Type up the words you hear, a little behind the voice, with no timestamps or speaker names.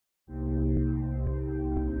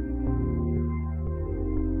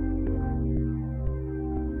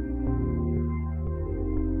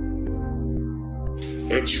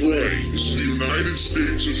That's right. It's the United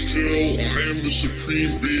States of Phil. I am the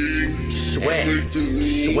supreme being. Sweat. I make the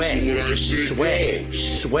rules of what I say goes.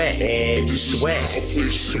 This is not a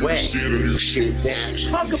place for you to stand on your soapbox.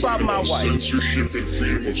 Talk about my wife. Censorship and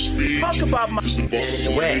freedom of speech. Talk about my the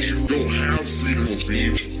bottom line is you don't have freedom of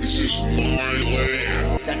speech. This is my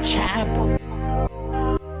land. The chap.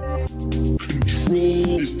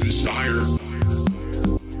 Control is desire.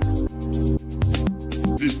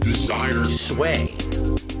 This desire. Sway.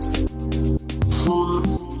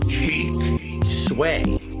 Take. Sway.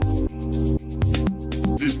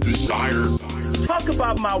 This desire. Talk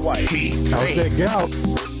about my wife. Take. How's that gout?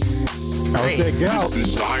 How's that gout? This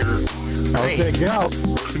desire. How's that gout?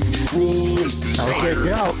 Control is How's that desire.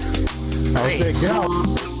 gout? How's that gout?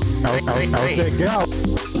 How's that gout?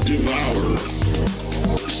 Devour.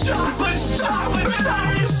 Stop this!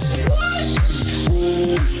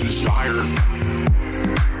 Control is desire.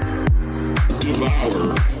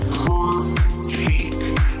 Devour. Take.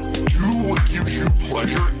 Do what gives you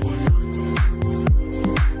pleasure.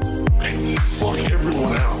 And fuck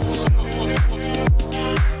everyone else.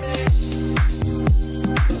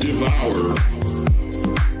 Devour.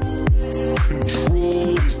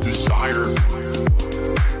 Control is desire.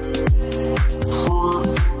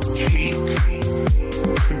 Take.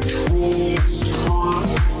 Control.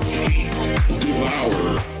 Take. Devour.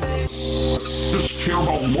 Just care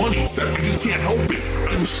about money. That I just can't help it.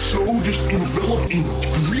 I'm so just enveloped in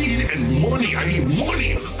greed and money. I need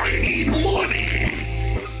money. I need money.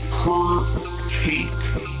 Take.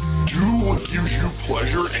 Do what gives you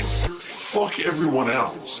pleasure and fuck everyone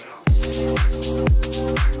else.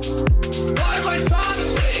 Why am I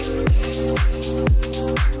toxic?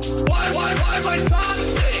 Why am I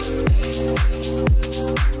toxic?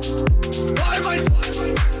 Why am I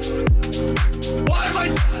toxic? Why am I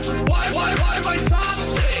toxic? Why am I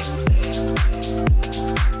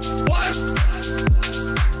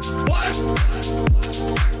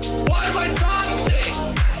toxic?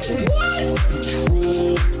 What?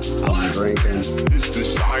 Control. I'm drinking. This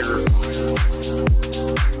desire.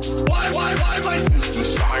 Why am I This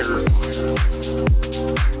desire.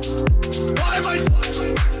 Why am I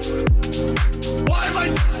toxic? Why am I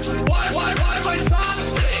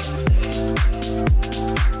toxic?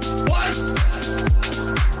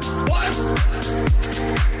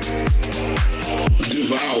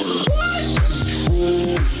 Devour.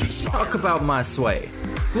 Control. Desire. Talk about my sway.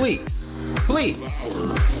 Please. Please.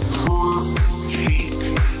 Take.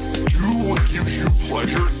 Do what gives you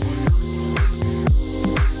pleasure.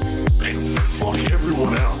 And fuck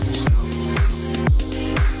everyone else.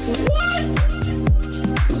 What?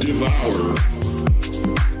 Devour.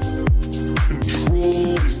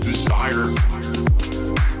 Control is desire.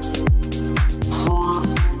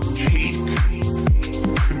 Take.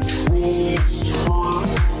 Control.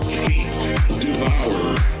 Take. Devour.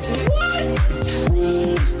 What?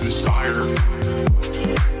 Control is desire.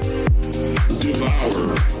 Devour.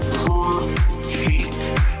 Take.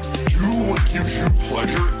 Do what gives you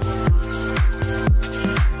pleasure.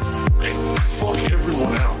 And fuck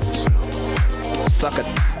everyone else. Suck it.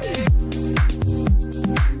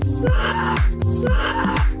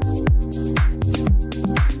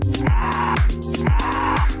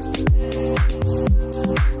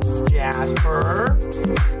 Jasper.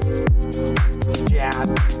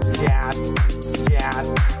 Jasper.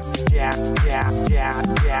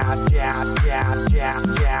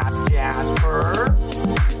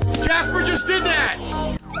 Jasper just did that!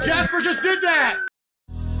 Jasper just did that!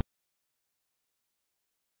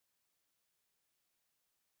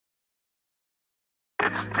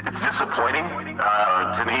 It's disappointing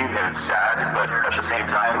to me, and it's sad, but at the same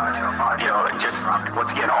time, you know, just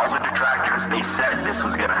once again, all the detractors, they said this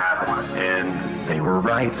was gonna happen, and they were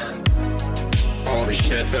right. Holy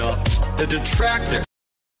shit, Phil. The detractors.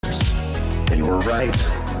 They were right.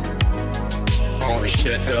 Holy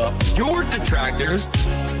shit, Phil. Your detractors.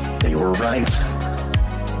 They were right.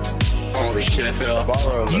 Holy shit, Phil.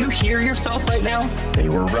 Do you hear yourself right now? They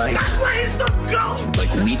were right. Where is the goat?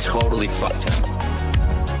 Like, we totally fucked him.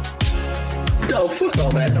 No, fuck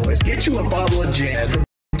all that noise. Get you a bottle of gin from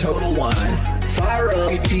Total Wine. Fire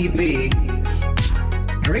up your TV.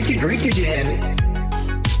 Drink your gin.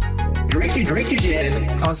 Drink your gin.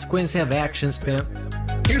 Consequences have actions, pimp.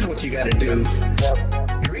 Here's what you gotta do.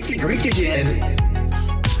 Drink your gin.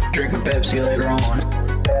 Drink a Pepsi later on.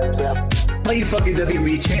 Play you fucking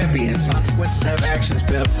WB champions. Consequences have actions,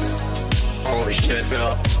 pimp. Holy shit,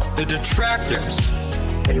 Phil. The detractors.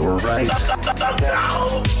 They were right.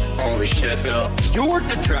 Holy shit, Phil. Your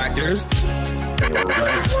detractors. They were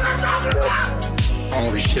right.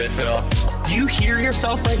 Holy shit, Phil. Do you hear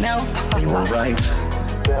yourself right now? They were right.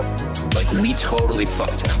 Like, we totally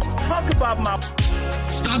fucked him. Talk about my...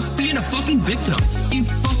 Stop being a fucking victim. You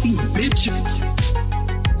fucking bitch.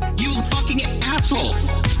 You fucking asshole.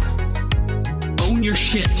 Own your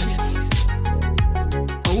shit.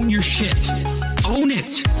 Own your shit. Own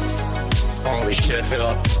it. Holy shit,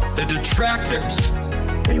 Phil. The detractors.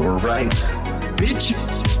 They were right. Bitch.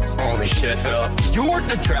 Holy shit, Phil. Your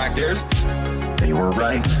detractors. They were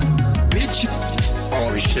right. Bitch.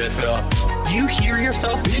 Holy shit, Phil. Do you hear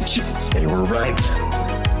yourself, bitch? They were right.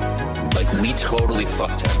 Like, we totally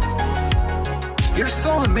fucked him. You're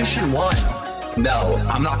still on mission 1. No,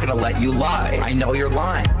 I'm not gonna let you lie. I know you're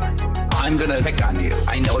lying. I'm gonna pick on you.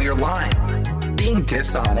 I know you're lying. Being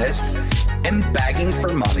dishonest and begging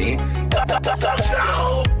for money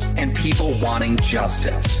and people wanting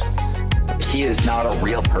justice. He is not a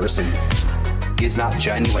real person. He is not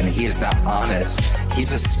genuine. He is not honest.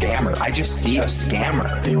 He's a scammer. I just see a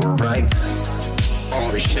scammer. They were right.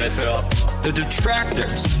 Holy shit, Phil. The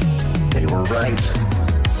detractors. They were right.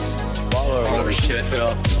 Holy shit,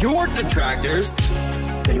 Phil. Your detractors.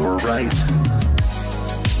 They were right.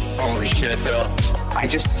 Holy shit, Phil. I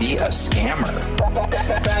just see a scammer.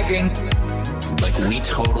 Begging. Like, we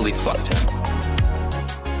totally fucked him.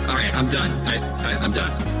 Alright, I'm done. I'm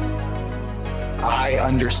done. I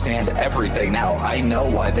understand everything now. I know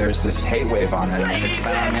why there's this hate wave on him, and it's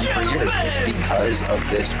been on him for years. It's because of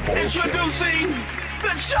this bullshit. Introducing the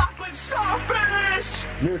chocolate starfish!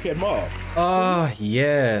 Meerkat Mob.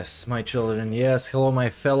 Yes, my children. Yes, hello, my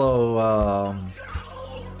fellow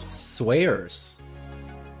swayers.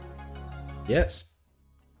 Yes,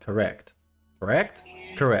 correct. Correct?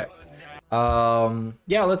 Correct.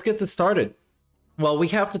 Yeah, let's get this started. Well, we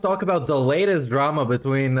have to talk about the latest drama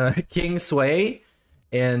between King Sway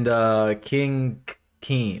and King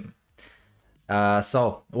Keem.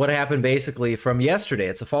 So, what happened basically from yesterday,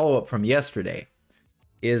 it's a follow-up from yesterday,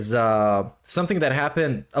 is something that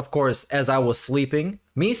happened, of course, as I was sleeping.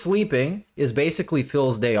 Me sleeping is basically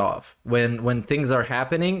Phil's day off, when things are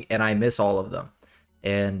happening and I miss all of them.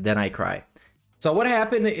 And then I cry. So what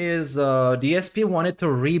happened is DSP wanted to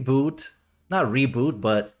not reboot,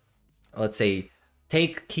 but let's say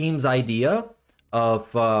take Keem's idea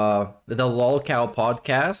of the LOLcow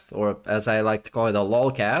podcast, or as I like to call it, the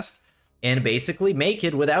LOLcast, and basically make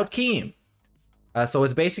it without Keem. So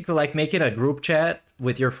it's basically like making a group chat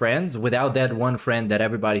with your friends without that one friend that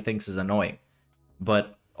everybody thinks is annoying.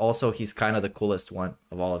 But also he's kind of the coolest one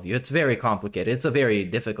of all of you. It's very complicated. It's a very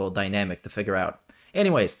difficult dynamic to figure out.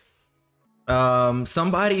 Anyways,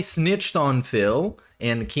 somebody snitched on Phil,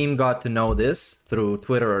 and Keem got to know this through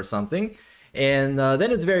Twitter or something. And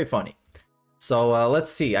then it's very funny. So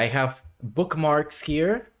let's see. I have bookmarks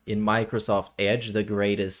here in Microsoft Edge, the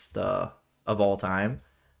greatest of all time.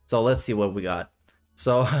 So let's see what we got.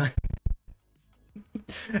 So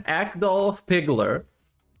Akdolf Pigler,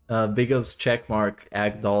 big ups checkmark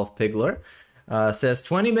Akdolf Pigler, says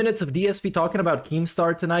 20 minutes of DSP talking about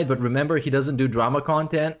Keemstar tonight, but remember he doesn't do drama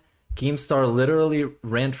content. Keemstar literally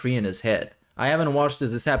rent-free in his head. I haven't watched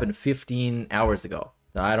this happened 15 hours ago.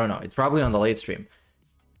 I don't know. It's probably on the late stream.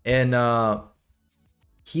 And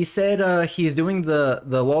he said he's doing the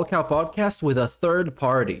LOLcow podcast with a third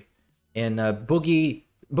party. And Boogie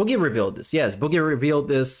revealed this. Yes, Boogie revealed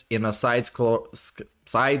this in a side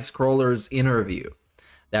scrollers interview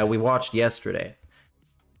that we watched yesterday.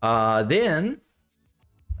 Then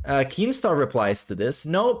Keemstar replies to this.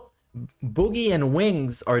 Nope, Boogie and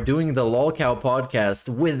Wings are doing the LOLcow podcast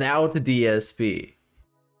without DSP.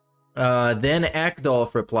 Then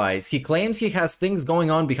Akdolf replies, he claims he has things going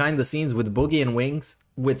on behind the scenes with Boogie and Wings,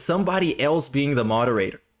 with somebody else being the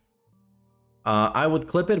moderator. I would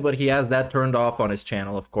clip it, but he has that turned off on his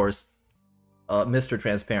channel, of course. Mr.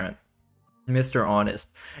 Transparent. Mr.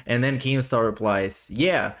 Honest. And then Keemstar replies,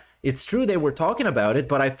 yeah, it's true they were talking about it,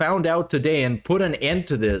 but I found out today and put an end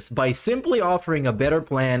to this by simply offering a better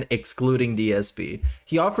plan excluding DSP.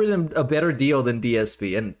 He offered them a better deal than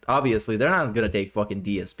DSP, and obviously they're not gonna take fucking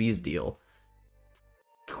DSP's deal.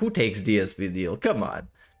 Who takes DSP's deal? Come on.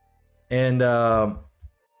 And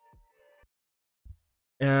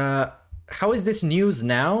how is this news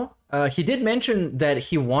now? He did mention that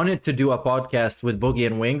he wanted to do a podcast with Boogie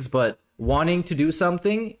and Wings, but wanting to do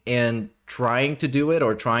something and trying to do it,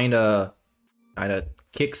 or trying to kind of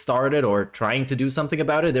kickstart it, or trying to do something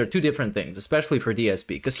about it, they're two different things, especially for DSP,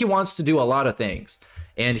 because he wants to do a lot of things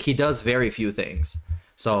and he does very few things.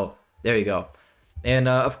 So there you go. And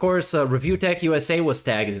of course, Review Tech USA was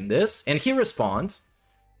tagged in this, and he responds.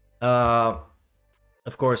 Of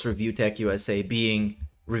course, Review Tech USA being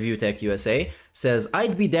Review Tech USA, says,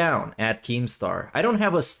 I'd be down at Keemstar. I don't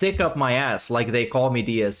have a stick up my ass like they call me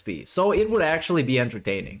DSP, so it would actually be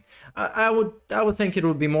entertaining. I would think it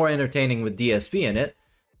would be more entertaining with DSP in it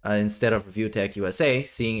instead of Review Tech USA,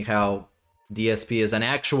 seeing how DSP is an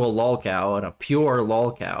actual lolcow and a pure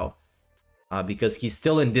lolcow. Because he's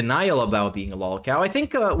still in denial about being a lolcow. I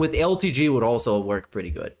think with LTG would also work pretty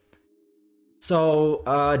good. So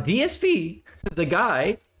DSP, the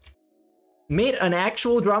guy, made an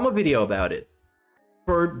actual drama video about it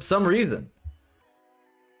for some reason.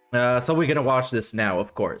 So we're gonna watch this now,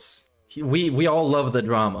 of course. We all love the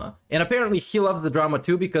drama, and apparently he loves the drama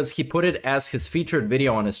too because he put it as his featured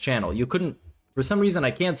video on his channel. You couldn't, for some reason,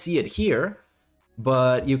 I can't see it here,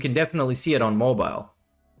 but you can definitely see it on mobile.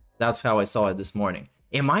 That's how I saw it this morning.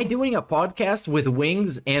 Am I doing a podcast with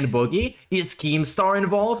Wings and Boogie? Is Keemstar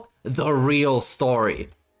involved? The real story.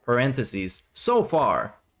 Parentheses. So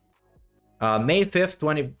far. May 5th,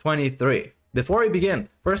 2023. Before we begin,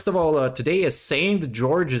 first of all, today is St.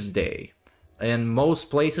 George's Day in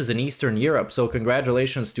most places in Eastern Europe. So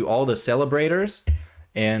congratulations to all the celebrators.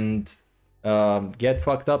 And get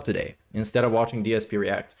fucked up today instead of watching DSP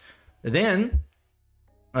React. Then,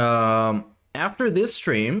 after this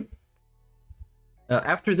stream,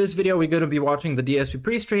 after this video, we're going to be watching the DSP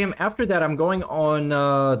pre-stream. After that, I'm going on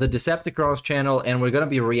the Decepticons channel, and we're going to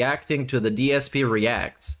be reacting to the DSP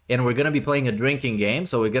Reacts. And we're going to be playing a drinking game,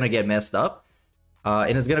 so we're going to get messed up.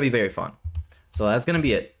 And it's going to be very fun. So that's going to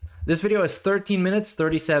be it. This video is 13 minutes,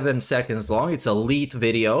 37 seconds long. It's a elite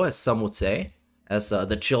video, as some would say, as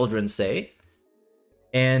the children say.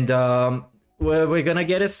 And we're going to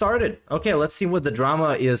get it started. Okay, let's see what the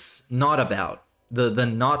drama is not about. The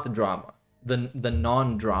not drama. The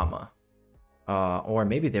non-drama. Or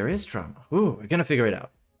maybe there is drama. Ooh, we're gonna figure it out.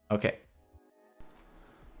 Okay.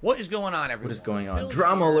 What is going on, everyone? What is going on?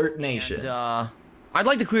 Drama Alert Nation. And, I'd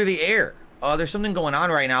like to clear the air. There's something going on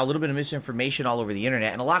right now, a little bit of misinformation all over the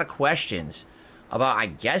internet, and a lot of questions about, I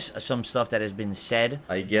guess, some stuff that has been said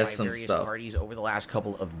by various parties over the last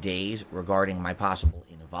couple of days regarding my possible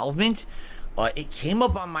involvement. It came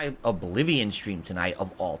up on my Oblivion stream tonight,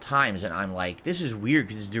 of all times, and I'm like, this is weird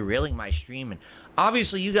because it's derailing my stream. And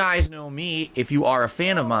obviously, you guys know me. If you are a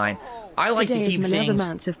fan of mine, I like to keep things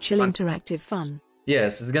amounts of chill interactive fun.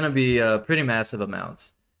 Yes, it's gonna be pretty massive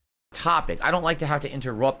amounts. Topic. I don't like to have to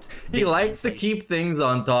interrupt. He likes to keep things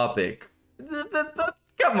on topic.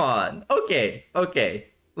 Come on. Okay.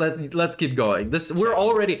 Let's keep going. We're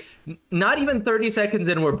already not even 30 seconds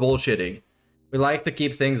in. We're bullshitting. We like to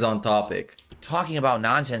keep things on topic. Talking about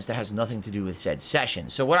nonsense that has nothing to do with said session.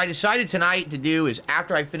 So what I decided tonight to do is,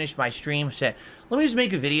 after I finished my stream, said, let me just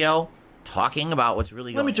make a video talking about what's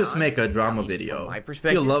really going on. Let me just make a drama video. My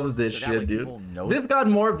perspective. He loves this shit, dude. This got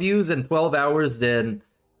more views in 12 hours than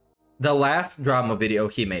the last drama video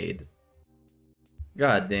he made.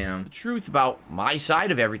 God damn. The truth about my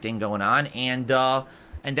side of everything going on, and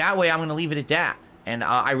that way I'm going to leave it at that. And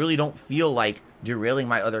I really don't feel like derailing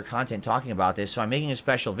my other content talking about this, so I'm making a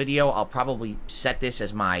special video. I'll probably set this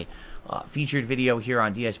as my featured video here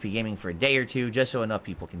on DSP Gaming for a day or two, just so enough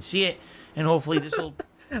people can see it, and hopefully this will...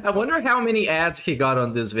 I wonder how many ads he got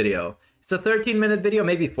on this video. It's a 13-minute video,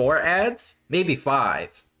 maybe 4 ads? Maybe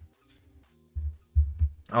 5.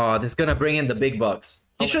 Oh, this is gonna bring in the big bucks.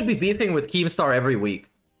 He should be beefing with Keemstar every week.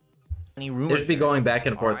 They should be going back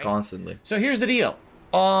and forth constantly. So here's the deal.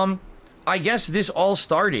 I guess this all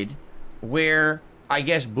started where, I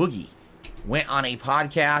guess, Boogie went on a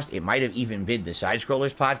podcast. It might have even been the Side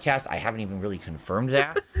Scrollers podcast. I haven't even really confirmed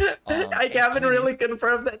that. I haven't really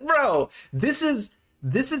confirmed that. Bro, this is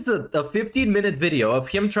a 15-minute video of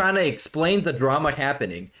him trying to explain the drama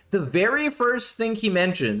happening. The very first thing he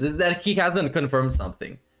mentions is that he hasn't confirmed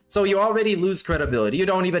something. So you already lose credibility. You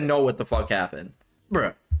don't even know what the fuck happened.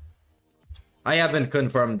 Bruh. I haven't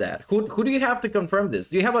confirmed that. Who do you have to confirm this?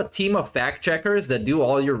 Do you have a team of fact checkers that do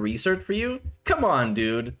all your research for you? Come on,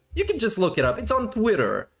 dude. You can just look it up. It's on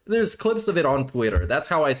Twitter. There's clips of it on Twitter. That's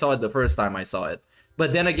how I saw it the first time I saw it.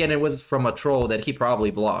 But then again, it was from a troll that he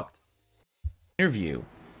probably blocked. Interview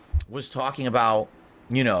was talking about,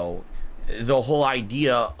 you know, the whole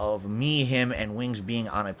idea of me, him, and Wings being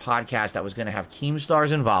on a podcast that was going to have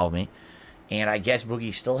Keemstar's involvement. And I guess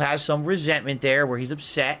Boogie still has some resentment there where he's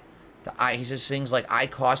upset. He says things like, I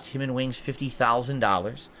cost him and Wings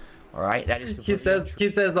 $50,000. All right, that is he says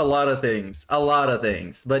a lot of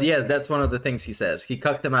things, but yes, that's one of the things he says. He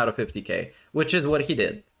cucked him out of 50K, which is what he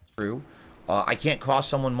did. True. I can't cost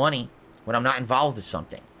someone money when I'm not involved in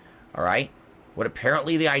something. All right. What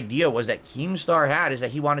apparently the idea was that Keemstar had is that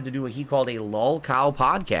he wanted to do what he called a lol cow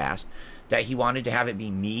podcast, that he wanted to have it be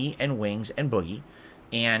me and Wings and Boogie,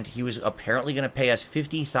 and he was apparently going to pay us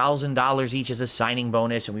 $50,000 each as a signing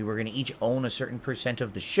bonus, and we were going to each own a certain percent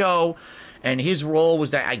of the show. And his role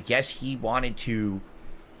was that I guess he wanted to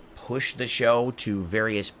push the show to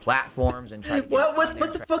various platforms and try to get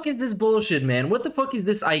what the fuck is this bullshit, man? What the fuck is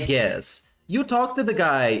this? I guess you talked to the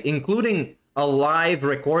guy, including a live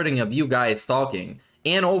recording of you guys talking,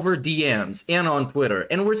 and over DMs and on Twitter,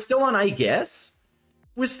 and we're still on I guess.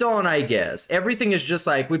 We're still on I guess. Everything is just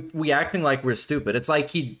like we acting like we're stupid. It's like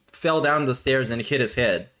he fell down the stairs and hit his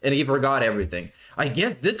head and he forgot everything. I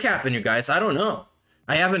guess this happened, you guys. I don't know.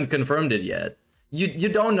 I haven't confirmed it yet. You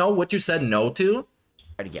don't know what you said no to?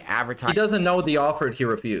 To get advertised. He doesn't know the offer he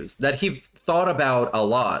refused. That he thought about a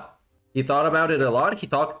lot. He thought about it a lot. He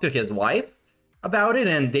talked to his wife about it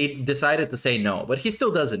and they decided to say no. But he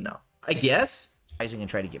still doesn't know. I guess. And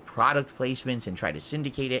try to get product placements and try to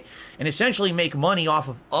syndicate it and essentially make money off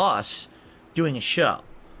of us doing a show.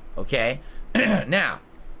 Okay? Now,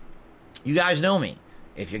 you guys know me.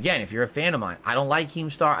 If you're a fan of mine, I don't like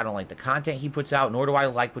Keemstar. I don't like the content he puts out, nor do I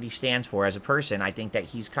like what he stands for as a person. I think that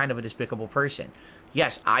he's kind of a despicable person.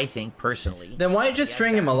 Yes, I think personally. Then why just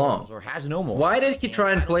string him along? Or has no more. Why did he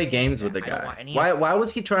try and play games with the guy? Why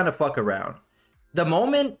was he trying to fuck around? The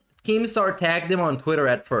moment Keemstar tagged him on Twitter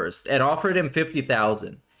at first and offered him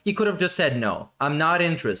 $50,000, he could have just said no, I'm not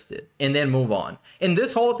interested, and then move on. And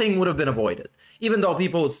this whole thing would have been avoided. Even though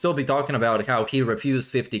people would still be talking about how he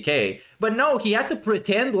refused $50K. But no, he had to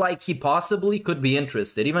pretend like he possibly could be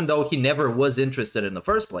interested, even though he never was interested in the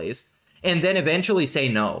first place. And then eventually say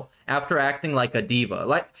no, after acting like a diva.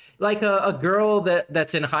 Like a girl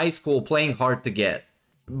that's in high school playing hard to get,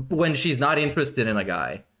 when she's not interested in a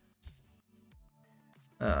guy.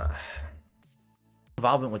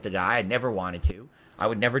 Involvement with the guy, I never wanted to. I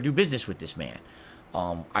would never do business with this man.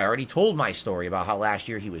 I already told my story about how last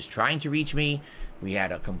year he was trying to reach me. We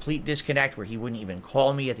had a complete disconnect where he wouldn't even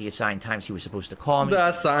call me at the assigned times he was supposed to call me. The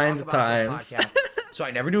assigned times. So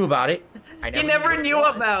I never knew about it. He never knew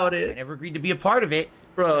about it. I never agreed to be a part of it.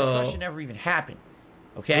 Bro. The discussion never even happened.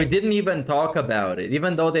 Okay? We didn't even talk about it,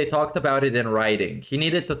 even though they talked about it in writing. He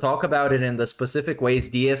needed to talk about it in the specific ways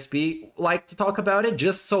DSP like to talk about it,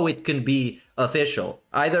 just so it can be official.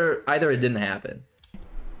 Either it didn't happen.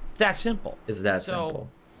 That simple. It's that simple.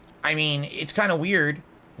 I mean, it's kind of weird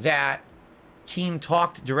that Keem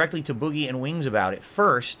talked directly to Boogie and Wings about it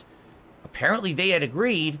first. Apparently they had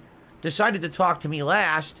agreed, decided to talk to me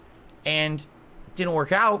last, and it didn't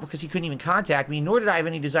work out because he couldn't even contact me, nor did I have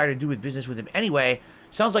any desire to do business with him anyway.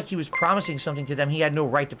 Sounds like he was promising something to them he had no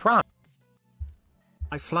right to promise.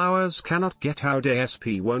 My flowers cannot get how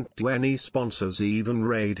DSP won't do any sponsors, even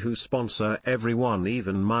Raid, who sponsor everyone,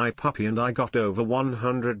 even my puppy, and I got over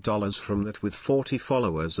 $100 from that with 40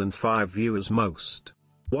 followers and 5 viewers most.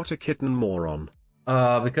 What a kitten moron.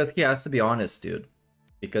 Because he has to be honest, dude.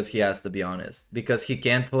 Because he has to be honest. Because he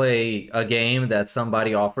can't play a game that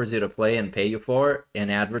somebody offers you to play and pay you for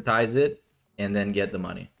and advertise it and then get the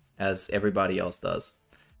money, as everybody else does.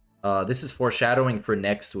 This is foreshadowing for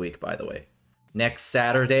next week, by the way. Next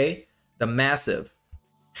Saturday, the massive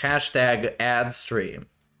hashtag ad stream.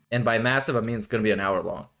 And by massive, I mean it's going to be an hour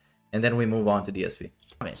long. And then we move on to DSP.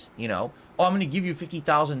 You know, oh, I'm going to give you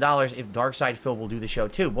 $50,000 if Darkside Phil will do the show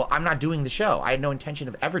too. Well, I'm not doing the show. I had no intention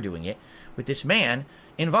of ever doing it with this man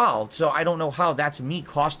involved. So I don't know how that's me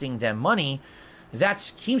costing them money.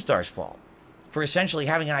 That's Keemstar's fault for essentially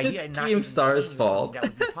having an idea and not Keemstar's fault. That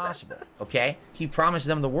would be possible. Okay, he promised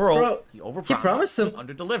them the world. Bro, he overpromised. He promised them,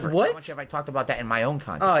 under-delivered. What? How much have I talked about that in my own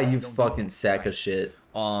content? Oh, you fucking sack of shit.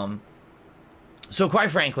 So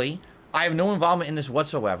quite frankly, I have no involvement in this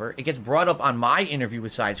whatsoever. It gets brought up on my interview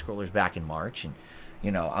with Side Scrollers back in March, and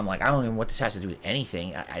you know, I'm like, I don't even know what this has to do with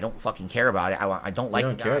anything. I don't fucking care about it. I don't like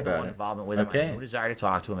the guy. I don't want involvement with him. I have no desire to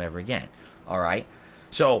talk to him ever again. All right.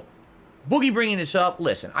 So Boogie bringing this up,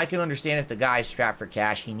 listen, I can understand if the guy's strapped for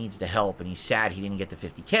cash, he needs the help, and he's sad he didn't get the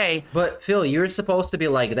 $50K. But Phil, you're supposed to be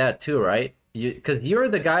like that too, right? Because you're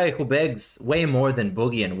the guy who begs way more than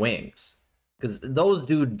Boogie and Wings. Because those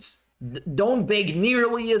dudes don't beg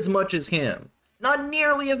nearly as much as him. Not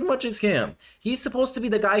nearly as much as him. He's supposed to be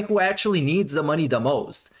the guy who actually needs the money the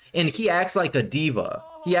most. And he acts like a diva.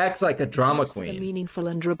 He acts like a drama queen. Meaningful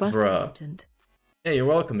and robust content. Hey, you're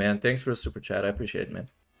welcome, man. Thanks for the super chat. I appreciate it, man.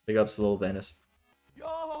 Big ups to Lil Venice.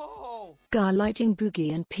 Yo! Gaslighting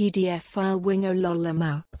Boogie and PDF file Wingo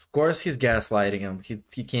Lolamau. Of course he's gaslighting him.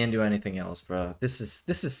 He can't do anything else, bro. This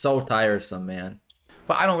is so tiresome, man.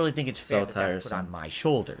 But I don't really think it's fair so tiresome. Put on my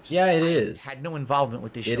shoulders. Yeah, it is. I had no involvement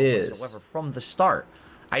with this show whatsoever from the start.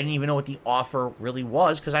 I didn't even know what the offer really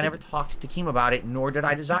was because I never talked to Keem about it, nor did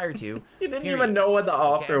I desire to. You didn't even know what the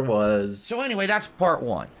offer was. So anyway, that's part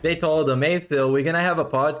one. They told him, hey, Phil, we're going to have a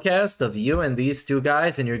podcast of you and these two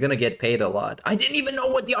guys, and you're going to get paid a lot. I didn't even know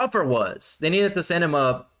what the offer was. They needed to send him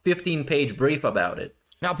a 15-page brief about it.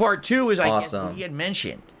 Now, part two is awesome. I guess he had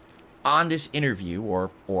mentioned on this interview or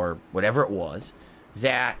whatever it was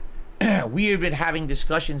that we had been having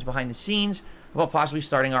discussions behind the scenes about possibly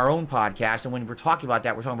starting our own podcast. And when we're talking about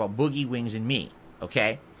that, we're talking about Boogie, Wings, and me.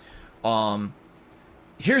 Okay?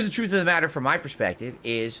 Here's the truth of the matter from my perspective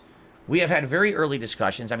is we have had very early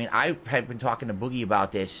discussions. I mean, I had been talking to Boogie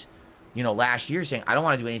about this, you know, last year, saying, I don't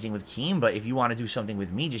want to do anything with Keem, but if you want to do something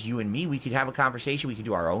with me, just you and me, we could have a conversation. We could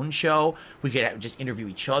do our own show. We could just interview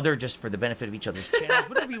each other just for the benefit of each other's channels,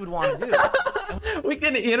 whatever you would want to do. We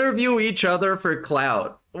can interview each other for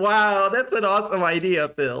clout. Wow, that's an awesome idea,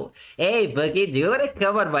 Phil. Hey, Boogie, do you want to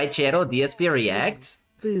come on my channel, DSP Reacts?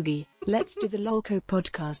 Boogie, let's do the LOLCO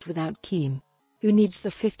podcast without Keem. Who needs the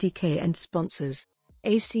 50k and sponsors?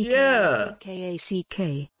 ACK.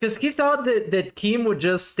 Because he thought that Keem would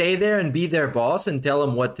just stay there and be their boss and tell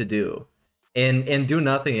him what to do. And do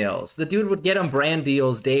nothing else. The dude would get him brand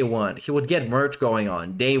deals day one. He would get merch going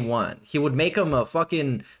on day one. He would make him a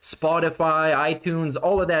fucking Spotify, iTunes,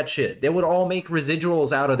 all of that shit. They would all make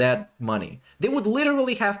residuals out of that money. They would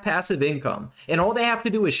literally have passive income. And all they have to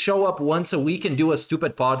do is show up once a week and do a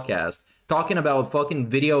stupid podcast talking about fucking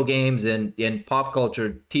video games and pop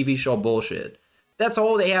culture TV show bullshit. That's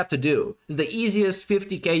all they have to do. It's the easiest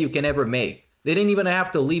 50k you can ever make. They didn't even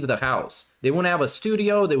have to leave the house. They wouldn't have a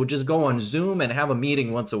studio. They would just go on Zoom and have a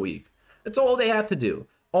meeting once a week. That's all they had to do.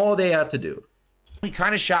 All they had to do. We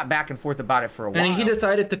kind of shot back and forth about it for a while. And he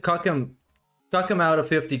decided to cuck him out of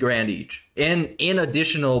 50 grand each. And in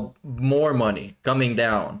additional more money coming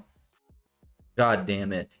down. God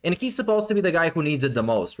damn it. And he's supposed to be the guy who needs it the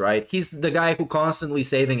most, right? He's the guy who constantly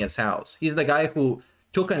saving his house. He's the guy who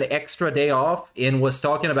took an extra day off and was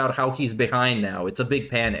talking about how he's behind now. It's a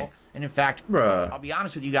big panic. And in fact, I'll be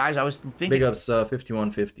honest with you guys, I was thinking... Big ups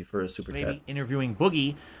 5150 for a super chat. Maybe interviewing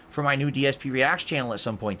Boogie for my new DSP Reacts channel at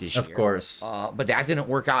some point this year. Of course. But that didn't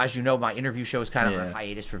work out. As you know, my interview show is kind of on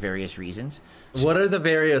hiatus for various reasons. What are the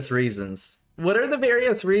various reasons? What are the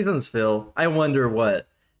various reasons, Phil? I wonder what.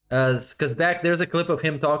 Because back there's a clip of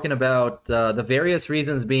him talking about the various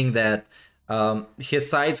reasons being that his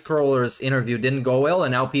side-scrollers interview didn't go well,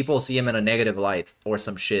 and now people see him in a negative light or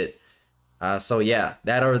some shit. So yeah,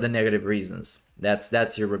 that are the negative reasons.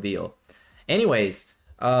 That's your reveal. Anyways,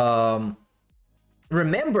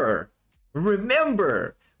 remember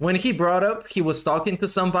when he brought up he was talking to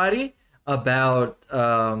somebody about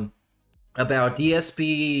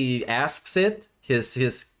DSP Asks It,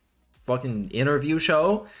 his fucking interview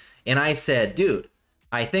show, and I said, dude,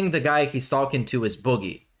 I think the guy he's talking to is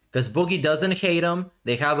Boogie. Because Boogie doesn't hate him.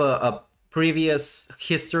 They have a previous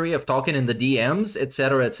history of talking in the DMs,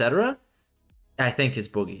 etc., etc. I think it's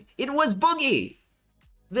Boogie. It was Boogie!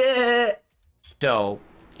 So,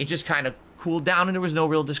 it just kind of cooled down and there was no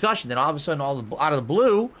real discussion. Then all of a sudden, out of the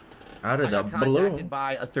blue, I got contacted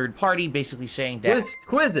by a third party basically saying that...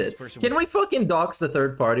 Who is this? Can we fucking dox the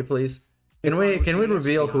third party, please? Can we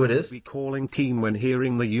reveal who it is? Be calling Keem when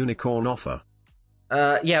hearing the unicorn offer.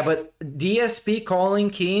 Yeah, but DSP calling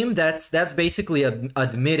Keem, that's basically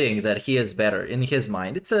admitting that he is better in his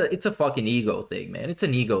mind. It's a fucking ego thing, man. It's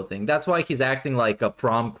an ego thing. That's why he's acting like a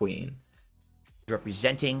prom queen.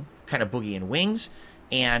 Representing kind of Boogie and Wings,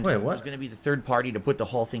 and wait, what? was going to be the third party to put the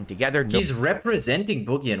whole thing together. He's representing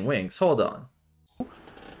Boogie and Wings. Hold on.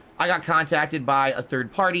 I got contacted by a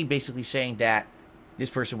third party basically saying that this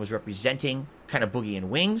person was representing kind of Boogie and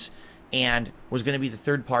Wings, and was going to be the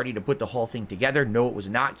third party to put the whole thing together. No, it was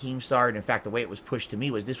not Keemstar. And in fact, the way it was pushed to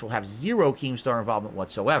me was this will have zero Keemstar involvement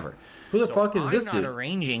whatsoever. Who the fuck is this dude? I'm not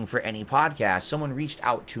arranging for any podcast. Someone reached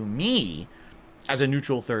out to me as a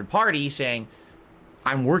neutral third party saying,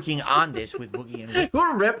 I'm working on this with Boogie and Wings.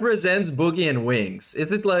 Who represents Boogie and Wings?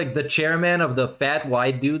 Is it like the chairman of the Fat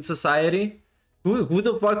White Dude Society? Who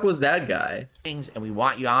the fuck was that guy? And we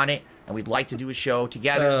want you on it, and we'd like to do a show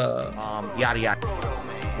together. Yada yada.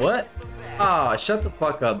 What? Oh, shut the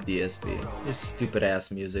fuck up, DSP. Your stupid ass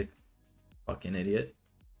music. Fucking idiot.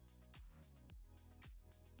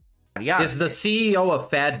 Yeah. It's the CEO of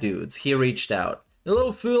Fat Dudes. He reached out.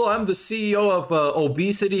 Hello, Phil. I'm the CEO of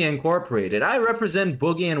Obesity Incorporated. I represent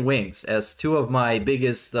Boogie and Wings as two of my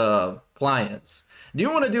biggest clients. Do you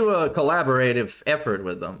want to do a collaborative effort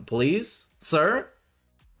with them, please, sir?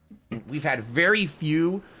 We've had very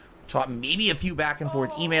few, maybe a few back and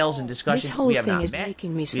forth emails and discussions. This whole thing is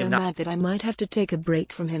making me so mad that I might have to take a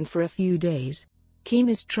break from him for a few days. Keem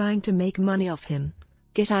is trying to make money off him.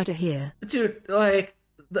 Get out of here. Dude, like,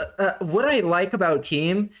 what I like about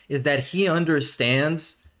Keem is that he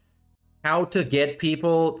understands how to get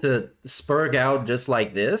people to spurg out just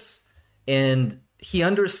like this, and he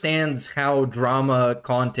understands how drama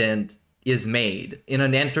content is made in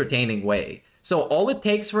an entertaining way. So all it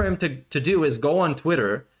takes for him to do is go on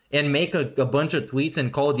Twitter and make a bunch of tweets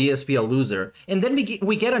and call DSP a loser, and then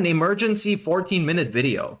we get an emergency 14-minute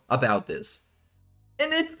video about this.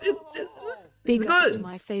 And it's Big ups good. to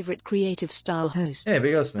my favorite creative style host. Hey,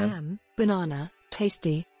 big ups, man. Banana,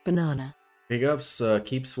 tasty, banana. Big ups,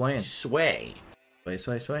 keep swaying. Sway.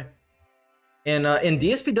 Sway. And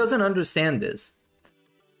DSP doesn't understand this.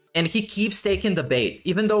 And he keeps taking the bait,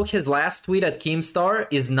 even though his last tweet at Keemstar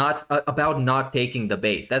is not about not taking the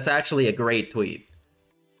bait. That's actually a great tweet.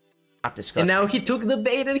 And now he took the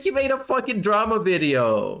bait and he made a fucking drama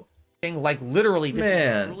video. Like, literally, this is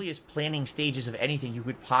Man. the earliest planning stages of anything you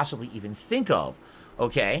could possibly even think of,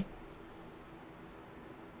 okay?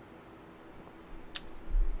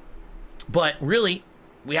 But really,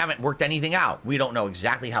 we haven't worked anything out. We don't know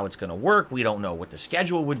exactly how it's going to work. We don't know what the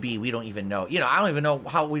schedule would be. We don't even know, you know, I don't even know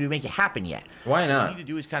how we would make it happen yet. Why not? What we need to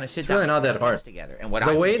do is kind of sit It's down really not that hard. together. And what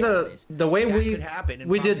The way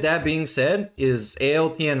we did that being said is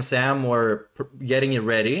ALT and Sam were getting it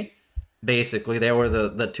ready. Basically, they were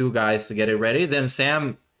the two guys to get it ready. Then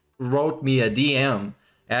Sam wrote me a DM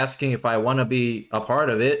asking if I want to be a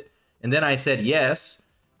part of it. And then I said yes.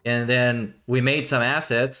 And then we made some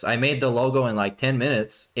assets. I made the logo in like 10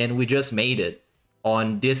 minutes. And we just made it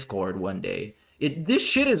on Discord one day. This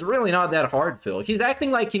shit is really not that hard, Phil. He's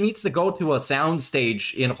acting like he needs to go to a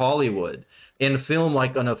soundstage in Hollywood and film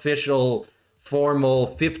like an official,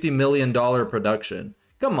 formal $50 million production.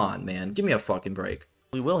 Come on, man. Give me a fucking break.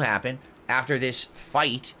 It will happen after this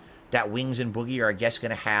fight that Wings and Boogie are, I guess,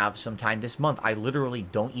 going to have sometime this month. I literally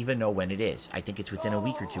don't even know when it is. I think it's within a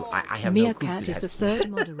week or two. I have no clue. Meerkat is the third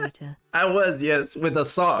moderator. I was, yes, with a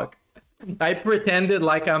sock. I pretended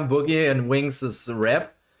like I'm Boogie and Wings'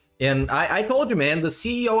 rep. And I told you, man, the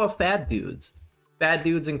CEO of Fat Dudes. Fat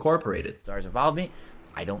Dudes Incorporated. Stars involved me.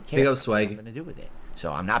 I don't care. Big up, Swaggy. Nothing to do with it.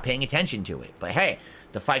 So I'm not paying attention to it. But hey,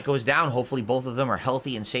 the fight goes down. Hopefully both of them are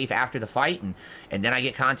healthy and safe after the fight. And then I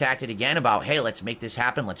get contacted again about, hey, let's make this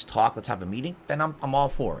happen. Let's talk. Let's have a meeting. Then I'm all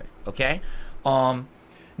for it. Okay?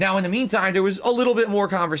 Now, in the meantime, there was a little bit more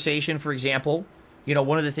conversation. For example, you know,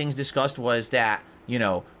 one of the things discussed was that, you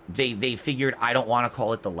know, they figured I don't want to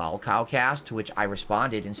call it the Lol Cowcast, to which I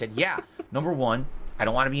responded and said, yeah, number one, I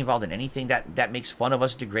don't want to be involved in anything that makes fun of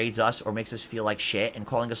us, degrades us, or makes us feel like shit, and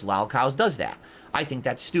calling us lol cows does that. I think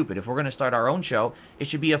that's stupid. If we're going to start our own show, it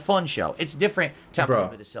should be a fun show. It's different to have a little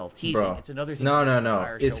bit of self-teasing. It's another thing.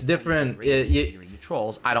 No. It's different. The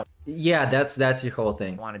trolls. I don't. Yeah, that's your whole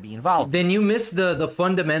thing. Want to be involved. Then you miss the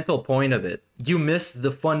fundamental point of it. You miss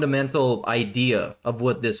the fundamental idea of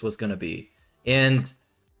what this was going to be. And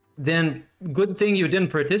then good thing you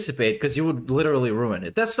didn't participate, because you would literally ruin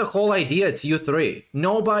it. That's the whole idea. It's you three.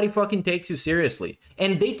 Nobody fucking takes you seriously.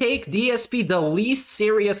 And they take DSP the least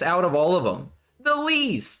serious out of all of them. The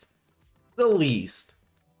least.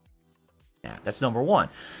 Yeah, that's number one.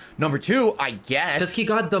 Number two, I guess, because he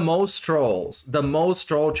got the most trolls. The most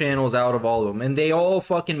troll channels out of all of them. And they all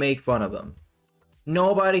fucking make fun of him.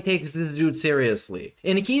 Nobody takes this dude seriously.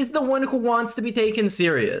 And he's the one who wants to be taken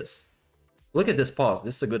serious. Look at this pause.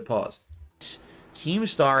 This is a good pause.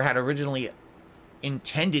 Keemstar had originally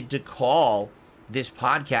intended to call this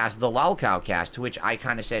podcast the Lol Cowcast, to which I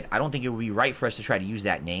kind of said, I don't think it would be right for us to try to use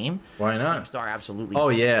that name. Why not? Keemstar absolutely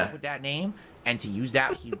with that name, and to use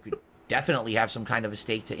that, he could definitely have some kind of a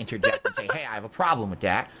stake to interject and say, hey, I have a problem with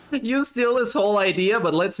that. You steal his whole idea,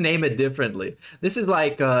 but let's name it differently. This is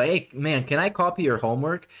like, hey, man, can I copy your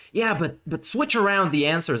homework? Yeah, but switch around the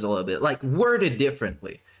answers a little bit, like word it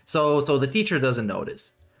differently. So the teacher doesn't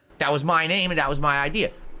notice. That was my name and that was my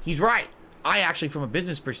idea. He's right. I actually, from a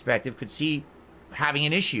business perspective, could see having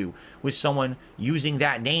an issue with someone using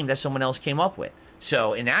that name that someone else came up with.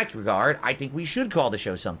 So in that regard, I think we should call the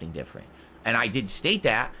show something different. And I did state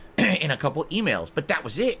that in a couple emails, but that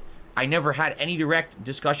was it. I never had any direct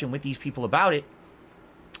discussion with these people about it.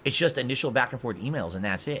 It's just initial back and forth emails, and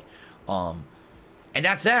that's it. And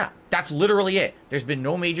that's that. That's literally it. There's been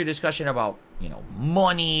no major discussion about, you know,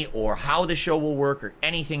 money or how the show will work or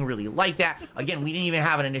anything really like that. Again, we didn't even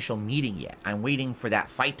have an initial meeting yet. I'm waiting for that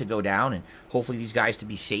fight to go down and hopefully these guys to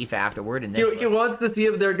be safe afterward. And then he wants to see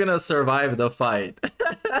if they're gonna survive the fight.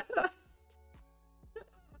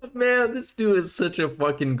 Man, this dude is such a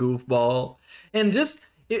fucking goofball. And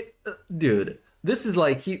dude, this is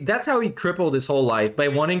like, that's how he crippled his whole life, by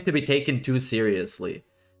wanting to be taken too seriously.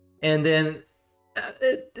 And then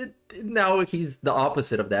Now he's the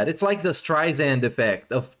opposite of that. It's like the Streisand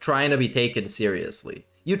effect of trying to be taken seriously.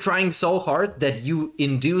 You're trying so hard that you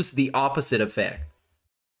induce the opposite effect.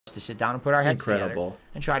 To sit down and put our heads together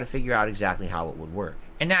and try to figure out exactly how it would work.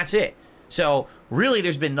 And that's it. So really,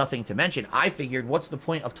 there's been nothing to mention. I figured, what's the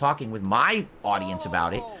point of talking with my audience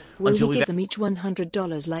about it? Will you give them each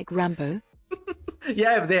 $100 like Rambo?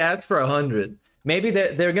 Yeah, if they ask for 100. Maybe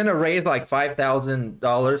they're going to raise like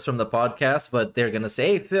 $5,000 from the podcast, but they're going to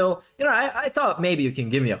say, hey, Phil, you know, I thought maybe you can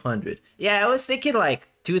give me 100. Yeah, I was thinking like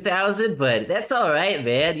 2,000, but that's all right,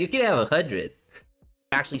 man. You can have 100.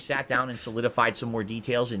 Actually sat down and solidified some more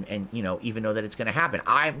details and you know, even know that it's going to happen.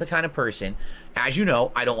 I'm the kind of person, as you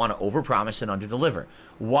know, I don't want to overpromise and underdeliver.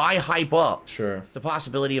 Why hype up the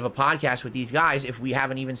possibility of a podcast with these guys if we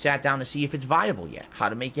haven't even sat down to see if it's viable yet? How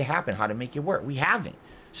to make it happen, how to make it work. We haven't.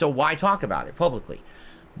 So why talk about it publicly?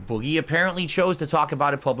 Boogie apparently chose to talk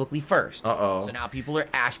about it publicly first. So now people are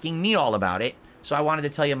asking me all about it. So I wanted to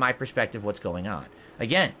tell you my perspective, what's going on.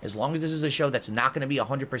 Again, as long as this is a show that's not going to be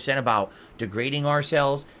 100% about degrading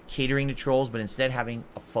ourselves, catering to trolls, but instead having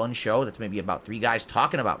a fun show that's maybe about three guys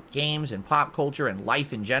talking about games and pop culture and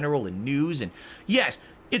life in general and news. And yes,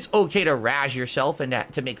 it's okay to razz yourself and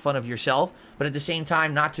to make fun of yourself, but at the same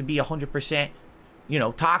time, not to be 100%, you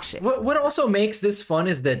know, toxic. What also makes this fun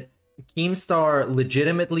is that Keemstar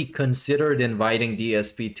legitimately considered inviting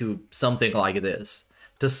DSP to something like this,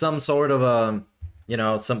 to some sort of you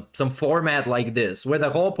know, some format like this, where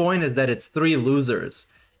the whole point is that it's three losers,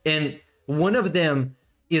 and one of them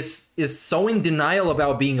is so in denial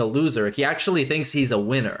about being a loser, he actually thinks he's a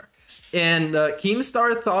winner. And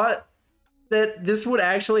Keemstar thought that this would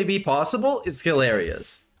actually be possible. It's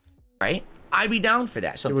hilarious, right? I'd be down for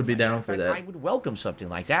that. It would be down for that. I would welcome something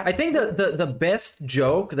like that. I think the best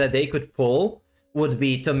joke that they could pull would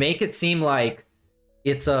be to make it seem like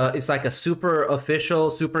it's like a super official,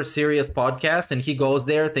 super serious podcast, and he goes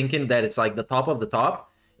there thinking that it's like the top of the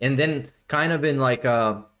top, and then kind of in like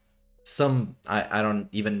some I don't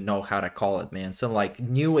even know how to call it, man, some like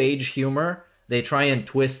new age humor, they try and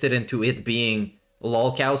twist it into it being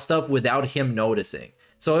lolcow stuff without him noticing.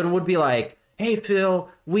 So it would be like, hey Phil,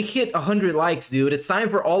 we hit 100 likes, dude. It's time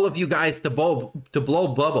for all of you guys to blow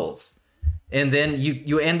bubbles. And then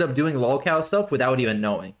you end up doing lolcow stuff without even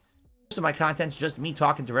knowing. Most of my content's just me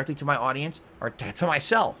talking directly to my audience or to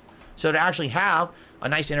myself. So to actually have a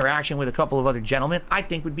nice interaction with a couple of other gentlemen, I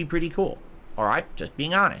think would be pretty cool. All right, just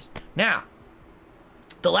being honest. Now,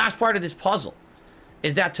 the last part of this puzzle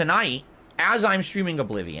is that tonight, as I'm streaming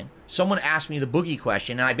Oblivion, someone asked me the Boogie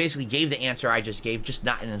question, and I basically gave the answer I just gave, just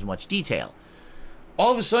not in as much detail.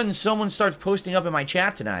 All of a sudden, someone starts posting up in my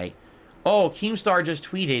chat tonight, oh, Keemstar just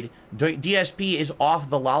tweeted, DSP is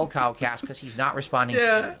off the lolcow cast because he's not responding.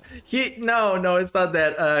 Yeah, no, it's not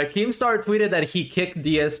that. Keemstar tweeted that he kicked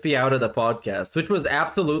DSP out of the podcast, which was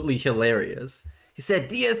absolutely hilarious. He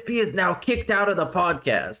said, DSP is now kicked out of the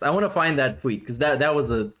podcast. I want to find that tweet because that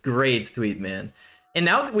was a great tweet, man. And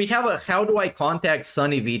now that we have a how do I contact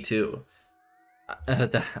Sunny V2?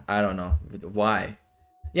 I don't know. Why?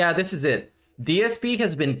 Yeah, this is it. DSP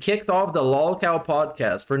has been kicked off the lolcow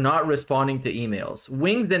podcast for not responding to emails.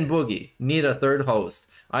 Wings and Boogie need a third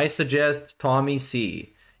host. I suggest Tommy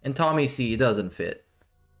C. And Tommy C doesn't fit.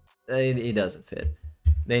 He doesn't fit.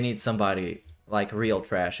 They need somebody like real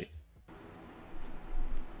trashy.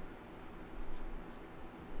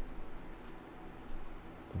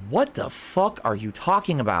 What the fuck are you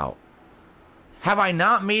talking about? Have I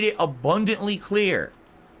not made it abundantly clear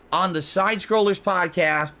on the Side Scrollers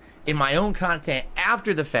podcast, in my own content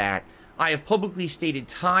after the fact? I have publicly stated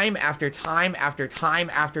time after time after time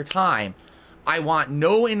after time, I want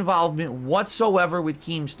no involvement whatsoever with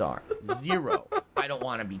Keemstar. Zero. I don't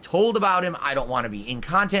want to be told about him. I don't want to be in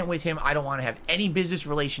content with him. I don't want to have any business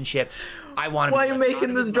relationship. I want to. Why are you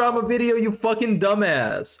making this drama video, you fucking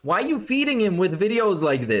dumbass? Why are you feeding him with videos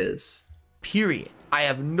like this? Period. I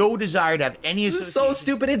have no desire to have any association. This is so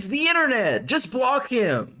stupid. It's the internet. Just block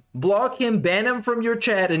him. Block him, ban him from your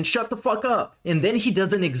chat, and shut the fuck up. And then he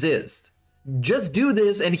doesn't exist. Just do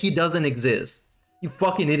this and he doesn't exist. You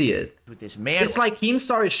fucking idiot. With this man, it's like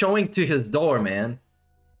Keemstar is showing to his door, man.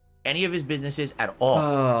 Any of his businesses at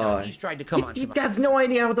all. He's tried to come on. He has no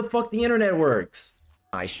idea how the fuck the internet works.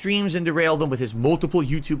 I streams and derail them with his multiple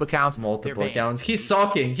YouTube accounts. Multiple accounts. He's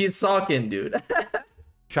sulking. He's sulking, dude.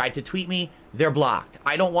 Tried to tweet me. They're blocked.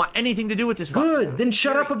 I don't want anything to do with this. Good. Then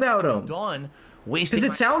shut up about him. Done. Wasting.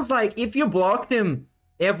 Because it sounds like if you blocked him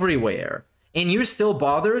everywhere and you're still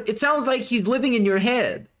bothered, it sounds like he's living in your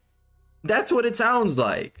head. That's what it sounds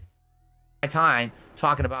like. My time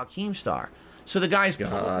talking about Keemstar. So the guy's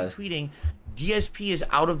tweeting, DSP is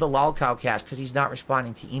out of the lolcowcast because he's not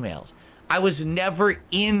responding to emails. I was never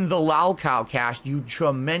in the lolcowcast, you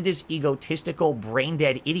tremendous egotistical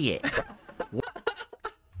brain-dead idiot.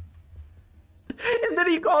 And then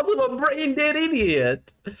he called him a brain-dead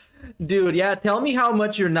idiot. Dude, yeah, tell me how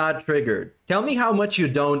much you're not triggered. Tell me how much you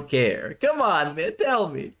don't care. Come on, man, tell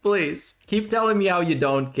me, please. Keep telling me how you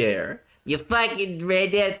don't care. You fucking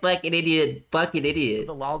redhead fucking idiot, fucking idiot.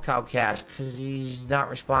 The lolcowcast because he's not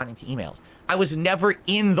responding to emails. I was never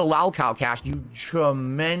in the lolcowcast, you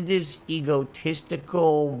tremendous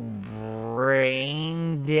egotistical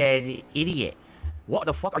brain-dead idiot. What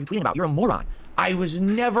the fuck are you tweeting about? You're a moron. I was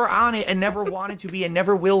never on it and never wanted to be and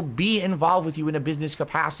never will be involved with you in a business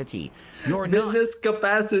capacity. You're business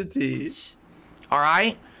capacity. All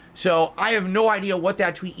right? So I have no idea what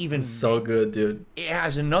that tweet even means. So good, dude. It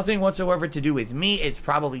has nothing whatsoever to do with me. It's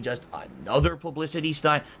probably just another publicity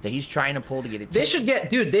stunt that he's trying to pull to get attention.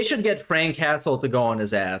 They should get Frank Castle to go on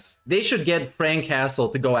his ass. They should get Frank Castle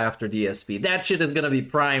to go after DSP. That shit is gonna be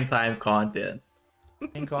prime time content.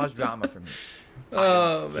 And cause drama for me.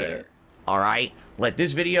 Oh, man. All right, let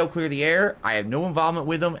this video clear the air. I have no involvement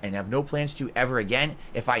with him and have no plans to ever again.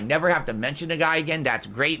 If I never have to mention the guy again, that's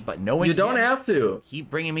great, but knowing you don't have to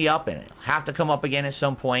keep bringing me up, and it'll have to come up again at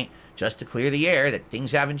some point just to clear the air that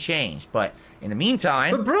things haven't changed. But in the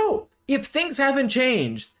meantime, but bro, if things haven't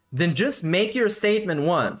changed, then just make your statement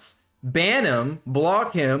once, ban him,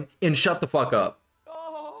 block him, and shut the fuck up.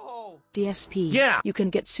 Oh, DSP, yeah, you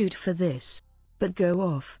can get sued for this, but go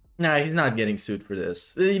off. Nah, he's not getting sued for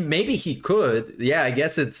this. Maybe he could. Yeah, I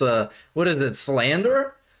guess it's, what is it,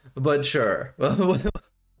 slander? But sure. I'd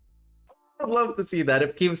love to see that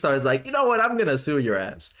if Keemstar is like, you know what, I'm gonna sue your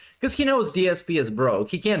ass. Because he knows DSP is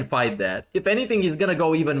broke. He can't fight that. If anything, he's gonna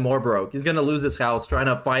go even more broke. He's gonna lose his house trying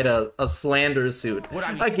to fight a slander suit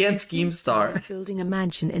against Keemstar. Building a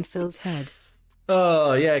mansion in Phil's head.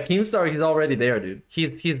 Oh, yeah, Keemstar, he's already there, dude.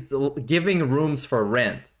 He's giving rooms for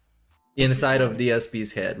rent. Inside of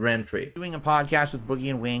DSP's head, rent-free. Doing a podcast with Boogie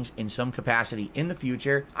and Wings in some capacity in the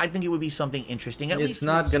future, I think it would be something interesting. At least it's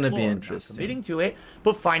not going to be interesting. Not committing to it,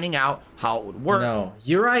 but finding out how it would work. No,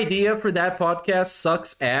 your idea for that podcast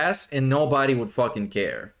sucks ass and nobody would fucking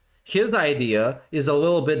care. His idea is a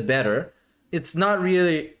little bit better. It's not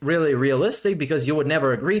really realistic because you would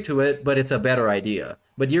never agree to it, but it's a better idea.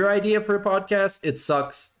 But your idea for a podcast, it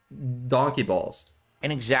sucks donkey balls.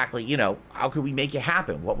 And exactly, you know, how could we make it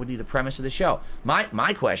happen? What would be the premise of the show?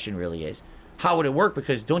 My question really is, how would it work?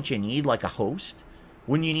 Because don't you need like a host?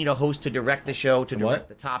 Wouldn't you need a host to direct the show, to direct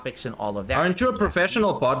the topics and all of that? Aren't you a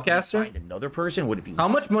professional podcaster? Find another person? Would it be? How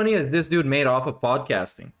much money has this dude made off of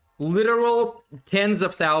podcasting? Literal tens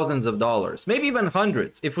of thousands of dollars, maybe even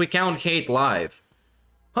hundreds if we count Kate Live.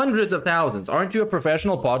 Hundreds of thousands. Aren't you a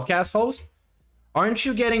professional podcast host? Aren't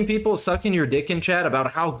you getting people sucking your dick in chat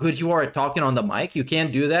about how good you are at talking on the mic? You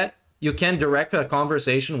can't do that. You can't direct a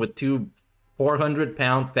conversation with two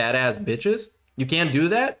 400-pound fat-ass bitches. You can't do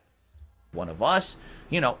that. One of us,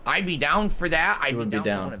 you know, I'd be down for that. I'd be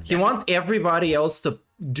down. He wants everybody else to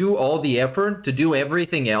do all the effort, to do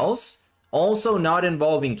everything else, also not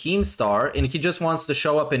involving Keemstar, and he just wants to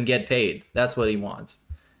show up and get paid. That's what he wants.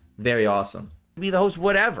 Very awesome. Be the host,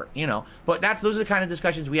 whatever, you know, but those are the kind of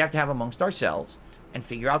discussions we have to have amongst ourselves and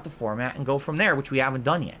figure out the format and go from there, which we haven't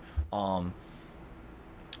done yet.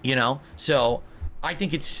 You know, so I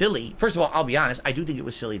think it's silly. First of all, I'll be honest, I do think it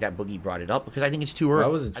was silly that Boogie brought it up because I think it's too early. Why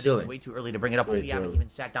was it silly? I think it's way too early to bring it up. We haven't even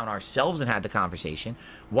sat down ourselves and had the conversation.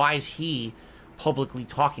 Why is he publicly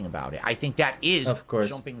talking about it? I think that is, of course,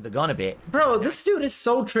 jumping the gun a bit. Bro, this dude is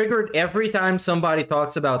so triggered every time somebody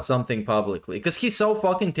talks about something publicly because he's so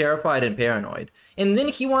fucking terrified and paranoid. And then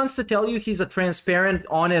he wants to tell you he's a transparent,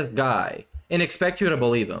 honest guy and expect you to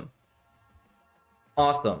believe him.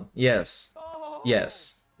 Awesome. Yes.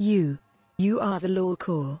 Yes. You are the lol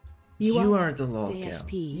core. You are the lol DSP.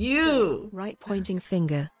 cow. You. Right pointing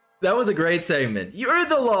finger. That was a great segment. You're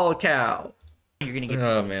the lol cow. You're going to get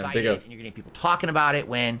people excited, and you're going to get people talking about it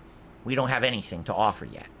when we don't have anything to offer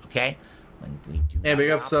yet, okay? When we do. Hey, big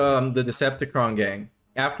ups the Decepticon gang.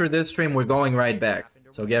 After this stream, we're going right back,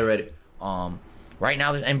 so get ready. Right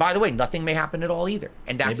now, and by the way, nothing may happen at all either,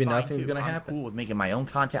 and that's maybe fine nothing's too. gonna I'm happen. cool with making my own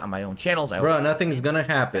content on my own channels. Bro, nothing's gonna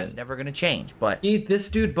happen. It's never gonna change. But this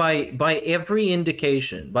dude, by every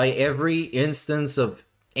indication, by every instance of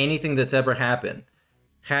anything that's ever happened,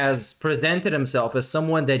 has presented himself as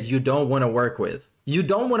someone that you don't want to work with. You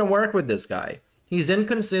don't want to work with this guy. He's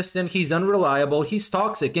inconsistent, he's unreliable, he's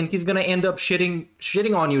toxic, and he's gonna end up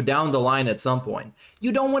shitting on you down the line at some point.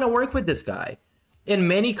 You don't want to work with this guy. And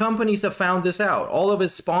many companies have found this out. All of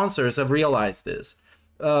his sponsors have realized this.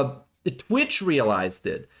 Twitch realized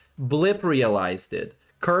it. Blip realized it.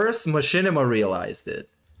 Curse Machinima realized it.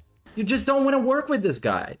 You just don't want to work with this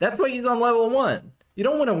guy. That's why he's on level 1. You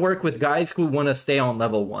don't want to work with guys who want to stay on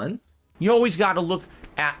level 1. You always got to look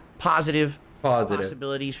at positive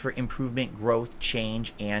possibilities for improvement, growth,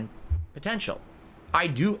 change, and potential. I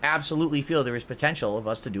do absolutely feel there is potential of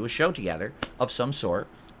us to do a show together of some sort,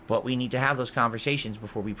 but we need to have those conversations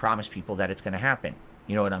before we promise people that it's going to happen.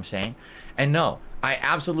 You know what I'm saying? And no, I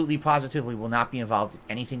absolutely positively will not be involved in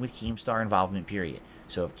anything with Keemstar involvement, period.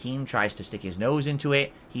 So if Keem tries to stick his nose into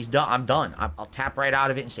it, he's done. I'm done. I'll tap right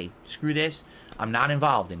out of it and say, screw this. I'm not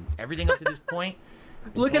involved in everything up to this point.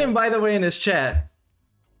 Look at him, by the way, in his chat.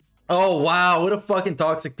 Oh, wow. What a fucking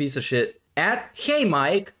toxic piece of shit. Hey,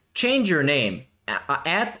 Mike, change your name.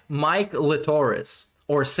 At Mike Litoris.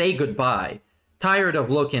 Or say goodbye. Tired of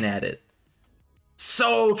looking at it.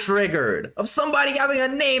 So triggered of somebody having a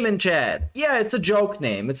name in chat. Yeah, it's a joke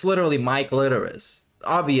name. It's literally Mike Litoris.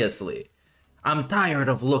 Obviously. I'm tired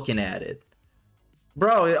of looking at it.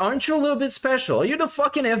 Bro, aren't you a little bit special? Are you the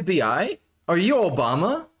fucking FBI? Are you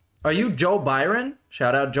Obama? Are you Joe Byron?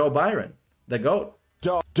 Shout out Joe Byron. The GOAT.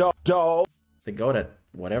 Joe. The GOAT at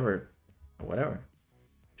whatever.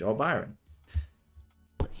 Joe Byron.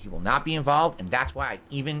 He will not be involved, and that's why I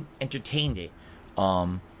even entertained it.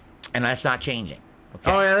 And that's not changing.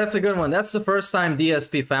 Okay? Oh yeah, that's a good one. That's the first time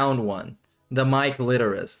DSP found one. The Mike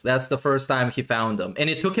Litoris. That's the first time he found him. And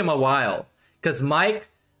it took him a while. Because Mike...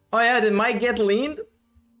 Oh yeah, did Mike get leaned?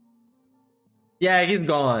 Yeah, he's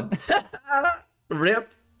gone.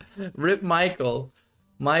 Rip Michael.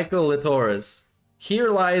 Michael Litoris. Here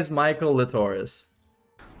lies Michael Litoris.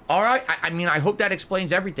 All right. I mean, I hope that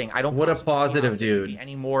explains everything. I don't. What a positive dude.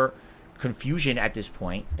 Any more confusion at this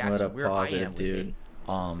point? That's what a where positive I am dude.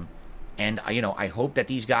 With it. And you know, I hope that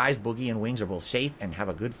these guys, Boogie and Wings, are both safe and have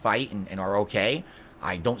a good fight and are okay.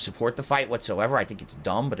 I don't support the fight whatsoever. I think it's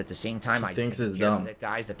dumb, but at the same time, I think it's dumb.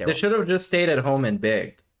 They should have just stayed at home and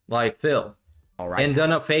begged, like Phil. All right. And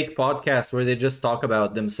done a fake podcast where they just talk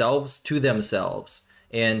about themselves to themselves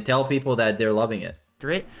and tell people that they're loving it.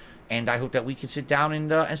 And I hope that we can sit down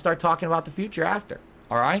and start talking about the future after.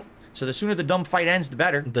 All right. So the sooner the dumb fight ends, the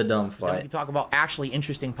better. The dumb fight. So we can talk about actually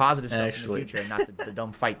interesting, positive stuff in the future, and not the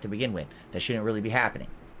dumb fight to begin with. That shouldn't really be happening.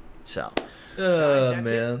 So, guys, that's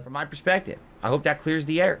it from my perspective. I hope that clears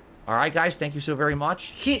the air. All right, guys. Thank you so very much.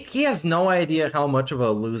 He has no idea how much of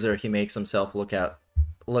a loser he makes himself look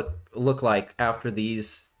like after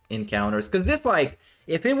these encounters. Because this, like,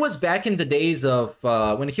 if it was back in the days of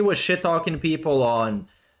when he was shit talking people on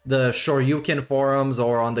the Shoryuken forums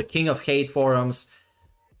or on the King of Hate forums,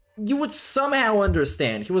 you would somehow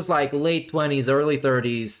understand. He was like late 20s, early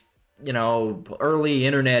 30s, you know, early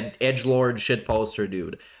internet edgelord shit poster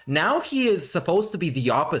dude. Now he is supposed to be the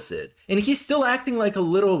opposite, and he's still acting like a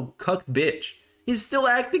little cucked bitch. He's still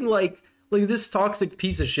acting like this toxic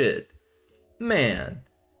piece of shit. Man,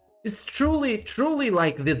 it's truly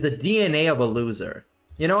like the DNA of a loser.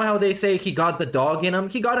 You know how they say he got the dog in him?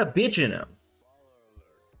 He got a bitch in him.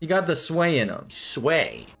 He got the sway in him.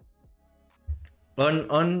 Sway.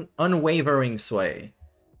 Unwavering sway.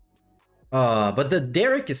 But the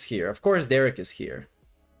Derek is here. Of course Derek is here.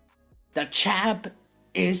 The champ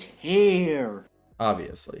is here.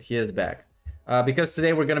 Obviously, he is back. Because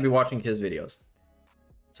today we're gonna be watching his videos.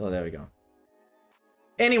 So there we go.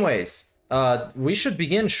 Anyways, we should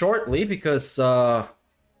begin shortly because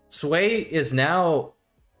Sway is now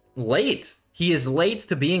late. He is late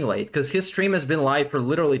to being late because his stream has been live for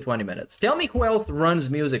literally 20 minutes. Tell me who else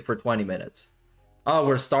runs music for 20 minutes. Oh,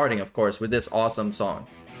 we're starting, of course, with this awesome song.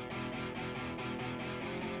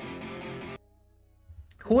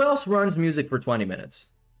 Who else runs music for 20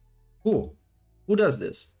 minutes? Who? Who does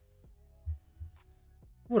this?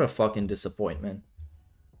 What a fucking disappointment.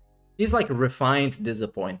 He's like refined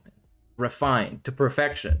disappointment. Refined to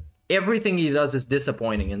perfection. Everything he does is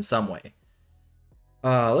disappointing in some way.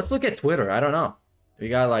 Let's look at Twitter. I don't know. We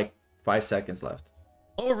got like 5 seconds left.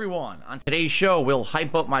 Hello everyone. On today's show, we'll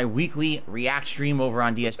hype up my weekly React stream over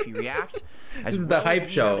on DSP React. As the hype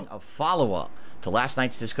show. A follow-up to last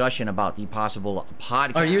night's discussion about the possible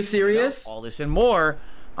podcast. Are you serious? All this and more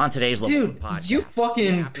on today's Dude, podcast. you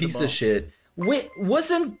fucking piece of shit. Wait,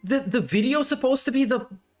 wasn't the video supposed to be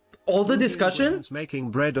all the discussion?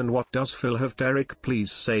 Making bread, and what does Phil have? Derek,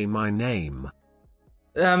 please say my name.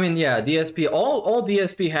 I mean, yeah, DSP. All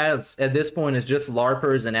DSP has at this point is just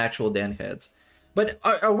LARPers and actual den heads. But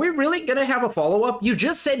are we really gonna have a follow-up? You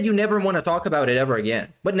just said you never want to talk about it ever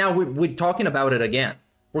again. But now we're talking about it again.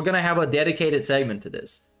 We're gonna have a dedicated segment to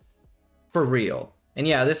this. For real. And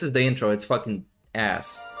yeah, this is the intro. It's fucking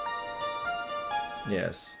ass.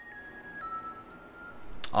 Yes.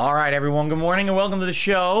 All right, everyone. Good morning and welcome to the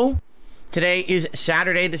show. Today is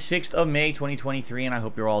Saturday, the 6th of May, 2023, and I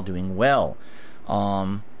hope you're all doing well.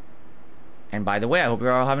 And by the way, I hope you're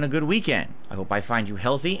all having a good weekend. I hope I find you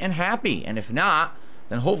healthy and happy. And if not,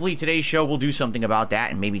 then hopefully today's show will do something about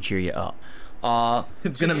that and maybe cheer you up.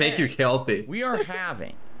 It's going to make you healthy. We are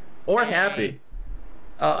having... or happy.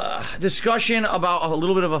 Discussion about a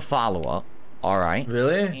little bit of a follow-up. All right.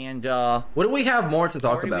 Really? And what do we have more to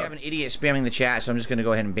talk about? We have an idiot spamming the chat, so I'm just going to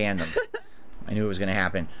go ahead and ban them. I knew it was going to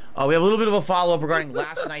happen. We have a little bit of a follow-up regarding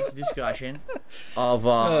last night's discussion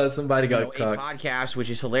of somebody got cucked. A podcast,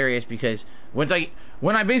 which is hilarious because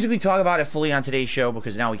when I basically talk about it fully on today's show,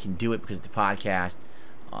 because now we can do it because it's a podcast,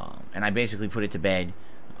 and I basically put it to bed.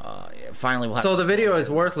 Finally, we'll have so the video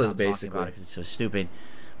is worthless, basically, about it because it's so stupid.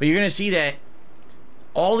 But you're going to see that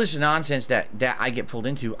all this nonsense that I get pulled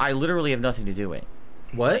into, I literally have nothing to do with.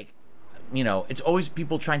 What? Like, you know, it's always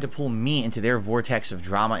people trying to pull me into their vortex of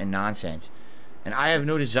drama and nonsense, and I have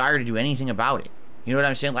no desire to do anything about it. You know what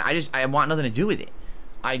I'm saying? Like, I want nothing to do with it.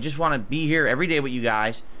 I just want to be here every day with you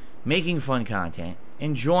guys, making fun content,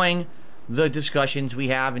 enjoying the discussions we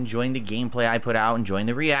have, enjoying the gameplay I put out, enjoying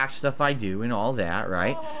the react stuff I do, and all that,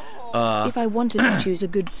 right? If I wanted to choose a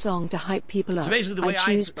good song to hype people up, I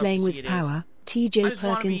choose Playing with Power. TJ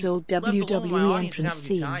Perkins' old WWE entrance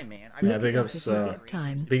theme. Yeah, big ups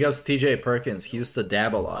TJ Perkins. He used to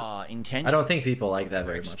dab a lot. I don't think people like that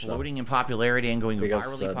very much, though. Exploding in popularity and going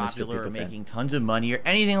virally popular or making tons of money or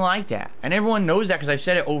anything like that. And everyone knows that because I've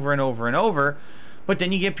said it over and over and over. But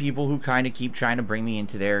then you get people who kind of keep trying to bring me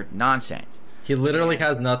into their nonsense. He literally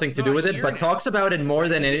has nothing to do with it, but talks about it more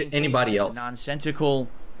than anybody else. Nonsensical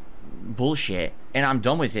bullshit, and I'm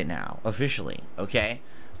done with it now, officially, okay?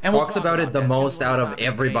 And talks about it the most out of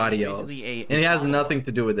everybody else, and it has nothing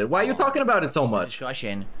to do with it. Why are you talking about it so much?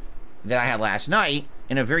 Discussion that I had last night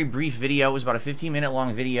in a very brief video. It was about a 15-minute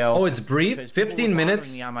long video. Oh, it's brief? 15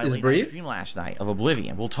 minutes is brief? Stream last night of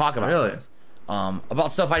Oblivion. We'll talk about this.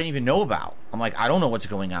 About stuff I didn't even know about. I'm like, I don't know what's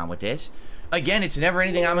going on with this. Again, it's never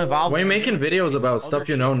anything I'm involved in. When you're making videos about stuff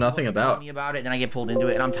you know nothing about. Me about it, then I get pulled into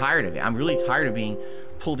it, and I'm tired of it. I'm really tired of being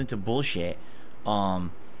pulled into bullshit.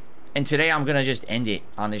 And today I'm gonna just end it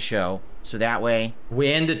on this show, so that way we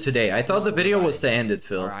end it today. I thought the video was to end it,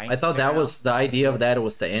 Phil. Right, I thought that was the idea of that. It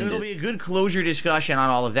was to end it. So it'll be a good closure discussion on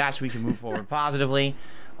all of that, so we can move forward positively.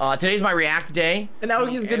 Today's my react day. And now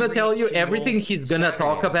he's gonna tell you everything he's gonna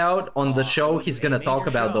talk about on the show. He's gonna talk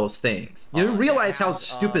about those things. You realize how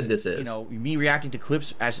stupid this is? You know, me reacting to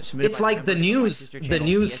clips as submitted. It's like the news. The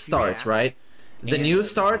news starts, right? The news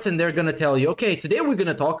starts, and they're gonna tell you, okay, today we're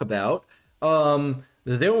gonna talk about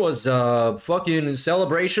there was a fucking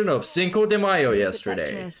celebration of Cinco de Mayo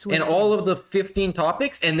yesterday, and all of the 15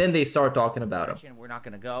 topics, and then they start talking about them. We're not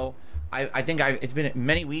gonna go. I think it's been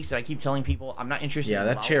many weeks that I keep telling people I'm not interested. Yeah, in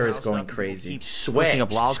that chair is going crazy. Posting up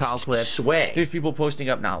lolcow clips. Sweat. There's people posting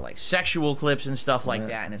up now like sexual clips and stuff like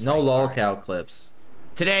that, and it's no like, lolcow clips.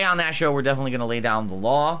 Today on that show, we're definitely gonna lay down the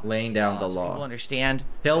law. Laying down the law. People understand.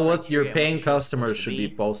 Tell what your paying customers should be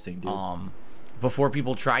posting, dude. Before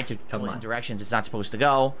people try to pull in directions it's not supposed to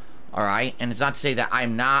go. All right, and it's not to say that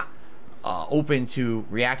I'm not open to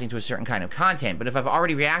reacting to a certain kind of content, but if I've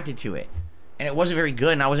already reacted to it and it wasn't very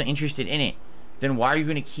good and I wasn't interested in it, then why are you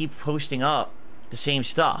going to keep posting up the same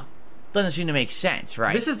stuff? Doesn't seem to make sense,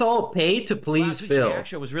 right? This is all pay to please Phil.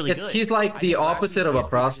 Was really good. He's like the opposite of a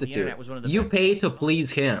prostitute. You pay to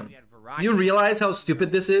please him. You realize how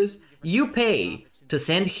stupid this is? You pay to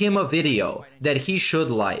send him a video that he should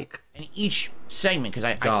like. And each segment, because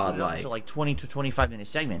I split it up into like 20 to 25 minute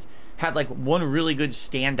segments, had like one really good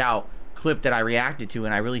standout clip that I reacted to,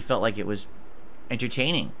 and I really felt like it was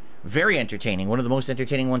entertaining. Very entertaining. One of the most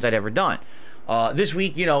entertaining ones I'd ever done. This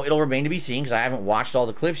week, you know, it'll remain to be seen because I haven't watched all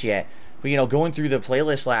the clips yet. But, you know, going through the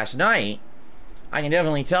playlist last night, I can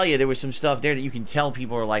definitely tell you there was some stuff there that you can tell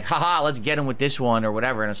people are like, haha, let's get them with this one or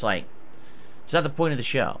whatever. And it's like, it's not the point of the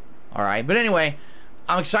show. All right. But anyway,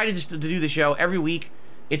 I'm excited just to do the show every week.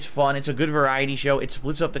 It's fun. It's a good variety show. It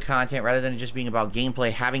splits up the content rather than just being about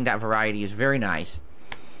gameplay. Having that variety is very nice.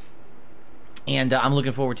 And I'm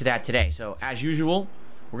looking forward to that today. So, as usual,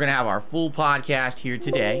 we're going to have our full podcast here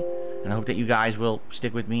today. And I hope that you guys will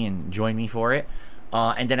stick with me and join me for it.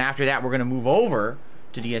 And then after that, we're going to move over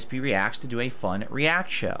to DSP Reacts to do a fun react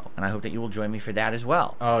show. And I hope that you will join me for that as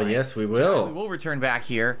well. Oh, right? Yes, we will. So we will return back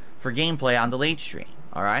here for gameplay on the late stream.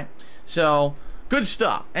 All right? So, good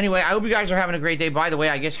stuff. Anyway, I hope you guys are having a great day. By the way,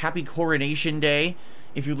 I guess happy Coronation Day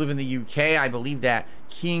If you live in the UK, I believe that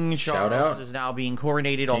King Charles is now being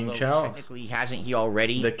coronated, although technically hasn't he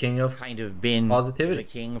already the king of kind of been positivity, the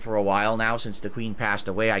king for a while now since the Queen passed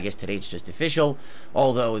away. I guess today it's just official,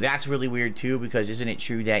 although that's really weird too, because isn't it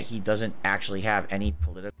true that he doesn't actually have any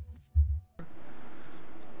political?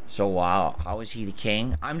 So wow, how is he the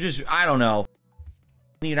king? I don't know.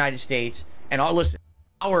 In the United States, and I'll listen,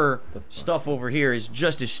 our stuff over here is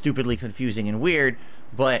just as stupidly confusing and weird,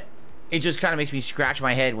 but it just kind of makes me scratch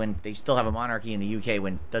my head when they still have a monarchy in the UK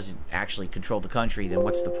when it doesn't actually control the country. Then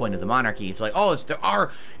what's the point of the monarchy? It's like, oh,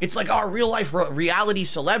 it's like our real life reality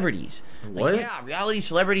celebrities. What? Like, yeah, reality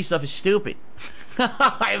celebrity stuff is stupid.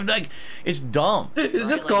 I'm like, it's dumb. It's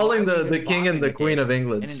just calling the king and the queen of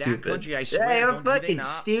England stupid. Country, I swear, you're fucking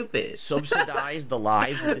stupid. Subsidize the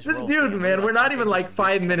lives of this dude, man, we're not even like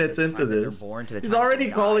 5 minutes into this. He's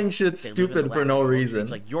already calling shit stupid for no reason.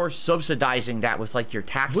 It's like you're subsidizing that with like your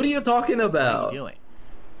taxes. What are you talking about? What are you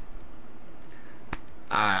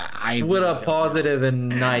doing? What a positive and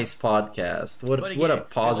nice podcast. What a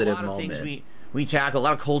positive moment. We tackle a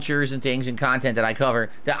lot of cultures and things and content that I cover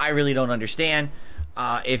that I really don't understand.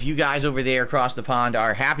 If you guys over there across the pond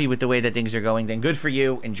are happy with the way that things are going, then good for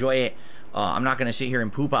you. Enjoy it. I'm not going to sit here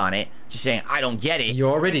and poop on it. Just saying I don't get it. You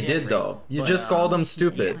already did, though. You just called them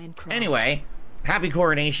stupid. Anyway, happy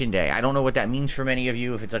Coronation Day. I don't know what that means for many of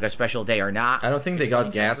you, if it's like a special day or not. I don't think they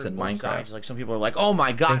got gas in Minecraft. Like some people are like, oh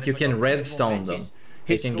my god. I think you can redstone them.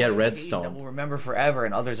 You can get redstone. That we'll remember forever,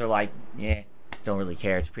 and others are like, yeah, don't really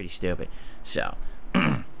care. It's pretty stupid. So,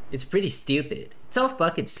 it's pretty stupid. It's all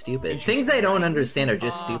fucking stupid. Things I don't understand are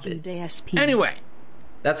just stupid. DSP. Anyway,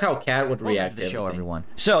 that's how Cat would react to the show, everyone.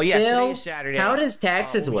 So, yeah, today's Saturday. How does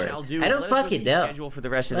taxes work? I don't fucking know. For the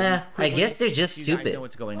rest of the I guess they're just stupid. You know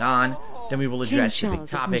what's going on. Then we will address the big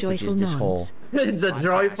topic, which is this whole. It's a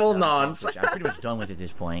joyful nonsense. I'm pretty much done with at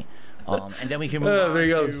this point. And then we can move on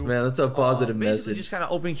big ups, man. That's a positive message. Just kind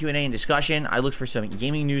of open Q&A and discussion. I looked for some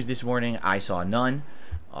gaming news this morning. I saw none.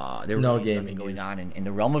 There was nothing going on in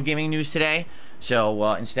the realm of gaming news today.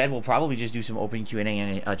 So instead, we'll probably just do some open Q&A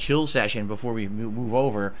and a chill session before we move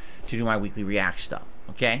over to do my weekly react stuff.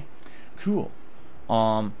 Okay? Cool.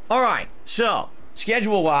 All right. So,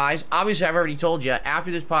 schedule-wise, obviously I've already told you,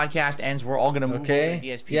 after this podcast ends, we're all going to move over to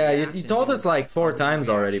DSP. Yeah, you told us like 4 times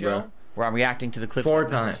already, bro. Where I'm reacting to the clips 4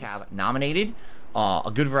 times have nominated.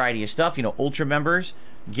 A good variety of stuff. You know, Ultra members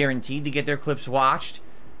guaranteed to get their clips watched.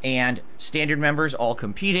 And standard members all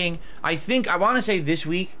competing. I want to say this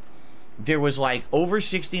week there was like over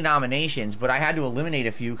 60 nominations, but I had to eliminate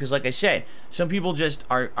a few because, like I said, some people just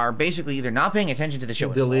are basically either not paying attention to the show,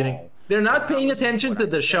 they're not paying attention to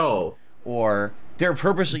the show, or they're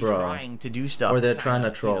purposely trying to do stuff, or they're trying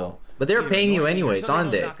to troll. But they're paying you anyways, aren't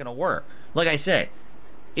they? It's not going to work. Like I said,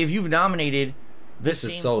 if you've nominated this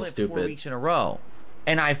is so stupid 4 weeks in a row,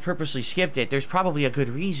 and I've purposely skipped it, there's probably a good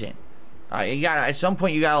reason. You gotta, at some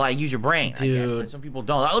point, you gotta like use your brain, dude. I guess, but some people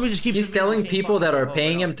don't. Let me just keep. He's telling people that are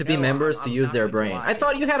paying him to be members to use their brain. I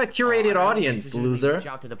thought you had a curated audience, loser. Reach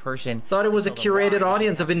out to the person. Thought it was a curated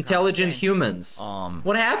audience of intelligent humans.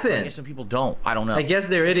 What happened? I guess some people don't. I don't know. I guess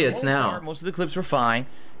they're idiots now. Most of the clips were fine,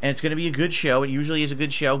 and it's gonna be a good show. It usually is a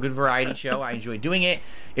good show, good variety show. I enjoy doing it.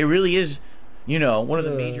 It really is, you know, one of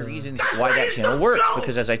the major reasons why that channel works.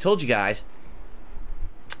 Because as I told you guys,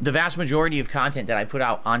 the vast majority of content that I put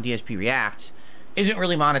out on DSP Reacts isn't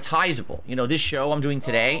really monetizable. You know, this show I'm doing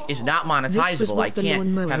today is not monetizable. I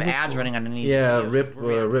can't have ads running on any. Yeah, rip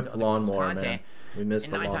lawnmower, man. We missed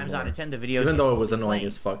the lawnmower. 9 times out of 10, the videos, even though it was annoying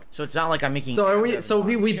as fuck. So it's not like I'm making. So are we? So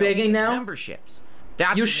we begging now? Memberships.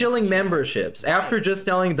 You shilling memberships after just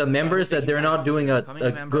telling the members that they're not doing a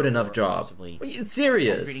good enough job. It's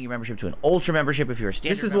serious. Upgrading your membership to an ultra membership if you're a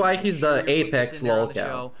standard. This is why he's the apex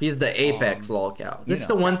lolcow. He's the apex lolcow. This is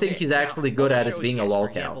the one thing he's actually good at, is being a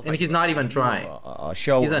lolcow, and he's not even trying.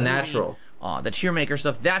 He's a natural. The tier maker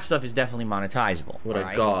stuff, that stuff is definitely monetizable. What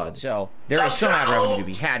a god. So there is some ad revenue to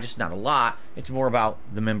be had, just not a lot. It's more about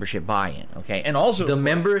the membership buy-in, okay? And also the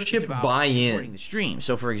membership buy-in. The stream.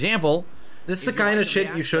 So for example, this is the kind of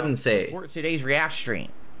shit you shouldn't say. For today's React stream,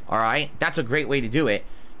 all right? That's a great way to do it,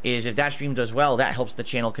 is if that stream does well, that helps the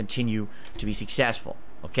channel continue to be successful,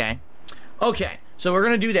 okay? Okay, so we're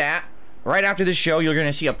going to do that. Right after this show, you're going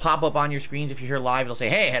to see a pop-up on your screens. If you're here live, it'll say,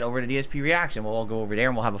 hey, head over to DSP Reacts, and we'll all go over there,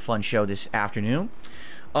 and we'll have a fun show this afternoon.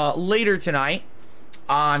 Later tonight,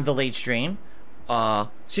 on the late stream,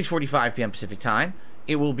 6:45 p.m. Pacific time,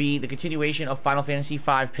 it will be the continuation of Final Fantasy V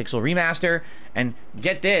Pixel Remaster. And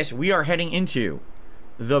get this, we are heading into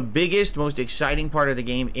the biggest, most exciting part of the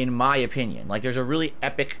game, in my opinion. Like, there's a really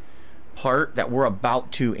epic part that we're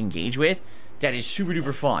about to engage with that is super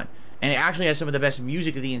duper fun. And it actually has some of the best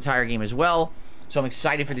music of the entire game as well. So I'm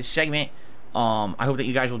excited for this segment. I hope that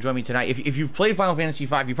you guys will join me tonight. If you've played Final Fantasy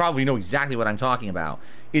V, you probably know exactly what I'm talking about.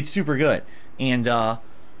 It's super good. And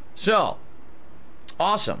so,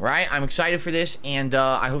 awesome, right? I'm excited for this, and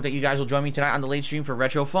I hope that you guys will join me tonight on the late stream for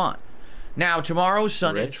Retro Fun. Now, tomorrow,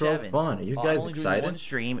 Sunday at 7. Retro Fun. Are you guys excited? One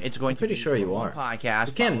stream. It's going I'm pretty to be sure you are. Podcast.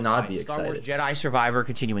 You can't not be Star Wars excited. Jedi Survivor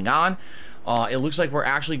continuing on. It looks like we're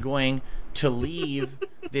actually going to leave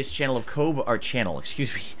this channel of Kobo, or channel,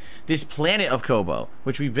 excuse me, this planet of Kobo,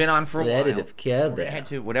 which we've been on for a while. Planet of Kobo. We're gonna head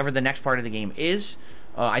to whatever the next part of the game is.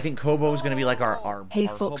 I think Kobo is going to be like our Hey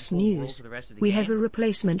our Fox hub News, for the rest of the we game. have a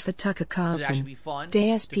replacement for Tucker Carlson.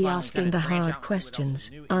 DSP asking the hard questions,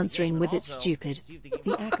 answering with it stupid.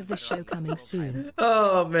 The act of the show coming soon.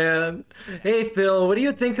 Oh man. Hey Phil, what do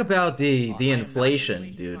you think about the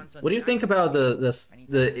inflation, dude? What do you think about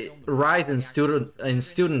the rise in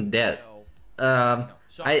student debt? I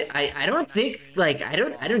don't think, like, I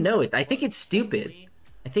don't know it. I think it's stupid.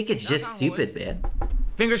 I think it's just stupid, man.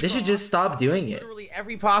 Fingers They should just stop doing it. Literally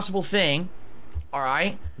every possible thing. All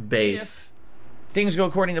right. Based. If things go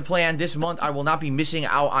according to plan this month, I will not be missing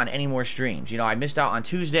out on any more streams. You know, I missed out on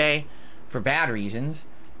Tuesday for bad reasons.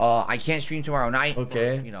 I can't stream tomorrow night.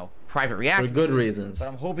 Okay. For, you know, private react. For good reasons. But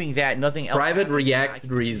I'm hoping that nothing else. Private happens, react I can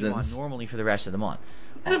continue reasons. on normally for the rest of the month.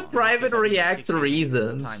 Private react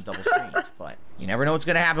reasons. Time double streams, but you never know what's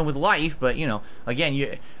going to happen with life. But you know,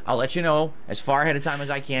 again, I'll let you know as far ahead of time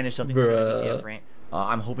as I can if something's going to be different.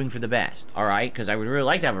 I'm hoping for the best, all right? Because I would really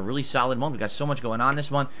like to have a really solid month. We got so much going on this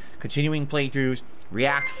month. Continuing playthroughs,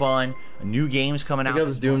 React fun, new games coming out. Big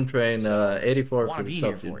ups Doom Train 84 I for want to the be sub,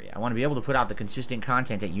 here for dude. you. I want to be able to put out the consistent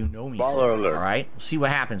content that you know me for, all right? We'll see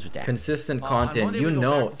what happens with that. Consistent content Monday you we go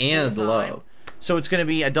know back to and full time. love. So it's going to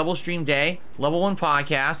be a double stream day, level 1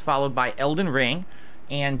 podcast, followed by Elden Ring.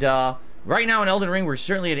 And right now in Elden Ring, we're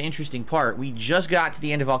certainly at an interesting part. We just got to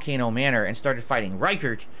the end of Volcano Manor and started fighting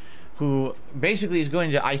Rykert, who basically is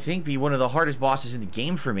going to, I think, be one of the hardest bosses in the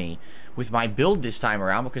game for me with my build this time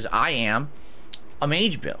around, because I am a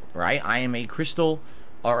mage build, right? I am a crystal,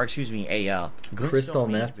 or excuse me, a Crystal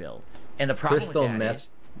mage meth build. And the problem Crystal with that meth is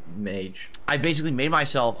mage. I basically made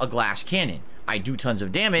myself a glass cannon. I do tons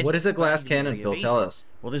of damage. What is a glass but I'm cannon, very Phil? evasive. Tell us.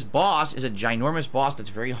 Well, this boss is a ginormous boss that's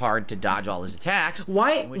very hard to dodge all his attacks.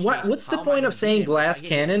 Why? What's the point of saying glass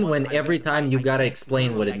cannon when every time you gotta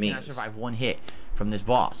explain what it I means? survive one hit from this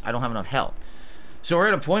boss. I don't have enough health. So we're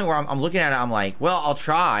at a point where I'm looking at it, I'm like, well, I'll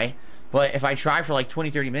try, but if I try for like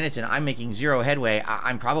 20-30 minutes and I'm making zero headway,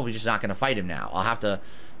 I'm probably just not going to fight him now. I'll have to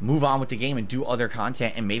move on with the game and do other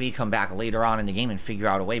content and maybe come back later on in the game and figure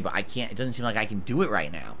out a way, but I can't. It doesn't seem like I can do it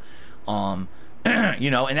right now. You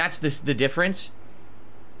know, and that's the difference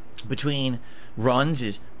between runs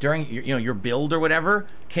is during your build or whatever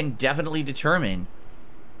can definitely determine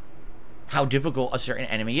how difficult a certain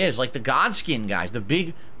enemy is. Like the Godskin guys, the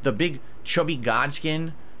big chubby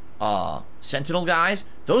Godskin Sentinel guys,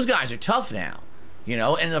 those guys are tough now, you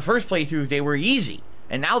know. And in the first playthrough they were easy,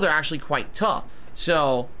 and now they're actually quite tough.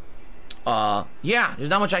 So yeah, there's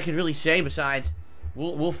not much I could really say besides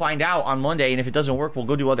we'll find out on Monday, and if it doesn't work, we'll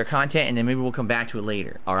go do other content, and then maybe we'll come back to it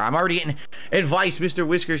later. All right, I'm already getting advice. Mr.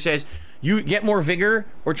 Whisker says you get more vigor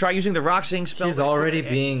or try using the Roxing spell. He's already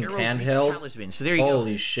being handheld. So there you go.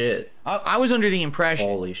 Holy shit. I was under the impression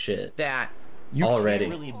Holy shit. that you already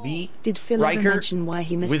can't really beat Did Phil ever Riker mention why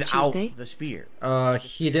he missed without Tuesday? the spear.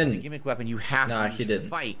 He The didn't. gimmick weapon you have Nah, to use he for the didn't.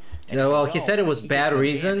 fight. Yeah, well, he said it was bad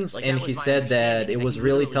reasons, and he said that it was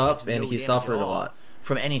really tough, and he suffered a lot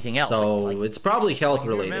from anything else. So it's probably health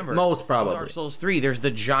related. Remember, Most probably. Dark Souls 3, there's the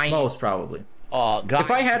giant. Most probably. Guy If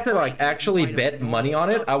I had to like actually bet money on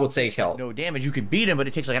it, I would say health. no damage. You could beat him, but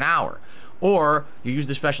it takes like an hour. Or you use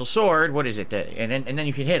the special sword. What is it? And then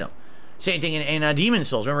you can hit him. Same thing in Demon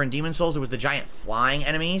Souls. Remember in Demon Souls there was the giant flying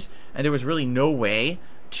enemies, and there was really no way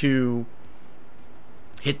to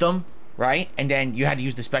hit them, right? And then you had to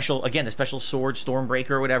use the special sword,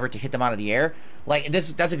 Stormbreaker or whatever, to hit them out of the air. Like that's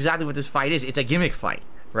exactly what this fight is. It's a gimmick fight,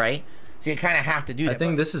 right? So you kind of have to do that. I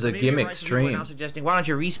think this is a gimmick stream. Now suggesting, why don't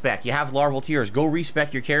you respec? You have larval tears. Go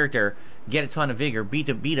respec your character, get a ton of vigor, beat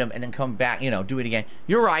him, and then come back. You know, do it again.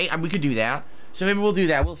 You're right. We could do that. So maybe we'll do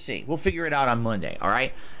that. We'll see. We'll figure it out on Monday. All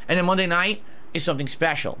right. And then Monday night is something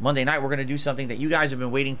special. Monday night we're going to do something that you guys have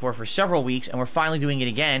been waiting for several weeks, and we're finally doing it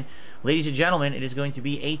again, ladies and gentlemen. It is going to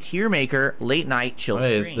be a tier maker late night chill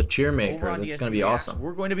stream. It's the cheer maker. That's going to be awesome.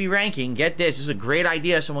 We're going to be ranking. Get this. This is a great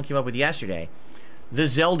idea someone came up with yesterday. The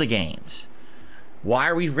Zelda games. Why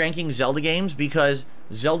are we ranking Zelda games? Because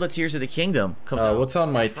Zelda Tears of the Kingdom comes out. What's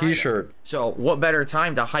on my T-shirt? So what better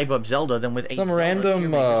time to hype up Zelda than with some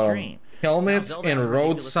random helmets and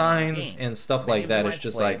road signs and stuff like that. It's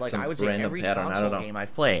just like some random pattern. I don't know. Game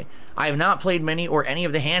I've played. I have not played many or any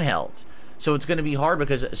of the handhelds, so it's going to be hard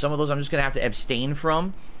because some of those I'm just going to have to abstain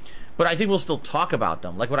from. But I think we'll still talk about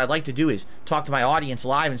them. Like what I'd like to do is talk to my audience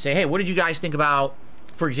live and say, hey, what did you guys think about,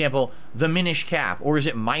 for example, the Minish Cap, or is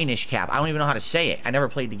it Minish Cap? I don't even know how to say it. I never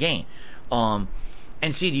played the game.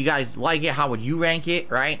 And see, do you guys like it? How would you rank it,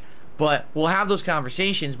 right? But we'll have those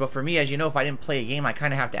conversations. But for me, as you know, if I didn't play a game, I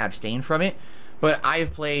kind of have to abstain from it. But I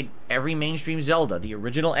have played every mainstream Zelda, the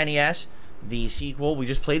original NES, the sequel. We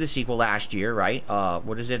just played the sequel last year, right?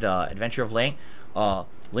 What is it? Adventure of Link,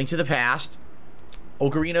 Link to the Past,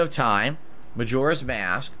 Ocarina of Time, Majora's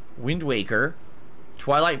Mask, Wind Waker,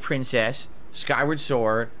 Twilight Princess, Skyward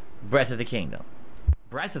Sword, Breath of the Kingdom.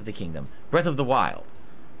 Breath of the Wild.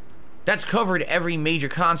 That's covered every major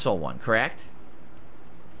console one, correct?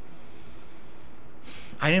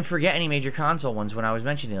 I didn't forget any major console ones when I was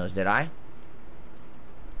mentioning those, did I?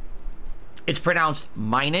 It's pronounced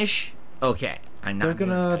Minish. Okay, I'm not.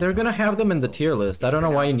 They're gonna have them in the tier list. I don't know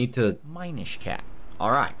why you need to. Minish Cat.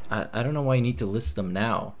 All right. I don't know why you need to list them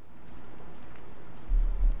now.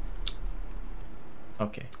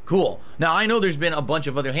 Okay. Cool. Now I know there's been a bunch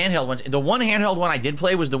of other handheld ones. The one handheld one I did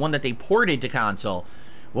play was the one that they ported to console.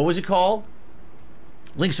 What was it called?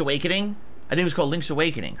 Link's Awakening? I think it was called Link's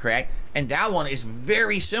Awakening, correct? And that one is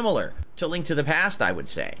very similar to Link to the Past, I would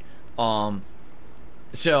say.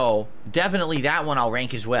 So definitely that one I'll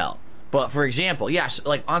rank as well. But for example, yes,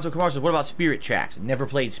 like Anso Kumar says, what about Spirit Tracks? Never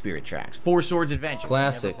played Spirit Tracks. Four Swords Adventure.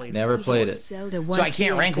 Classic. Never played it. So I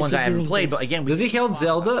can't rank ones I haven't played, but again, does he hate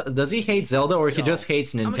Zelda? Does he hate Zelda, or he just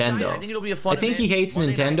hates Nintendo? I think it'll be a fun event. he hates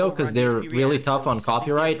Nintendo because they're really tough on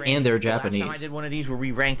copyright and they're Japanese. I did one of these where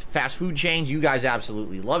we ranked fast food chains. You guys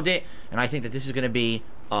absolutely loved it, and I think that this is going to be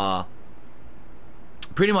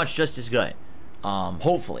pretty much just as good.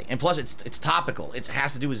 Hopefully, and plus it's topical. It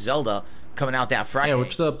has to do with Zelda coming out that Friday. Yeah,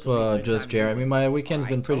 what's up, just Jeremy? My weekend's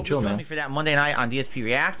been pretty chill, man. For that Monday night on DSP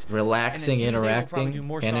Reacts, relaxing, interacting,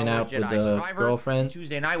 hanging out with the girlfriend.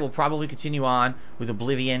 Tuesday night we'll probably continue on with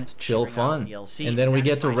Oblivion. Chill fun, and then we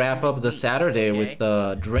get to wrap up the Saturday with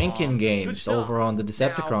drinking games over on the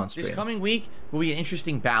Decepticon stream. This coming week will be an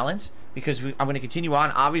interesting balance because I'm going to continue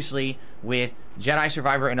on, obviously, with Jedi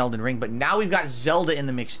Survivor and Elden Ring, but now we've got Zelda in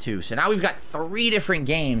the mix too. So now we've got 3 different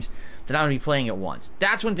games that I'm going to be playing at once.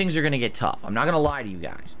 That's when things are going to get tough. I'm not going to lie to you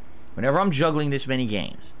guys. Whenever I'm juggling this many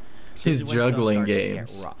games, he's juggling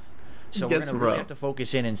games. So we're going to really have to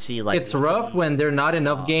focus in and see, like, it's rough when there are not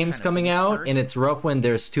enough games coming out, and it's rough when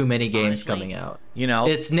there's too many games coming out. You know,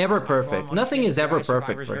 it's never perfect. Nothing is ever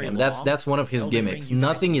perfect for him. That's one of his gimmicks.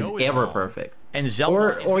 Nothing is ever perfect. And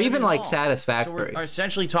Zelda or even like satisfactory. So we're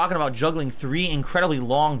essentially talking about juggling 3 incribly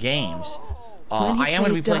long games. I am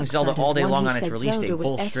going to be playing Zelda all day long on its release date,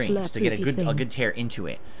 both streams, to get a good tear into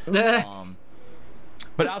it.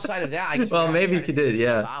 But outside of that, I guess maybe he did,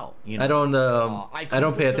 yeah. Out, you know? I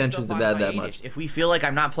don't pay attention to that much. If we feel like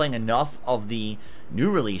I'm not playing enough of the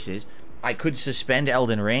new releases, I could suspend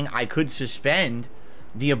Elden Ring. I could suspend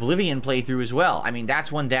the Oblivion playthrough as well. I mean,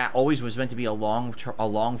 that's one that always was meant to be a long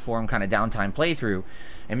form kind of downtime playthrough,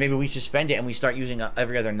 and maybe we suspend it and we start using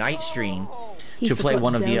every other night stream to play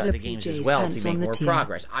one of the games as well to make more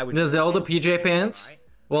progress. The Zelda PJ Pants? Right?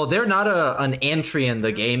 Well, they're not an entry in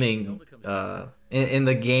the gaming in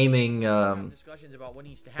the gaming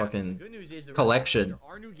fucking collection.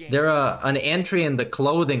 They're an entry in the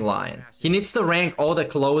clothing line. He needs to rank all the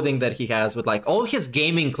clothing that he has with like all his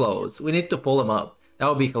gaming clothes. We need to pull him up. That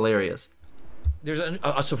would be hilarious. There's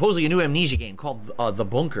supposedly a new Amnesia game called The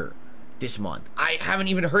Bunker this month. I haven't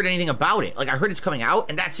even heard anything about it. Like, I heard it's coming out,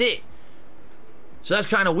 and that's it. So that's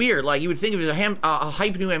kind of weird. Like, you would think if it was a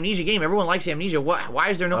hype new Amnesia game, everyone likes Amnesia. Why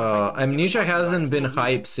is there no... Amnesia hasn't been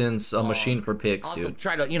hyped since A Machine for Pigs, I'll dude. have to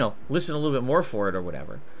try to, you know, listen a little bit more for it or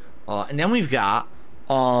whatever. And then we've got,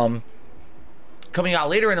 coming out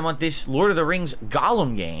later in the month, this Lord of the Rings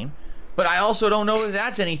Gollum game. But I also don't know if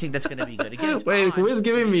that's anything that's going to be good. Again, wait, who is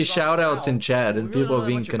giving me shout-outs in chat and people are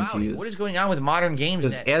being confused? What is going on with modern games?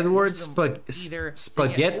 Because Edward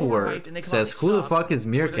Spaghettiword says, who the fuck is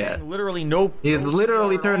Meerkat? Literally no. He's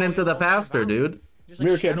literally turned into the pastor, dude.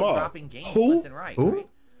 Meerkat Mob. Who? Who?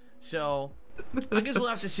 So, I guess we'll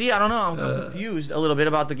have to see. I don't know. I'm confused a little bit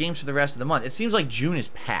about the games for the rest of the month. It seems like June is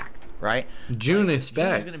packed. right? June is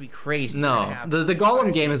back. It's gonna be crazy. No, the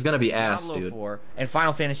Golem game is gonna be ass, dude. And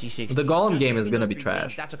Final Fantasy 16. The Golem game is gonna be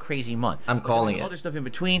trash. That's a crazy month. I'm calling it. Other stuff in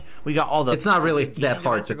between. We got all the. It's not really that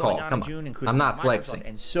hard to call. Come on. I'm not flexing.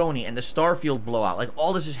 And Sony and the Starfield blowout. Like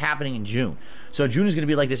all this is happening in June. So June is gonna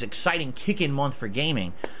be like this exciting kick-in month for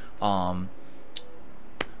gaming. We'll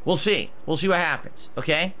see. We'll see what happens.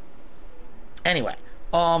 Okay. Anyway.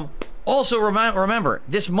 Also remember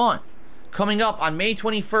this month. Coming up on May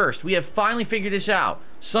 21st, we have finally figured this out.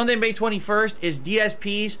 Sunday, May 21st is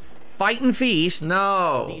DSP's Fight and Feast.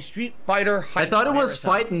 No. The Street Fighter Hype I thought it was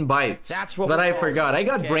Marathon. Fight and Bites. That's what but I forgot. I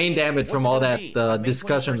got brain damage from all that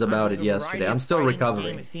discussions about it yesterday. I'm still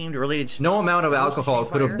recovering. No amount of alcohol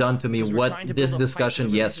could have done to me what this discussion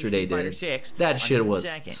yesterday did. That shit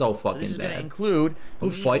was so fucking bad.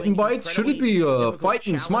 Fight and Bites? Should it be Fight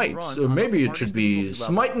and Smites? Or maybe it should be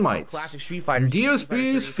Smite and Mites.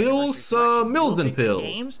 DSP's Phil's Mills and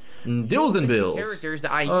Pills. Dills and Bills.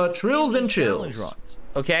 Trills and Chills.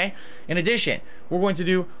 Okay? In addition, we're going to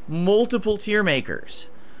do multiple tier makers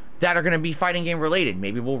that are going to be fighting game related.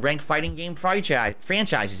 Maybe we'll rank fighting game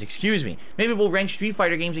franchises, excuse me. Maybe we'll rank Street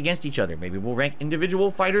Fighter games against each other. Maybe we'll rank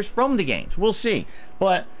individual fighters from the games. We'll see.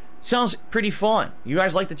 But sounds pretty fun. You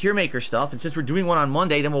guys like the tier maker stuff, and since we're doing one on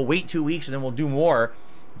Monday, then we'll wait 2 weeks and then we'll do more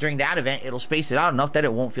during that event. It'll space it out enough that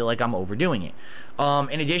it won't feel like I'm overdoing it.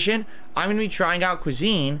 In addition, I'm going to be trying out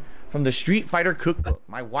cuisine from the Street Fighter cookbook.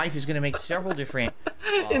 My wife is going to make several different...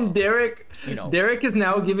 and Derek is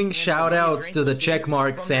now giving shout-outs to the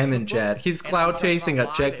Checkmark Salmon chat. He's cloud chasing a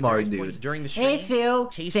Checkmark, dude. Hey, Phil.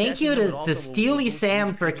 Thank you to Steely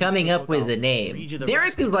Sam for coming up with the name.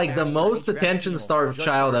 Derek is like the most attention-starved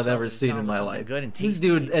child I've ever seen in my life. This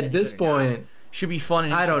dude, at this point... should be fun.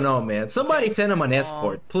 And I don't know, man. Somebody send him an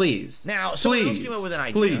escort, please. Now, someone else came up with an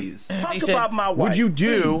idea. Please. They said, would you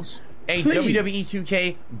do a WWE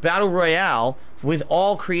 2K Battle Royale with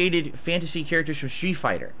all created fantasy characters from Street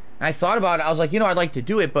Fighter? And I thought about it. I was like, you know, I'd like to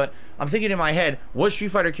do it, but I'm thinking in my head, what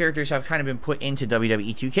Street Fighter characters have kind of been put into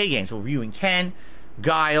WWE 2K games? So Ryu and Ken,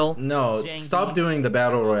 Guile. No, stop doing the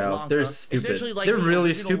battle royales. They're stupid. Like, they're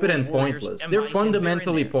really stupid and pointless. They're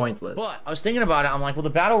fundamentally pointless. But I was thinking about it. I'm like, well, the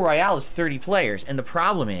battle royale is 30 players, and the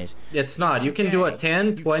problem is it's not. You can do a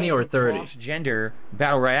 10, 20, or 30 gender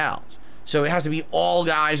battle royales. So it has to be all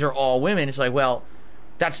guys or all women. It's like, well,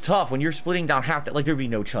 that's tough when you're splitting down half that. Like there'd be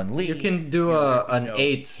no Chun-Li. You can do an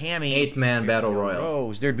eight-man battle royal.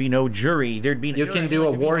 Rose. There'd be no jury. There'd be. You can do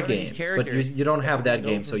a war games, but you don't have that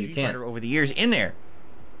game, so you can't. Over the years in there,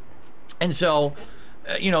 and so,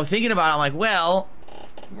 you know, thinking about it, I'm like, well,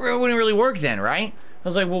 it wouldn't really work then, right? I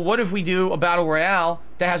was like, well, what if we do a battle royale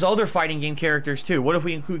that has other fighting game characters too? What if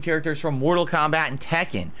we include characters from Mortal Kombat and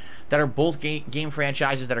Tekken that are both game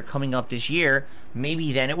franchises that are coming up this year?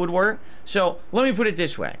 Maybe then it would work. So let me put it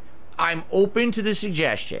this way. I'm open to the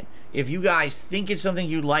suggestion. If you guys think it's something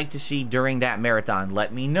you'd like to see during that marathon,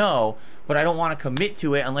 let me know. But I don't want to commit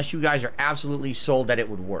to it unless you guys are absolutely sold that it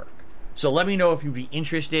would work. So let me know if you'd be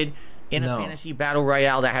interested in a fantasy battle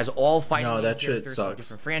royale that has all fighting game characters from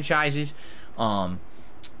different franchises.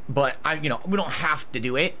 But we don't have to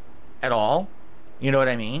do it at all. You know what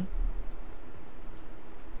I mean?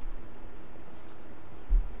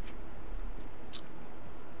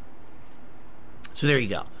 So there you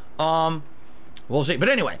go. We'll see. But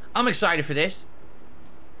anyway, I'm excited for this.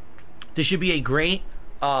 This should be a great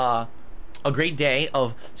day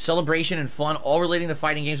of celebration and fun, all relating to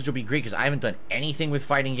fighting games, which will be great because I haven't done anything with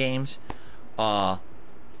fighting games for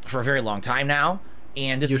a very long time now.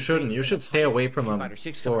 And you shouldn't. You should stay away from them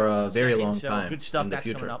for a very long time. Good stuff in the that's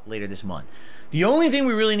future. Coming up later this month. The only thing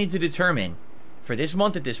we really need to determine for this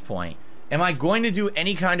month at this point, am I going to do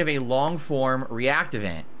any kind of a long form React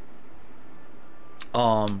event?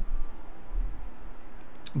 By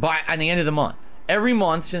at the end of the month. Every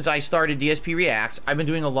month since I started DSP Reacts, I've been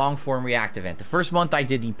doing a long form React event. The first month I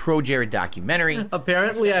did the Pro Jared documentary.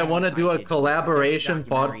 Apparently, I want to do a collaboration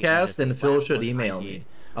podcast, and Phil should email me.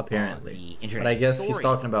 Apparently, but I guess he's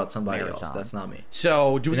talking about somebody else. That's not me.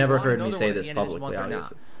 So, you never heard me say this publicly,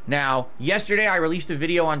 obviously. Now, yesterday I released a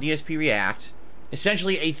video on DSP Reacts,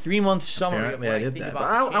 essentially a 3-month summary. Apparently, I did that. But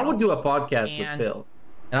I would do a podcast with Phil,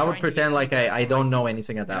 and I would pretend like I don't know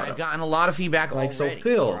anything about it. I've gotten a lot of feedback. Like, so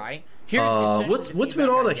Phil, what's with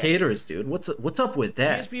all the haters, dude? What's up with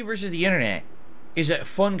that? DSP versus the internet is a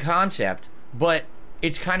fun concept, but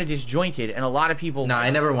it's kind of disjointed, and a lot of people. No, I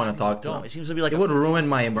never want to talk to him. It seems to be like it would ruin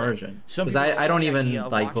my immersion because I don't even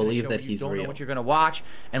like believe that he's real. Know what you're gonna watch,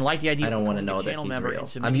 and like the idea. I don't want to know that he's real.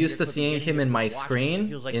 I'm used to seeing him in my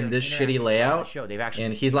screen in this shitty layout,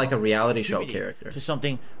 and he's like a reality show character. To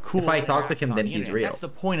something cool. If I talk to him, then he's real. That's the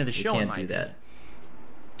point of the show. You can't do that.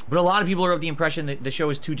 But a lot of people are of the impression that the show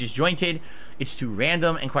is too disjointed, it's too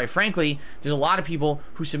random, and quite frankly, there's a lot of people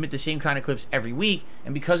who submit the same kind of clips every week,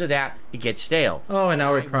 and because of that, it gets stale. Oh, and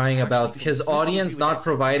now we're crying about his audience not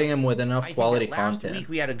providing him with enough quality content. Last week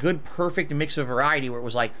we had a good, perfect mix of variety where it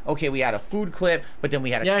was like, okay, we had a food clip, but then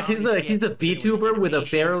we had a he's the VTuber with a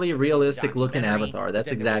fairly realistic looking avatar.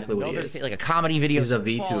 That's exactly what he is. Like a comedy video. He's a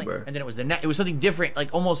VTuber. And then it was something different,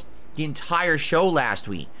 like almost the entire show last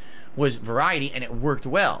week was variety, and it worked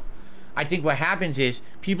well. I think what happens is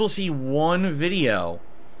people see one video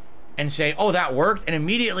and say, oh, that worked, and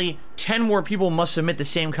immediately 10 more people must submit the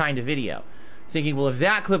same kind of video, thinking, well, if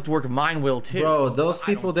that clip worked, mine will too. Bro, those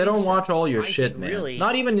people, they don't watch all your shit, man. Really,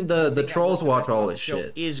 not even the trolls watch all his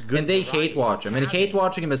shit. And they hate watch him. And hate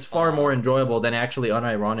watching him is far more enjoyable than actually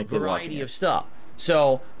unironically watching it. Of stuff.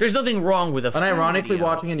 So there's nothing wrong with a unironically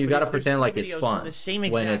watching it. You gotta pretend like it's fun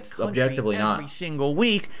when it's objectively not. Every single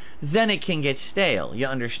week, then it can get stale. You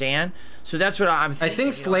understand? So that's what I'm thinking. I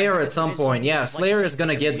think Slayer at some point, yeah, Slayer is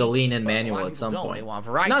gonna get the lean-in manual at some point.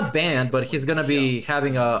 Not banned, but he's gonna be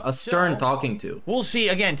having a stern talking to. We'll see.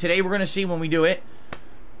 Again, today we're gonna see when we do it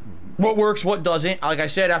what works, what doesn't. Like I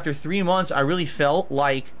said, after 3 months, I really felt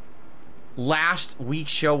like last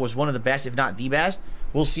week's show was one of the best, if not the best.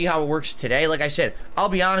 We'll see how it works today. Like I said, I'll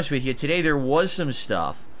be honest with you. Today there was some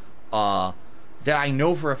stuff that I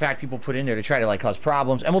know for a fact people put in there to try to like cause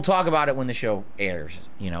problems, and we'll talk about it when the show airs.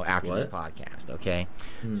 You know, after this podcast. Okay.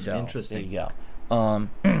 So interesting. There you go.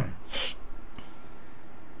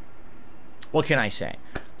 What can I say?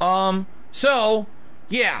 So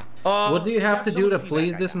yeah. What do you have to do to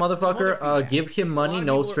please this motherfucker? Give him money,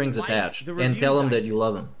 no strings attached, and tell him that you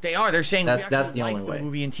love him. They're saying that's the only way.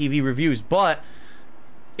 Movie and TV reviews, but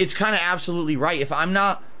it's kind of absolutely right. If I'm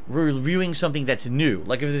not reviewing something that's new,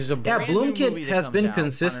 like if there's a brand new movie has been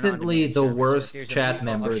consistently the worst chat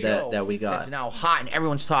member that we got. It's now hot and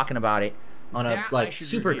everyone's talking about it on a like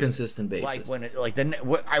super consistent basis. Like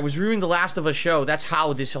when I was reviewing the Last of Us show, that's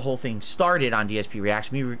how this whole thing started on DSP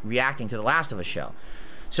Reacts. Me reacting to the Last of Us show.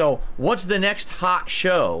 So what's the next hot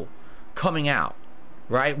show coming out?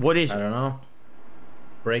 Right? What is it? I don't know.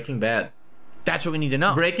 Breaking Bad. That's what we need to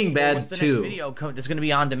know. Breaking Bad 2. What's the next video that's going to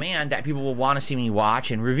be on demand that people will want to see me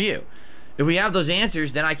watch and review? If we have those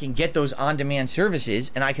answers, then I can get those on-demand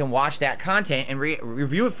services and I can watch that content and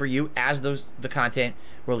review it for you as the content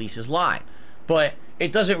releases live. But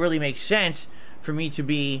it doesn't really make sense for me to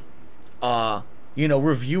be, you know,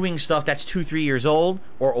 reviewing stuff that's 2-3 years old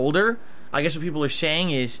or older. I guess what people are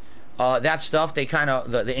saying is that stuff, they kind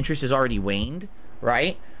of the interest has already waned,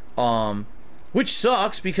 right? Which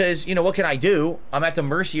sucks because, you know, what can I do? I'm at the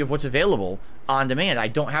mercy of what's available on demand. I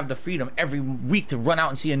don't have the freedom every week to run out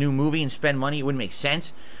and see a new movie and spend money. It wouldn't make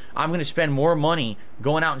sense. I'm going to spend more money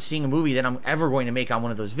going out and seeing a movie than I'm ever going to make on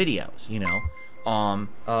one of those videos, you know?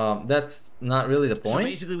 That's not really the point. So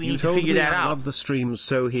basically we need to figure that out. I love the stream,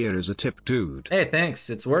 so here is a tip, dude. Hey, thanks.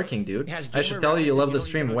 It's working, dude. I should tell you love the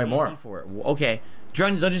stream way more. Okay.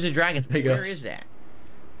 Dungeons and Dragons, where is that?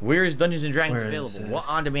 Where is Dungeons and Dragons available? What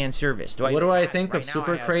on-demand service? What do I think of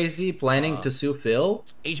Super Crazy planning to sue Phil?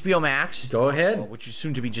 HBO Max. Go ahead. Which is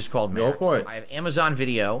soon to be just called Max. Go for it. I have Amazon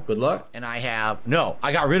Video. Good luck. And I have... No,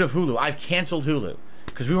 I got rid of Hulu. I've canceled Hulu.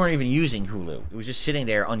 Because we weren't even using Hulu. It was just sitting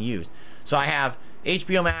there unused. So I have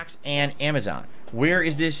HBO Max and Amazon. Where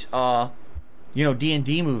is this, you know,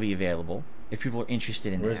 D&D movie available? If people are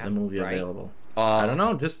interested in that. Where's the movie available? I don't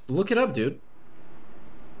know. Just look it up, dude.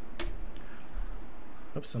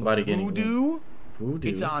 Hope somebody getting Voodoo? Voodoo.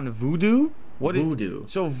 It's on Voodoo? What Voodoo.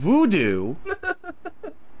 So Voodoo.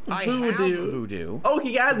 I have Voodoo. Oh,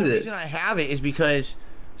 he has it. The reason I have it is because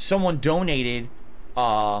someone donated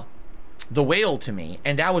The Whale to me,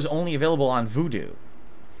 and that was only available on Voodoo.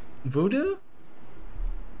 Voodoo?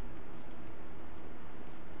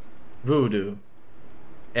 Voodoo.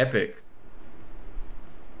 Epic.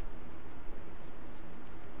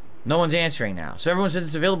 No one's answering now. So everyone says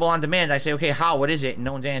it's available on demand. I say, okay, how? What is it? And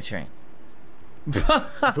no one's answering.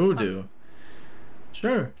 Voodoo.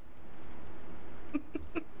 Sure.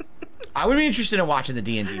 I would be interested in watching the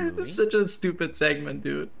D&D movie. Such a stupid segment,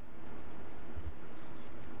 dude.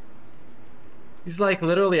 He's like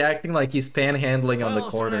literally acting like he's panhandling on the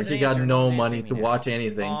corner. He got no money to watch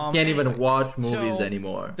anything. He can't even watch movies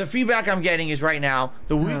anymore. The feedback I'm getting is right now,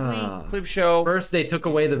 the weekly clip show... First they took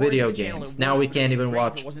away the video games. Now we can't even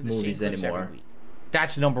watch movies anymore.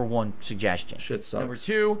 That's number one suggestion. Shit sucks. Number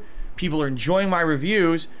two, people are enjoying my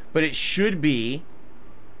reviews, but it should be...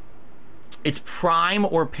 It's Prime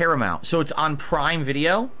or Paramount. So it's on Prime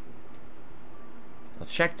Video.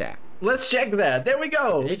 Let's check that. Let's check that. There we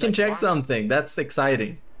go. We can check something. That's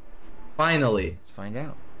exciting. Finally. Let's find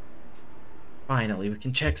out. Finally, we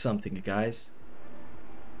can check something, you guys.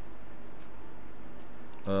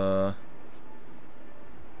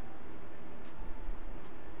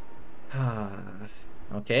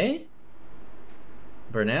 Okay.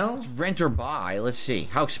 Burnell? Rent or buy. Let's see.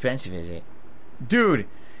 How expensive is it? Dude,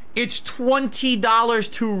 it's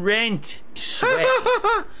 $20 to rent. Sweat.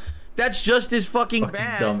 That's just as fucking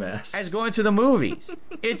bad dumbass. as going to the movies.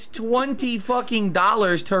 It's $20 fucking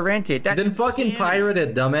to rent it. That's then fucking insanity. pirate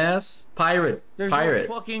it, dumbass. Pirate. There's pirate.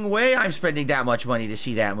 no fucking way I'm spending that much money to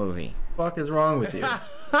see that movie. What the fuck is wrong with you?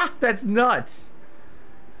 That's nuts.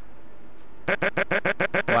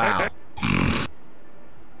 Wow.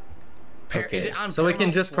 Okay, so we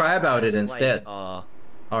can just cry about it instead. Like,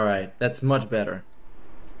 Alright, that's much better.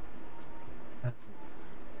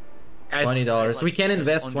 $20. We can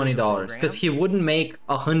invest $20 because he wouldn't make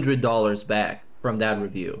 $100 back from that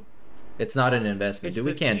review. It's not an investment, dude.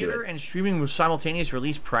 We can't do it. And streaming with simultaneous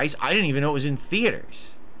release price. I didn't even know it was in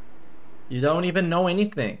theaters. You don't even know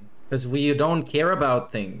anything because we don't care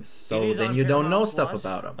about things. So then you don't know stuff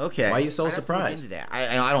about them. Okay. Why are you so surprised? That.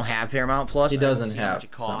 I don't have Paramount Plus. He doesn't have how much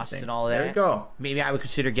it costs something. and all that. There you go. Maybe I would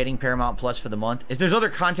consider getting Paramount Plus for the month. There's other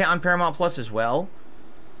content on Paramount Plus as well.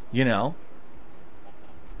 You know.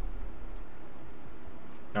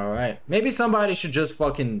 All right. Maybe somebody should just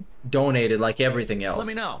fucking donate it like everything else. Let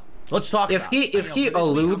me know. Let's talk if he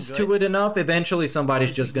alludes to it enough, eventually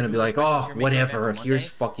somebody's just gonna be like, oh, whatever. Here's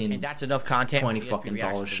fucking and that's enough content. $20 fucking.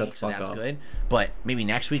 Shut the fuck up. Good. But maybe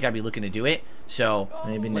next week I'd be looking to do it. So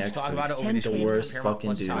maybe let's next talk week. about it over this The worst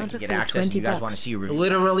fucking dude. So get access. You guys want to see a review?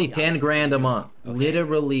 Literally 10 grand a month. Okay.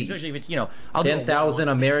 Literally. Especially if it's 10,000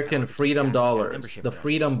 American freedom dollars. The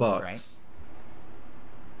freedom bucks. Right?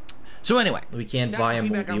 So anyway, we can't buy a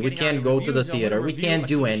movie. We can't go to the theater. We can't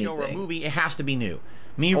do anything. Movie, it has to be new.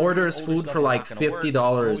 Orders food for like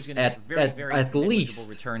 $50 at least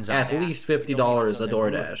 $50 a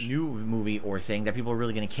DoorDash. New movie or thing that people are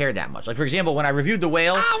really going to care that much. Like for example, when I reviewed The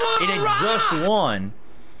Whale, it had just won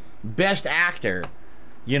Best Actor,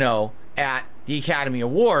 at the Academy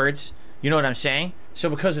Awards. You know what I'm saying? So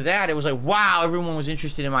because of that, it was like, wow, everyone was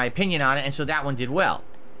interested in my opinion on it, and so that one did well.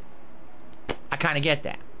 I kind of get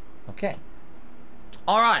that. Okay.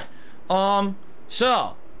 All right.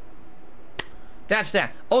 So that's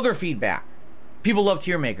that. Other feedback. People love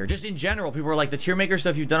Tier Maker. Just in general, people are like, the Tier Maker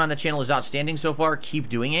stuff you've done on the channel is outstanding so far. Keep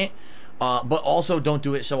doing it. But also don't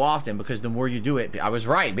do it so often, because the more you do it, I was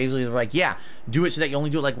right. Basically, they're like, yeah, do it so that you only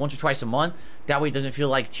do it like once or twice a month. That way it doesn't feel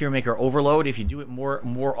like Tier Maker overload. If you do it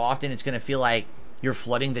more often, it's going to feel like you're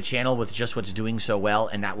flooding the channel with just what's doing so well,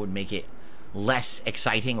 and that would make it less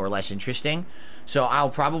exciting or less interesting. So I'll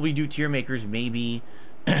probably do Tier Makers maybe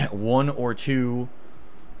 1 or 2,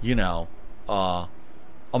 a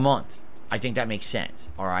month. I think that makes sense.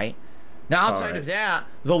 All right. Now, outside of that,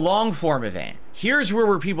 the long form event. Here's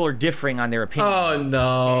where people are differing on their opinions. Oh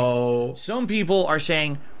no! Okay? Some people are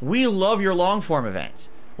saying we love your long form events.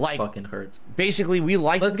 Like, fucking hurts. Basically, we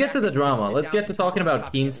like. Let's get to the drama. Let's get to talking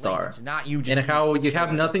about Keemstar and how you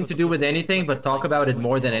have nothing to do with anything, but talk about it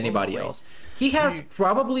more than anybody else. He has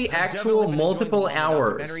probably actual multiple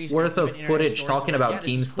hours worth of footage talking about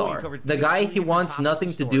Keemstar. The guy he wants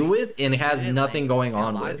nothing to do with and has nothing going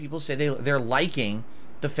on with. A lot of people say they're liking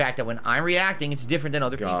the fact that when I'm reacting, it's different than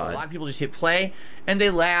other people. A lot of people just hit play and they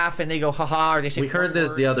laugh and they go haha, or they say. We heard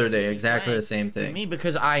this the other day. Exactly the same thing. Me,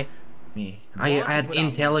 because I add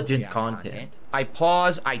intelligent content. I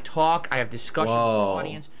pause, I talk, I have discussion with the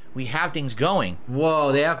audience. We have things going.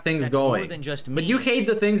 Whoa, they have things going. More than just me. But you hate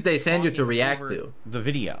the things they send you to react to. The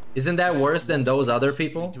video. Isn't that worse than those other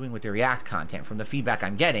people? Doing with their react content from the feedback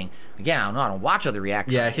I'm getting. Again, I don't watch other react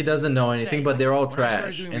content. Yeah, he doesn't know anything, but they're all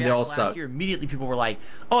trash and they all suck. Immediately people were like,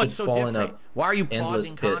 oh, it's so different. Why are you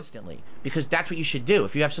pausing constantly? Because that's what you should do.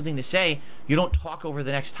 If you have something to say, you don't talk over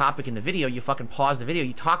the next topic in the video. You fucking pause the video.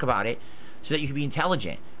 You talk about it so that you can be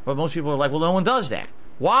intelligent. But most people are like, well, no one does that.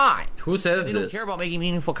 Why? Who says this? They don't care about making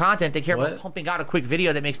meaningful content. They care about pumping out a quick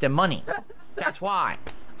video that makes them money. That's why.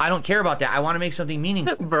 I don't care about that. I want to make something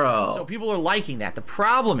meaningful. Bro. So people are liking that. The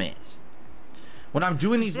problem is, when I'm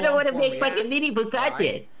doing these, I don't want to make fucking meaningful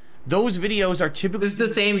content. Those videos are typically. This is the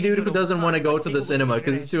same dude who doesn't want to go to the cinema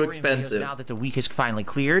because it's too expensive. Now that the week is finally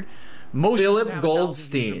cleared, most Philip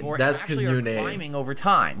Goldstein. That's his new name. Climbing over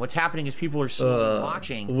time. What's happening is people are slowly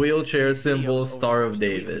watching. Wheelchair symbol, Star of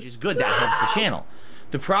David. Which is good. That helps the channel.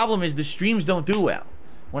 The problem is the streams don't do well.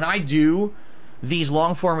 When I do these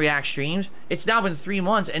long form react streams, it's now been 3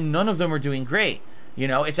 months and none of them are doing great.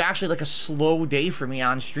 It's actually like a slow day for me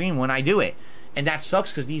on stream when I do it. And that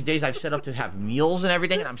sucks because these days I've set up to have meals and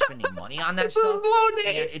everything, and I'm spending money on that stuff.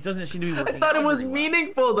 And it doesn't seem to be working. I thought it was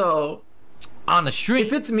meaningful though. on the stream.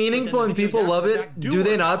 If it's meaningful and people love it, do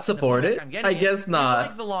they not support it? I guess not.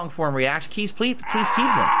 Like the long form reacts, please keep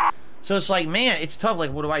them. So it's like, man, it's tough.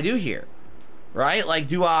 Like, what do I do here? Right? Like,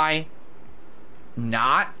 do I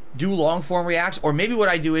not do long form reacts? Or maybe what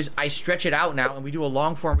I do is I stretch it out now and we do a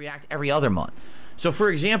long form react every other month. So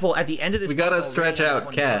for example, at the end of this, we gotta stretch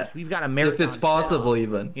out Cat. We've got a marathon. If it's possible,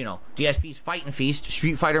 even. You know, DSP's Fight and Feast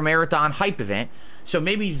Street Fighter Marathon hype event. So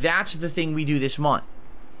maybe that's the thing we do this month,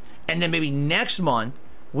 and then maybe next month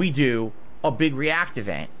we do a big react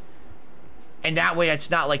event, and that way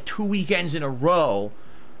it's not like 2 weekends in a row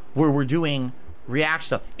where we're doing react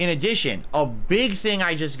stuff. In addition, a big thing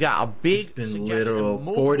I just got, a big. It's been literal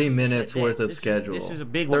 40 minutes worth of schedule. This is a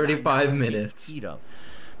big one. 35 minutes.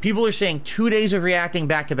 People are saying 2 days of reacting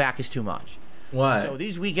back to back is too much. Why? So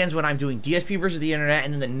these weekends when I'm doing DSP versus the internet,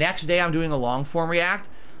 and then the next day I'm doing a long form react,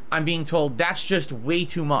 I'm being told that's just way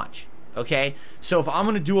too much. Okay? So if I'm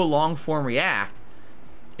going to do a long form react,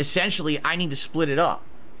 essentially I need to split it up.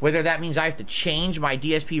 Whether that means I have to change my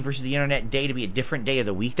DSP versus the internet day to be a different day of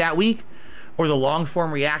the week that week, or the long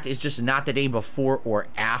form react is just not the day before or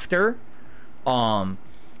after.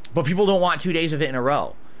 But people don't want 2 days of it in a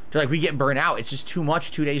row. They're like, we get burnt out. It's just too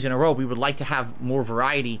much 2 days in a row. We would like to have more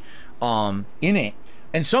variety in it.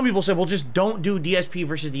 And some people said, well, just don't do DSP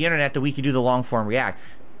versus the internet the week you do the long form react.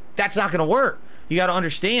 That's not going to work. You got to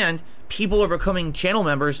understand, people are becoming channel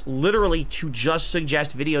members literally to just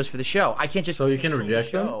suggest videos for the show. I can't just so you can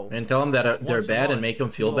reject them and tell them that they're bad and make them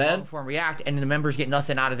feel bad. Long form react, and the members get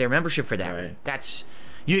nothing out of their membership for that. Right. That's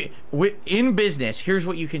in business. Here's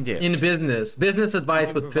what you can do. In business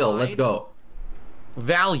advice with Phil. Let's go.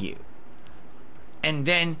 Value, and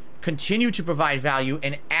then continue to provide value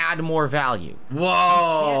and add more value. Whoa!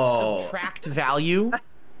 You can't subtract value,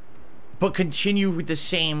 but continue with the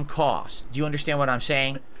same cost. Do you understand what I'm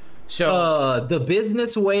saying? So the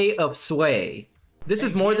business way of sway. This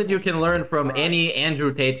is more than you can learn from any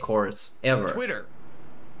Andrew Tate course ever. Twitter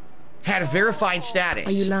had verified status.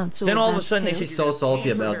 Are you Lance or then all of a sudden they said so salty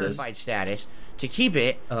about this. Verified status. To keep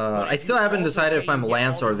it, I still haven't decided if I'm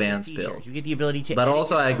Lance or Vance Bill. You get the ability to, but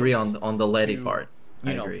also I agree on the Letty part.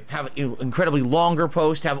 I agree. Have an incredibly longer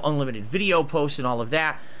post, have unlimited video posts, and all of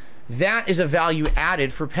that. That is a value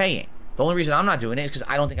added for paying. The only reason I'm not doing it is because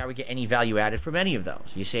I don't think I would get any value added from any of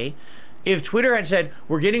those. You see, if Twitter had said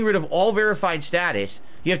we're getting rid of all verified status,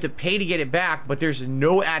 you have to pay to get it back, but there's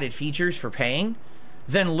no added features for paying,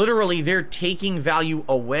 then literally they're taking value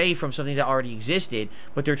away from something that already existed,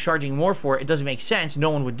 but they're charging more for it. It doesn't make sense. No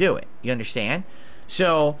one would do it. You understand?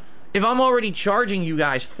 So if I'm already charging you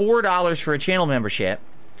guys $4 for a channel membership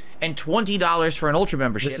and $20 for an ultra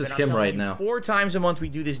membership, this is him right now. 4 times a month we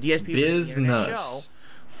do this DSP business show.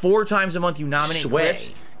 4 times a month you nominate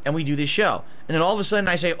clips and we do this show. And then all of a sudden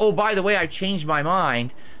I say, oh, by the way, I changed my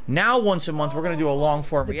mind. Now once a month we're going to do a long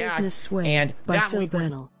form react. And that week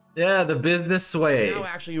yeah, the business sway. So now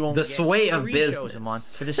actually you only the sway of 3 business shows a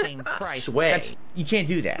month for the same price. Sway. You can't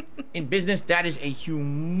do that in business. That is a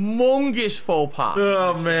humongous faux pas.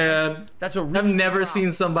 Oh man, that's a. I've never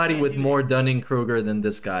seen somebody with more Dunning-Kruger than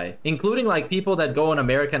this guy, including like people that go on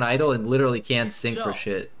American Idol and literally can't sing for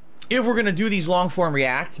shit. If we're gonna do these long form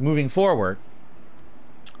reacts moving forward,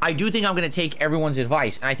 I do think I'm gonna take everyone's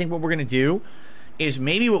advice, and I think what we're gonna do is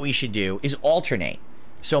maybe what we should do is alternate.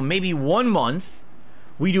 So maybe 1 month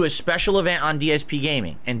we do a special event on DSP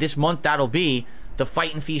Gaming, and this month that'll be the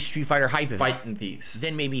Fight and Feast Street Fighter hype event. Fight and Feast.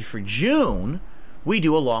 Then maybe for June we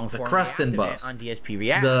do a long form Crust and event Bust on DSP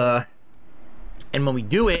React. And when we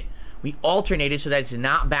do it, we alternate it so that it's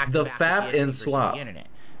not back to back FAP and swap. The internet.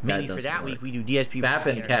 Maybe for that week we do DSP FAP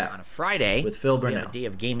and Cap on a Friday with Phil Burnell. We have a day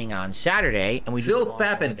of gaming on Saturday, and we Phil's do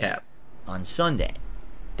FAP and Cap on Sunday.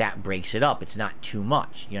 That breaks it up. It's not too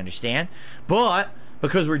much. You understand? But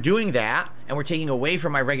because we're doing that and we're taking away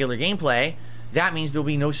from my regular gameplay, that means there'll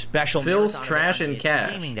be no special Phil's trash and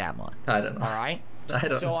cash gaming that month. I don't know. All right. I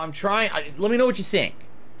don't so know. I'm trying. Let me know what you think.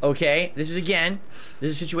 Okay. This is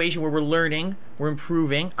a situation where we're learning, we're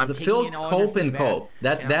improving. I'm taking Phil's in all hope your and feedback, cope.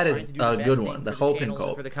 That is a good one. The hope and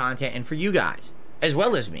cope for the content and for you guys as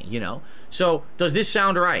well as me. You know. So does this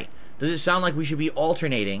sound right? Does it sound like we should be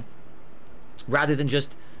alternating rather than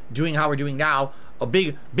just doing how we're doing now? A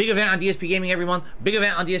big event on DSP Gaming every month, big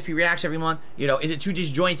event on DSP Reacts every month. You know, is it too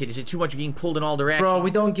disjointed? Is it too much being pulled in all directions? Bro,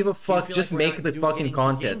 we don't give a fuck. Just make the fucking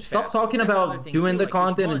content. Stop talking about doing the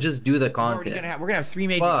content and just do the content. We're gonna have 3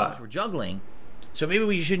 major games we're juggling, so maybe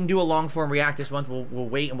we shouldn't do a long form React this month. We'll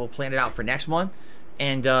wait and we'll plan it out for next month,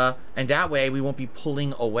 and that way we won't be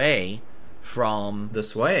pulling away from the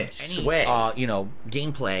sway. You know,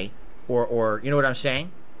 gameplay or you know what I'm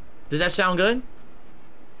saying? Does that sound good?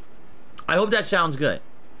 I hope that sounds good.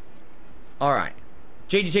 All right.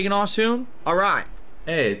 Jade, you taking off soon? All right.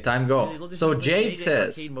 Hey, time go. So Jade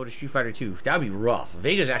says, arcade mode of Street Fighter 2. That would be rough.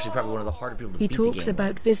 Vega's actually probably one of the harder people to He beat the game. talks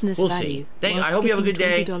about business We'll value. see. I hope you have a good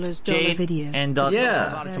day, Jade. Video. And yeah,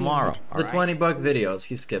 about it tomorrow. The $20 videos,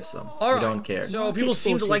 he skips them. All right. We don't care. So people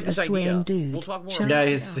seem to like this idea. We'll talk more. Yeah,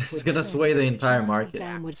 he's gonna sway the entire market.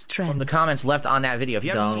 Downwards trend. From the comments left on that video. If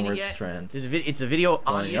you haven't seen it yet, trend. It's a video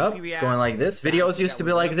on going up. It's going like this. Videos used to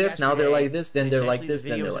be like this. Now they're like this. Then they're like this.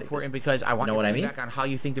 Then they're like this. Because I want know what I mean? Feedback on how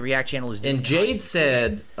you think the React channel is doing. And Jade said,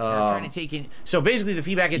 trying to take in. So basically, the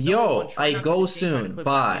feedback is, yo, I go soon.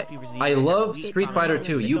 Bye. I love Street Fighter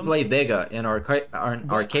 2. You play Vega in arcade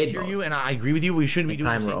I hear you, and I agree with you. We shouldn't be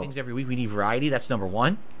doing the same things every week. We need variety. That's number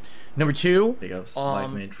one. Number two, if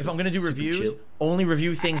I'm gonna do reviews, only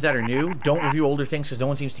review things that are new. Don't review older things because no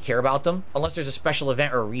one seems to care about them unless there's a special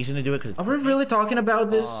event or a reason to do it. Are we really talking about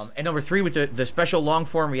this? And number three, with the special long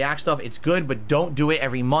form React stuff, it's good, but don't do it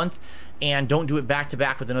every month, and don't do it back to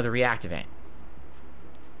back with another React event.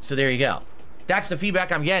 So there you go. That's the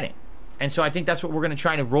feedback I'm getting. And so I think that's what we're going to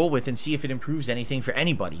try to roll with and see if it improves anything for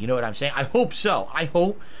anybody. You know what I'm saying? I hope so. I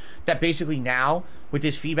hope that basically now, with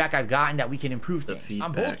this feedback I've gotten, that we can improve things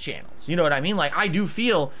on both channels. You know what I mean? Like, I do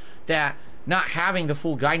feel that not having the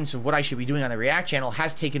full guidance of what I should be doing on the React channel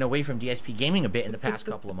has taken away from DSP Gaming a bit in the past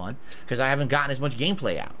couple of months because I haven't gotten as much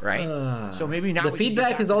gameplay out, right? So maybe now the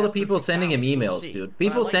feedback is all the people sending him emails, dude.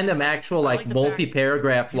 People send him actual like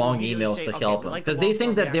multi-paragraph long emails to help him because they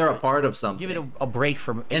think that they're a part of something. Give it a break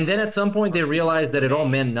from. And then at some point they realize that it all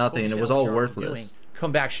meant nothing and it was all worthless.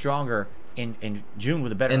 Come back stronger in June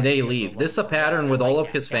with a better. And they leave. This is a pattern with all of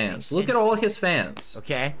his fans. Look at all his fans.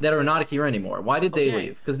 Okay. That are not here anymore. Why did they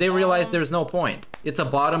leave? Because they realized there's no point. It's a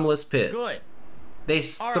bottomless pit. Good. They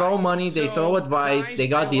throw money, they throw advice, they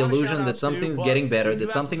got the illusion that something's getting better,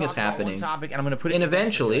 that something is happening. And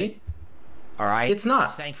eventually, all right, it's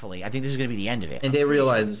not. Thankfully, I think this is going to be the end of it. And they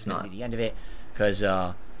realize it's not. The end of it, because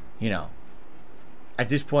you know, at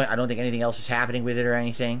this point, I don't think anything else is happening with it or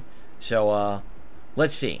anything. So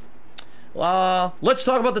let's see. Let's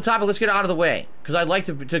talk about the topic. Let's get it out of the way because I'd like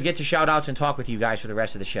to get to shout outs and talk with you guys for the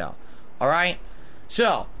rest of the show. All right,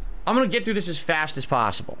 so I'm gonna get through this as fast as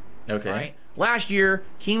possible. Okay. All right? Last year,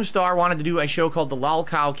 Keemstar wanted to do a show called the Lol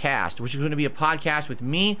Cow Cast, which is going to be a podcast with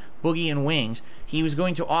me, Boogie, and Wings. He was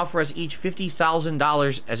going to offer us each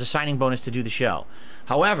 $50,000 as a signing bonus to do the show.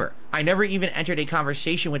 However, I never even entered a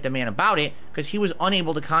conversation with the man about it because he was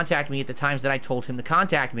unable to contact me at the times that I told him to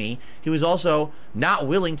contact me. He was also not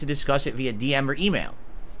willing to discuss it via DM or email.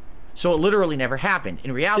 So it literally never happened.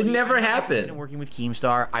 In reality, it never happened. I'm working with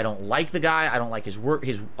Keemstar. I don't like the guy. I don't like his work,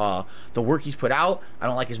 the work he's put out. I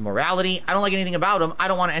don't like his morality. I don't like anything about him. I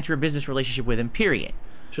don't want to enter a business relationship with him, period.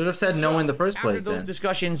 Should have said no in the first place then. Those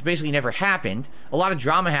discussions basically never happened. A lot of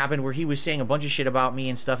drama happened where he was saying a bunch of shit about me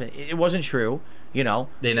and stuff. And it wasn't true, you know.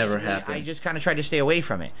 They never happened. I just kind of tried to stay away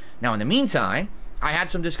from it. Now, in the meantime, I had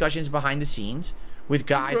some discussions behind the scenes with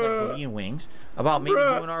guys like Boogie and Wings about maybe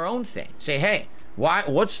doing our own thing. Say, hey,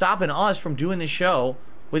 what's stopping us from doing this show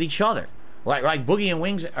with each other? Like Boogie and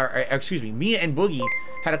Wings, or excuse me, me and Boogie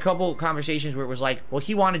had a couple conversations where it was like, well,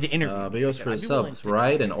 he wanted to interview. Videos for the subs,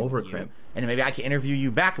 right? And Overcrimp. And then maybe I could interview you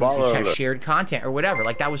back and we could have shared content or whatever.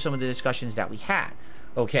 Like, that was some of the discussions that we had.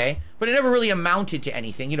 Okay? But it never really amounted to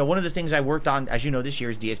anything. You know, one of the things I worked on, as you know, this year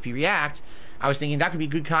is DSP Reacts. I was thinking that could be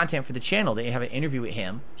good content for the channel. They have an interview with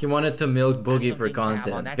him. He wanted to milk Boogie for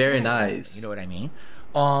content. Very nice. You know what I mean?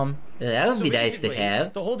 That would be nice to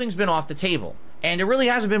have. The whole thing's been off the table. And there really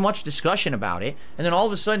hasn't been much discussion about it. And then all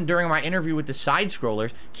of a sudden, during my interview with the side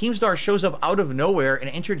scrollers, Keemstar shows up out of nowhere and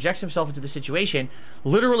interjects himself into the situation.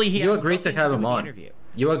 Literally, you agreed to have him on.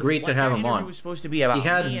 You agreed to have him on. Was supposed to be about he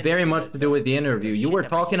had very much to do with the interview. You were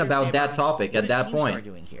talking about that topic at that point.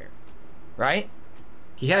 Doing here, right?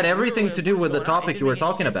 He had everything to do with the topic you were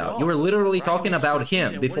talking about. You were literally talking about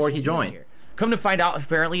him before he joined. Come to find out,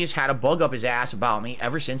 apparently he's had a bug up his ass about me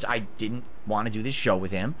ever since I didn't want to do this show with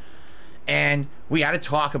him. And we had to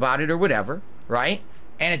talk about it or whatever, right?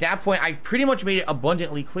 And at that point, I pretty much made it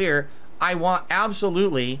abundantly clear I want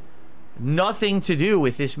absolutely nothing to do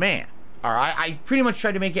with this man. All right? I pretty much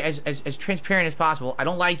tried to make it as transparent as possible. I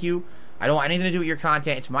don't like you. I don't want anything to do with your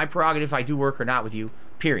content. It's my prerogative if I do work or not with you,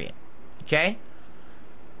 period. Okay?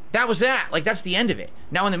 That was that. Like, that's the end of it.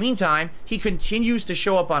 Now, in the meantime, he continues to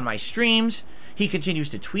show up on my streams. He continues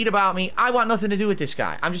to tweet about me. I want nothing to do with this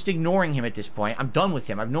guy. I'm just ignoring him at this point. I'm done with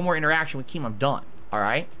him. I have no more interaction with Keem. I'm done. All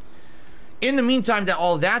right? In the meantime that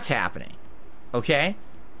all that's happening, okay,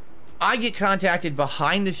 I get contacted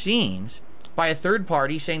behind the scenes by a third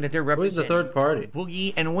party saying that they're representing Who's the third party?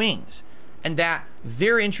 Boogie and Wings, and that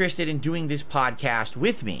they're interested in doing this podcast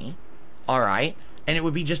with me, all right, And it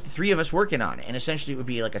would be just the three of us working on it. And essentially it would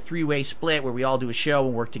be like a three-way split where we all do a show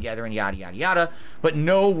and work together and yada, yada, yada. But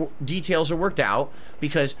no details are worked out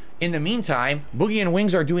because in the meantime, Boogie and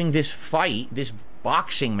Wings are doing this fight, this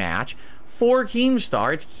boxing match for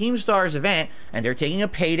Keemstar. It's Keemstar's event, and they're taking a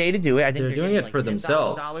payday to do it. I think they're doing it like for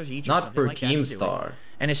themselves, each not for like Keemstar.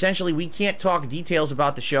 And essentially, we can't talk details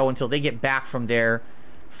about the show until they get back from their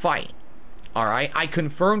fight. All right? I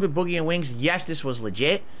confirmed with Boogie and Wings, yes, this was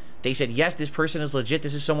legit. They said, yes, this person is legit.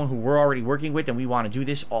 This is someone who we're already working with, and we want to do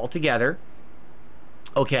this all together.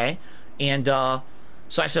 Okay? And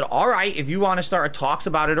so I said, all right, if you want to start talks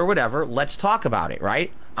about it or whatever, let's talk about it,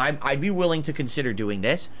 right? I'd be willing to consider doing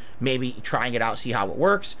this, maybe trying it out, see how it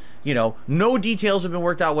works. You know, no details have been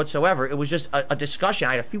worked out whatsoever. It was just a discussion.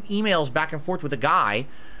 I had a few emails back and forth with a guy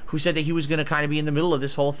who said that he was going to kind of be in the middle of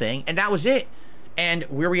this whole thing, and that was it. And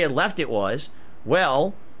where we had left it was,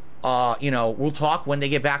 well, you know, we'll talk when they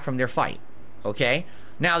get back from their fight. Okay?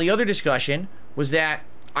 Now, the other discussion was that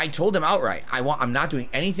I told him outright, I'm not doing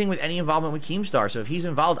anything with any involvement with Keemstar. So if he's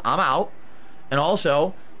involved, I'm out. And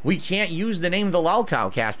also, we can't use the name of the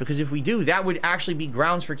Lolcow cast, because if we do, that would actually be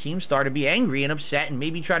grounds for Keemstar to be angry and upset and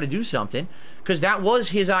maybe try to do something, because that was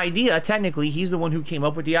his idea. Technically, he's the one who came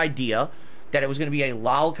up with the idea that it was going to be a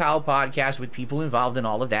Lolcow podcast with people involved in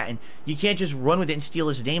all of that, and you can't just run with it and steal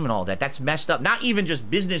his name and all that. That's messed up. Not even just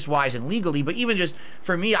business-wise and legally, but even just,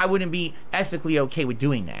 for me, I wouldn't be ethically okay with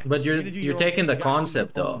doing that. But you're taking the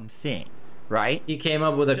concept, though. Thing. Right? He came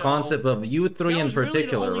up with a concept of you three in particular, really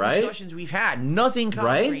the only right? Discussions we've had, nothing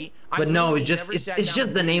concrete. Right? But no, it's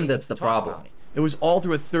just the name that's the problem. It was all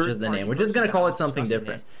through a third. Just the name. We're just gonna call it something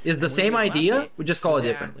different. Is the same idea? We just call it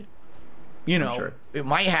differently. You know, it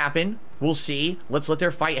might happen. We'll see. Let's let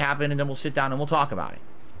their fight happen, and then we'll sit down and we'll talk about it.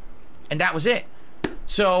 And that was it.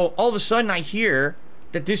 So all of a sudden, I hear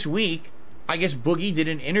that this week, I guess Boogie did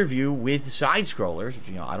an interview with Side Scrollers.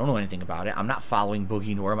 You know, I don't know anything about it. I'm not following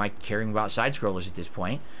Boogie, nor am I caring about Side Scrollers at this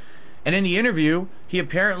point. And in the interview, he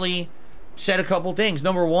apparently said a couple things.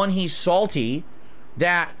 Number one, he's salty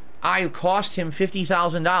that I cost him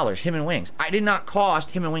 $50,000, him and Wings. I did not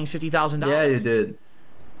cost him and Wings $50,000. Yeah, you did.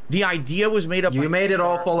 The idea was made up. You made it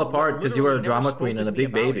all fall apart because you were a drama queen and a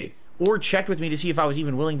big baby. Or checked with me to see if I was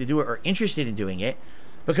even willing to do it or interested in doing it.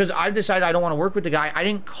 Because I decided I don't want to work with the guy. I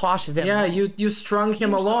didn't cost them. Yeah, you strung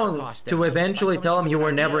him along to eventually tell him you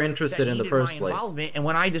were never interested in the first place. And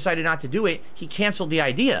when I decided not to do it, he canceled the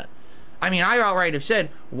idea. I mean, I outright have said,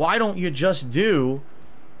 why don't you just do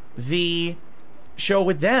the show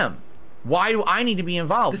with them? Why do I need to be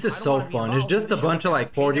involved? This is so fun. It's just a bunch of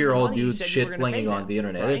like 40-year-old dudes shit-flinging on the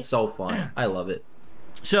internet. It's so fun. I love it.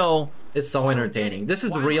 So it's so entertaining. This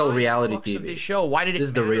is the real reality TV. This show. Why did it? This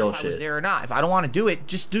is the real shit. If I was there or not? If I don't want to do it,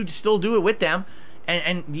 just still do it with them.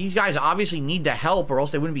 And these guys obviously need the help, or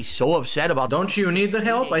else they wouldn't be so upset about. Don't you need the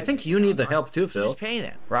help? I think you need the help too, Phil. Just pay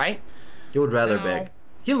them, right? You would rather beg.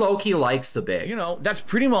 He low-key likes to beg. You know, that's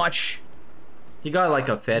pretty much. He got like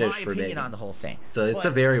a fetish for begging. On the whole thing. So it's a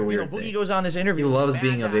very weird Boogie thing. goes on this interview. He loves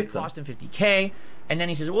being a victim. Cost him $50K, and then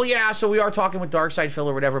he says, "Well, yeah, so we are talking with Darkside Phil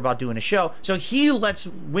or whatever about doing a show." So he lets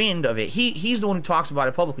wind of it. He's the one who talks about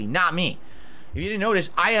it publicly, not me. If you didn't notice,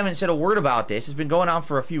 I haven't said a word about this. It's been going on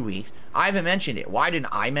for a few weeks. I haven't mentioned it. Why didn't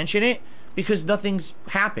I mention it? Because nothing's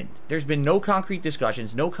happened. There's been no concrete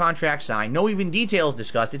discussions, no contract signed, no even details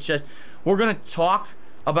discussed. It's just we're gonna talk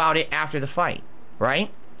about it after the fight, right?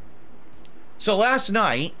 So last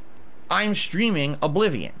night, I'm streaming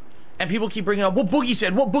Oblivion. And people keep bringing up, what Boogie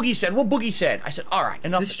said, what Boogie said, what Boogie said. I said, all right,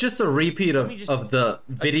 enough. It's just a repeat of the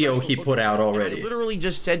video he put out already. I literally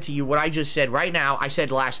just said to you what I just said right now. I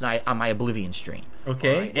said last night on my Oblivion stream.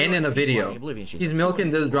 Okay, right? And in a video. He's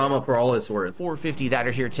milking this drama for all it's worth. 450 that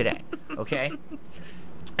are here today, okay?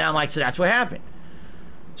 And I'm like, so that's what happened.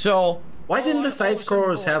 So why didn't the side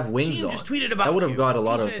scrollers have wings on? Just tweeted about that would have got a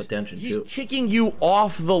lot of attention too. He's kicking you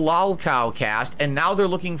off the Lolcow cast, and now they're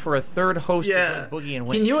looking for a third host to Boogie and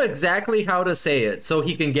Wings. He knew exactly how to say it so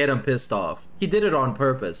he can get him pissed off. He did it on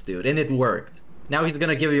purpose, dude, and it worked. Now he's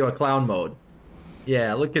gonna give you a clown mode.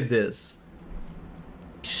 Yeah, look at this.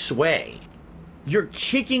 Sway, you're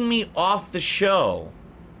kicking me off the show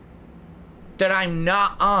that I'm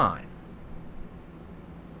not on.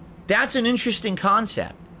 That's an interesting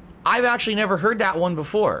concept. I've actually never heard that one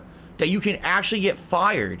before, that you can actually get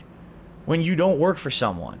fired when you don't work for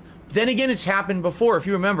someone. Then again, it's happened before. If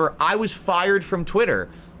you remember, I was fired from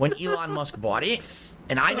Twitter when Elon Musk bought it,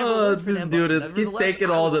 and I never worked for them. Dude, he's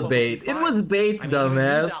taking all the bait. It was bait,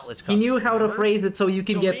 dumbass. He knew how to phrase it so you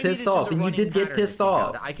can get pissed off, and you did get pissed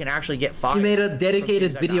off. I can actually get fired. You made a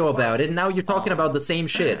dedicated video about it, and now you're talking about the same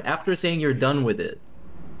shit after saying you're done with it.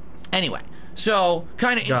 Anyway, So,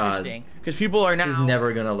 kind of interesting, because people are now... He's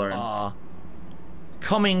never gonna learn.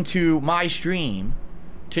 Coming to my stream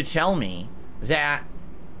to tell me that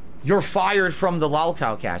you're fired from the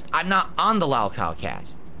LolCowcast. I'm not on the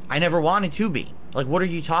LolCowcast. I never wanted to be. Like, what are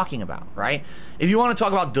you talking about, right? If you want to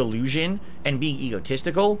talk about delusion and being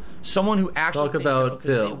egotistical, someone who actually thinks that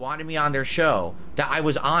because they wanted me on their show, that I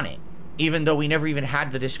was on it, even though we never even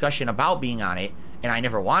had the discussion about being on it, and I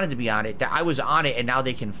never wanted to be on it, that I was on it and now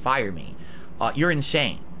they can fire me. You're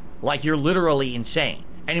insane. Like, you're literally insane.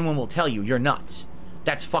 Anyone will tell you, you're nuts.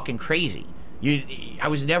 That's fucking crazy. I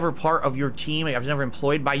was never part of your team. I was never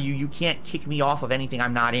employed by you. You can't kick me off of anything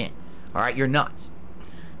I'm not in. All right, you're nuts.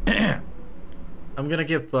 I'm gonna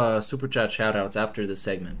give super chat shoutouts after this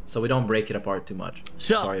segment, so we don't break it apart too much.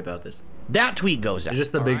 So, sorry about this. That tweet goes out. It's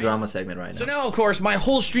just a big drama segment right now. So now, of course, my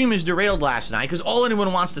whole stream is derailed last night because all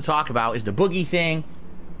anyone wants to talk about is the Boogie thing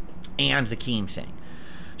and the Keem thing.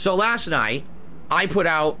 So last night, I put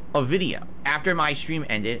out a video after my stream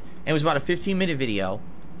ended. And it was about a 15-minute video,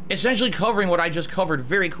 essentially covering what I just covered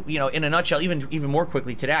very, in a nutshell, even more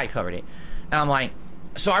quickly. Today I covered it. And I'm like,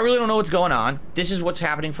 so I really don't know what's going on. This is what's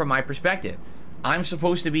happening from my perspective. I'm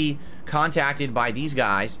supposed to be contacted by these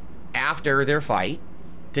guys after their fight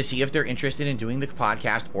to see if they're interested in doing the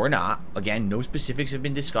podcast or not. Again, no specifics have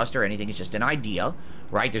been discussed or anything. It's just an idea,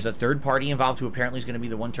 right? There's a third party involved who apparently is going to be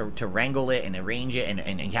the one to wrangle it and arrange it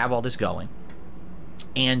and have all this going.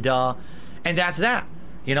 And that's that.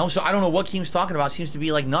 So I don't know what Keem's talking about. It seems to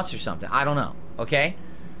be like nuts or something. I don't know. Okay?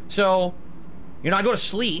 So, I go to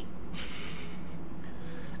sleep.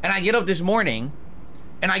 And I get up this morning.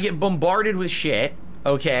 And I get bombarded with shit.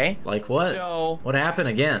 Okay? Like what? So, what happened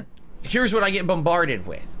again? Here's what I get bombarded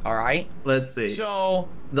with. All right? Let's see. So,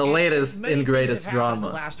 the latest and greatest drama.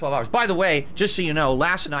 In the last 12 hours. By the way, just so you know,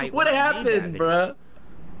 last night... What happened, bruh?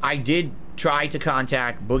 I did try to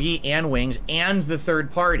contact Boogie and Wings and the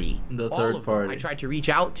third party. The third party. I tried to reach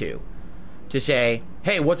out to say,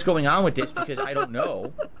 hey, what's going on with this? Because I don't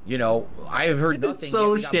know. I've heard nothing. It's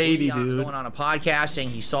so shady, dude. Going on a podcast saying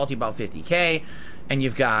he's salty about 50K, and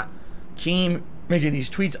you've got Keem making these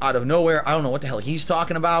tweets out of nowhere. I don't know what the hell he's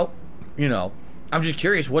talking about. I'm just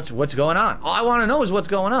curious what's going on. All I want to know is what's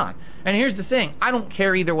going on. And here's the thing. I don't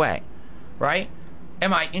care either way, right?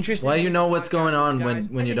 Am I interested? Why do you know what's going on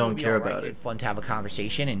when you don't care about it? It's fun to have a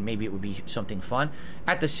conversation, and maybe it would be something fun.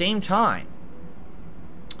 At the same time,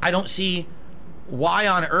 I don't see why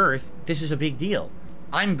on earth this is a big deal.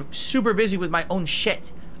 I'm super busy with my own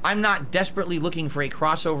shit. I'm not desperately looking for a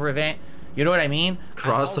crossover event. You know what I mean?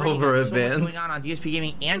 Crossover event. So much going on DSP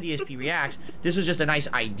Gaming and DSP Reacts. This was just a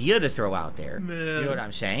nice idea to throw out there. Man. You know what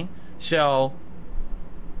I'm saying? So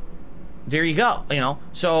there you go.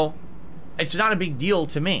 So it's not a big deal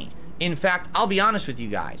to me. In fact, I'll be honest with you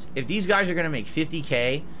guys. If these guys are going to make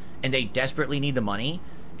 50K and they desperately need the money,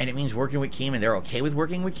 and it means working with Keem and they're okay with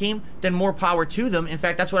working with Keem, then more power to them. In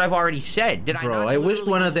fact, that's what I've already said. Bro, I wish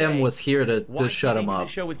one of them was here to shut him up.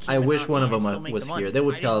 I wish one of them was here. They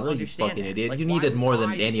would tell them, you fucking idiot. You needed more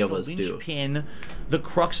than any of us do. Pin the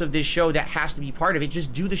crux of this show that has to be part of it.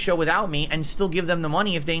 Just do the show without me and still give them the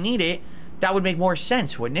money if they need it. That would make more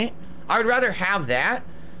sense, wouldn't it? I would rather have that.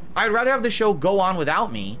 I'd rather have the show go on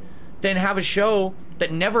without me than have a show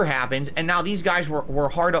that never happens, and now these guys were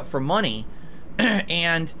hard up for money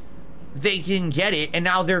and they didn't get it, and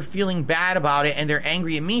now they're feeling bad about it and they're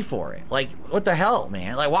angry at me for it. Like, what the hell,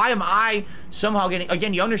 man? Like, why am I somehow getting...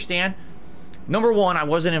 Again, you understand, number one, I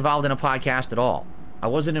wasn't involved in a podcast at all. I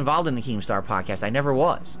wasn't involved in the Keemstar podcast. I never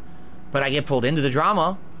was. But I get pulled into the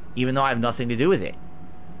drama even though I have nothing to do with it.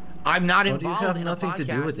 I'm not involved in a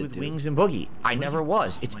podcast with Wings and Boogie. I never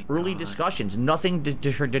was. It's early discussions. Nothing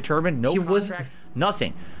determined. No contract.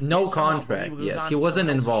 Nothing. No contract. Yes, he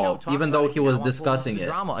wasn't involved, even though he was discussing it.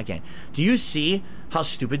 Drama again. Do you see how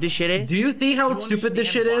stupid this shit is? Do you see how stupid this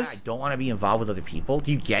shit is? I don't want to be involved with other people.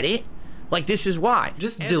 Do you get it? Like, this is why.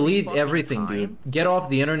 Just delete everything, dude. Get off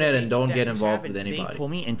the internet and don't get involved with anybody. They pull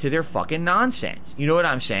me into their fucking nonsense. You know what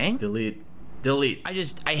I'm saying? Delete.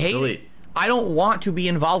 I hate it. I don't want to be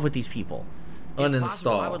involved with these people. Uninstall.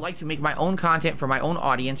 Possible, I would like to make my own content for my own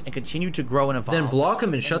audience and continue to grow and evolve. Then block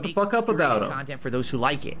them and shut the fuck up about them. Content for those who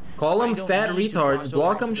like it. Call them fat retards.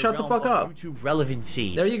 Block them. Shut the fuck up. YouTube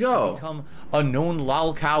relevancy. There you go. Become a known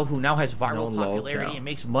lol cow who now has viral popularity and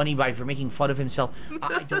makes money for making fun of himself.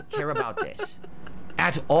 I don't care about this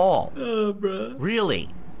at all. Bro. Really,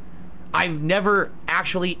 I've never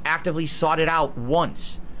actually actively sought it out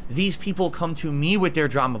once. These people come to me with their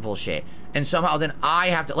drama bullshit, and somehow then I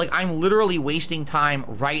have to, like, I'm literally wasting time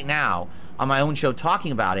right now on my own show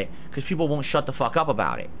talking about it because people won't shut the fuck up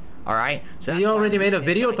about it. All right. So you already made a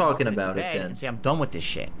video talking about it then. And say I'm done with this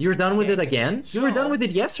shit. You're done with it again? You were done with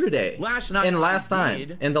it yesterday. Last night. And last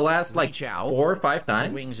time. And the last like 4 or 5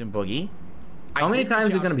 times. Wings and Boogie. How many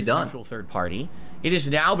times are you gonna be done? Third party. It has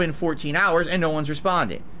now been 14 hours and no one's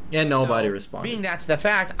responded. And nobody responded. Being that's the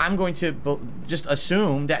fact, I'm going to just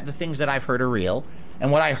assume that the things that I've heard are real.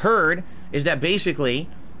 And what I heard is that basically,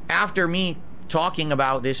 after me talking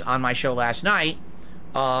about this on my show last night,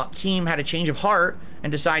 Keem had a change of heart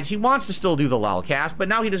and decides he wants to still do the LOLcast, but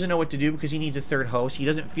now he doesn't know what to do because he needs a third host. He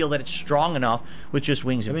doesn't feel that it's strong enough with just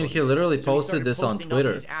Wings and Boogie. He literally posted this on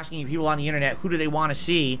Twitter. He's asking people on the internet, who do they want to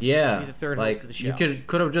see be the third host of the show. You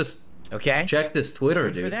could have just checked this Twitter,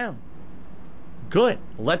 Good for them. Good.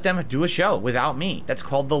 Let them do a show without me. That's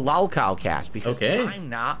called the LOLcowcast because I'm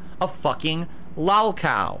not a fucking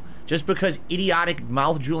lolcow. Just because idiotic,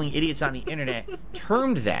 mouth-drooling idiots on the internet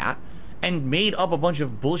termed that and made up a bunch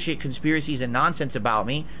of bullshit conspiracies and nonsense about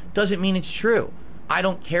me doesn't mean it's true. I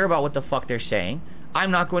don't care about what the fuck they're saying.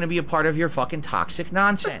 I'm not going to be a part of your fucking toxic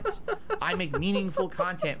nonsense. I make meaningful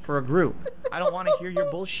content for a group. I don't want to hear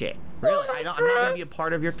your bullshit. Really, I'm not going to be a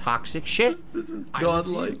part of your toxic shit. This is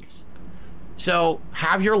godlike. So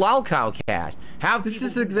have your lolcowcast. This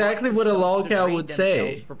is exactly what a lolcow would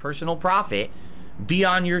say. For personal profit, be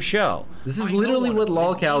on your show. This is literally what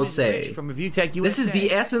lolcows say. From Tech USA, this is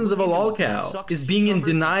the essence of a lolcow, is being in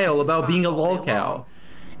denial about being a lolcow.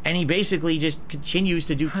 And he basically just continues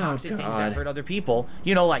to do toxic things that hurt other people,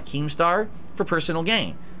 you know, like Keemstar for personal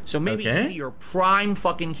gain. So maybe he'd be your prime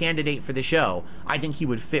fucking candidate for the show. I think he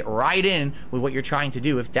would fit right in with what you're trying to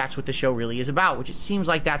do if that's what the show really is about, which it seems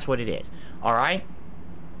like that's what it is. All right?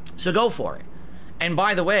 So go for it. And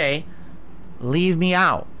by the way, leave me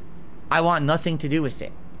out. I want nothing to do with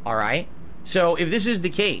it. All right? So if this is the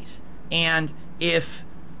case, and if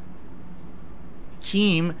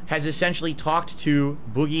Keem has essentially talked to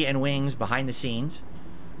Boogie and Wings behind the scenes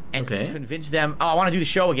and convinced them, oh, I want to do the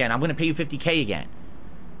show again. I'm going to pay you $50K again.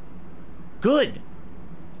 Good.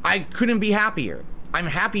 I couldn't be happier. I'm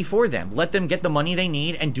happy for them. Let them get the money they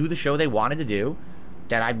need and do the show they wanted to do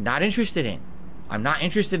that I'm not interested in. I'm not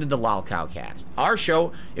interested in the LOLcowcast. Our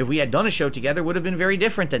show, if we had done a show together, would have been very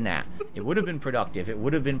different than that. It would have been productive. It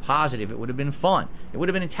would have been positive. It would have been fun. It would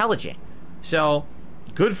have been intelligent. So,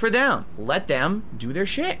 good for them. Let them do their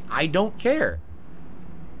shit. I don't care.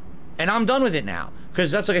 And I'm done with it now. Because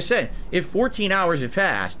that's like I said, if 14 hours have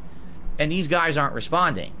passed and these guys aren't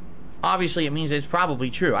responding, obviously it means that it's probably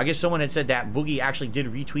true. I guess someone had said that Boogie actually did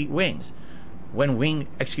retweet Wings. When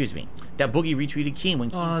that Boogie retweeted Keem when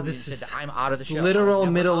Keem said that I'm out of the show. Literal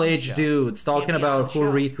middle-aged dudes talking about who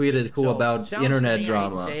retweeted who about internet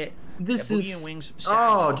drama. This is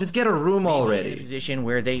just get a room already. Position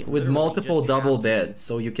where they with multiple double beds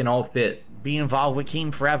so you can all fit. Be involved with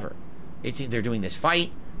Keem forever. They're doing this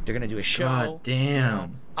fight. They're gonna do a show. God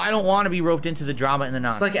damn. I don't want to be roped into the drama and the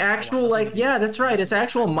nonsense. It's like actual yeah, that's right. It's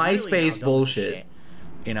actual MySpace bullshit.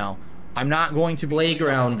 You know. I'm not going to be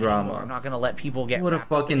playground drama. I'm not going to let people get. What a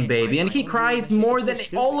fucking baby. And he cries more than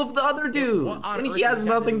all of the other dudes. And he has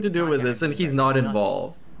nothing to do with this, and he's not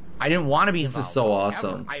involved. I didn't want to be involved. This is so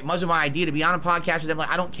awesome. It wasn't my idea to be on a podcast with them. Like,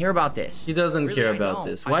 I don't care about this. He doesn't care about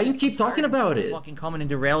this. Why you keep talking about it? Fucking coming and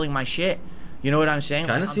derailing my shit. You know what I'm saying?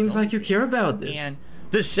 Kind of seems like you care about this. And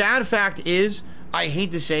the sad fact is, I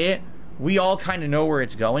hate to say it, we all kind of know where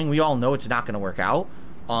it's going. We all know it's not going to work out.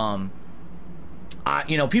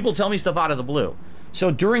 You know, people tell me stuff out of the blue.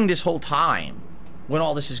 So during this whole time, when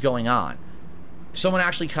all this is going on, someone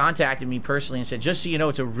actually contacted me personally and said, just so you know,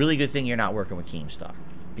 it's a really good thing you're not working with Keemstar.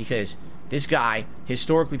 Because this guy,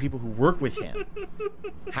 historically, people who work with him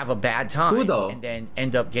have a bad time. Who though? And then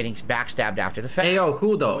end up getting backstabbed after the fact. Hey, yo,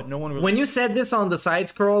 who though? No one really when you said this on the side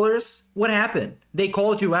scrollers, what happened? They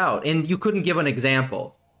called you out and you couldn't give an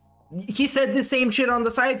example. He said the same shit on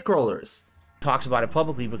the side scrollers. Talks about it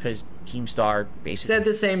publicly because Keemstar basically said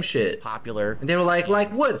the same shit. Popular. And they were like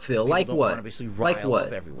what, Phil? Like what? Like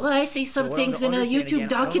what? Well, I see some things in a YouTube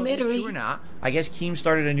documentary. True or not, I guess Keem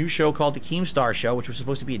started a new show called The Keemstar Show, which was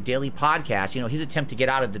supposed to be a daily podcast. You know, his attempt to get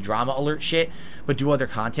out of the drama alert shit, but do other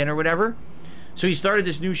content or whatever. So he started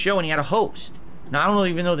this new show and he had a host. Now, I don't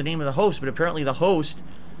even know the name of the host, but apparently the host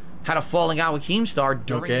had a falling out with Keemstar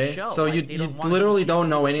during the show. So you literally don't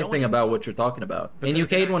know anything about what you're talking about. And you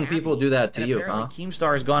hate when people do that to you, huh?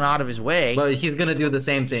 Keemstar has gone out of his way. But he's gonna do the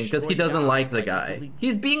same thing because he doesn't like the guy.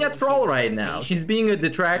 He's being a troll right now. He's being a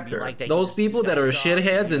detractor. Those people that are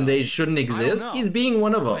shitheads and they shouldn't exist, he's being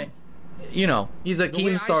one of them. You know, he's a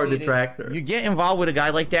Keemstar detractor. You get involved with a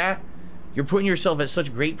guy like that, You're putting yourself at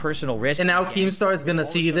such great personal risk. And now Keemstar is gonna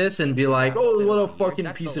see this and be like, "Oh, what a fucking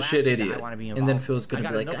piece of shit idiot," and then Phil's gonna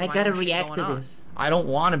be like, "I gotta react to this." I don't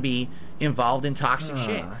want to be involved in toxic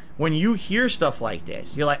shit. When you hear stuff like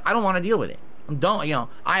this, you're like, I don't want to deal with it. I'm done. You know,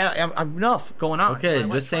 I'm enough going on. Okay,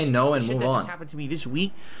 just say no and move on. That just happened to me this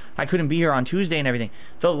week. I couldn't be here on Tuesday and everything.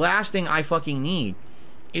 The last thing I fucking need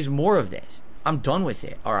is more of this. I'm done with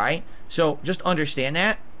it. All right. So just understand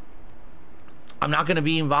that. I'm not going to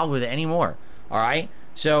be involved with it anymore. All right.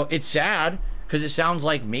 So it's sad because it sounds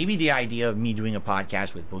like maybe the idea of me doing a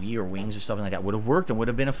podcast with Boogie or Wings or something like that would have worked and would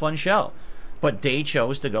have been a fun show. But they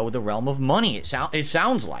chose to go with the realm of money. It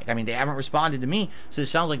sounds like. I mean, they haven't responded to me, so it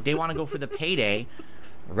sounds like they want to go for the payday.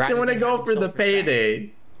 They want to go for the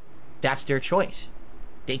payday. That's their choice.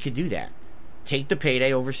 They could do that. Take the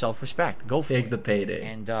payday over self-respect. Go for it. Take the payday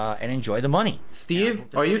and enjoy the money. Steve,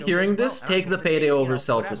 are you hearing this? Take the payday over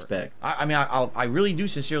self-respect. I mean, I really do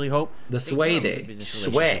sincerely hope the sway day,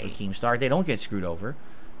 sway Keemstar, they don't get screwed over.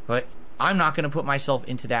 But I'm not going to put myself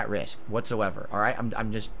into that risk whatsoever. All right,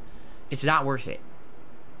 I'm just, it's not worth it.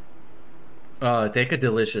 Take a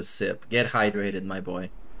delicious sip. Get hydrated, my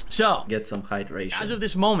boy. So get some hydration. As of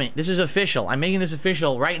this moment, this is official. I'm making this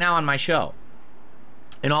official right now on my show,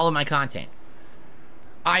 in all of my content.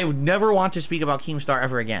 I would never want to speak about Keemstar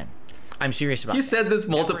ever again. I'm serious about it. He said this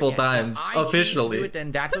multiple times, officially. Do it,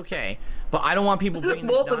 then that's okay. But I don't want people bringing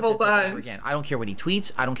this multiple times ever again. I don't care what he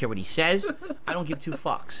tweets. I don't care what he says. I don't give two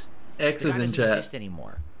fucks. X is in chat. Exist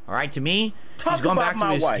anymore. All right, to me, he's gone back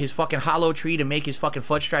to his fucking hollow tree to make his fucking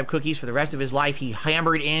fudge stripe cookies for the rest of his life. He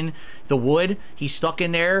hammered in the wood. He's stuck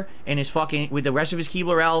in there and his fucking with the rest of his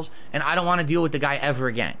Keebler elves, and I don't want to deal with the guy ever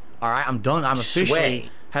again. All right, I'm done. I'm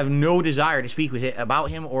officially have no desire to speak with it about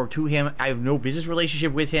him or to him. I have no business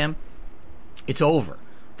relationship with him. It's over.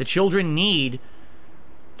 The children need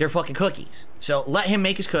their fucking cookies. So let him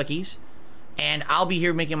make his cookies, and I'll be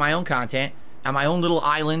here making my own content on my own little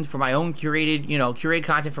island for my own curated, curated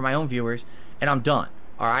content for my own viewers, and I'm done.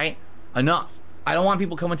 All right? Enough. I don't want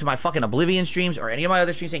people coming to my fucking Oblivion streams or any of my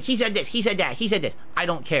other streams saying, he said this, he said that, he said this. I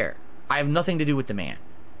don't care. I have nothing to do with the man.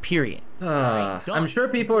 Period. Right, I'm sure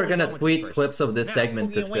people are gonna tweet clips of this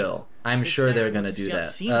segment to Phil. I'm sure they're gonna do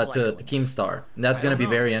that to Keemstar. That's gonna be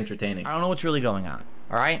very entertaining. I don't know what's really going on.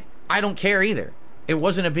 All right, I don't care either. It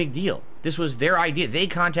wasn't a big deal. This was their idea. They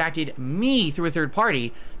contacted me through a third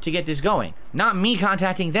party to get this going, not me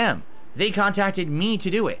contacting them. They contacted me to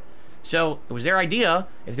do it. So it was their idea.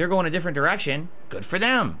 If they're going a different direction, good for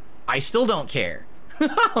them. I still don't care.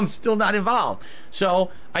 I'm still not involved. So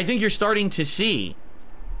I think you're starting to see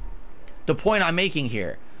the point I'm making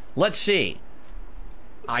here. Let's see.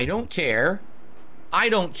 I don't care. I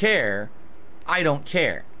don't care. I don't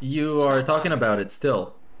care. You are talking about it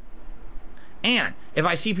still. And if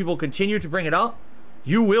I see people continue to bring it up,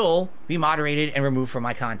 you will be moderated and removed from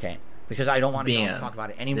my content because I don't want to talk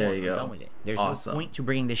about it anymore. There you go. I'm done with it. There's no point to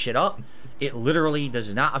bringing this shit up. It literally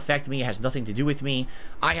does not affect me. It has nothing to do with me.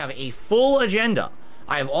 I have a full agenda.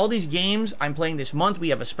 I have all these games I'm playing this month. We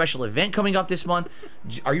have a special event coming up this month.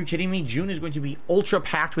 Are you kidding me? June is going to be ultra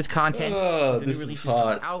packed with content. Oh, this is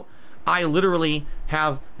hot. Out. I literally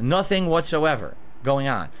have nothing whatsoever going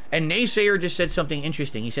on. And Naysayer just said something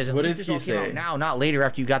interesting. He says, what does he say? Now, not later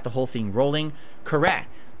after you got the whole thing rolling. Correct.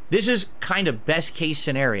 This is kind of best case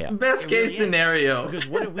scenario. Best case scenario. Because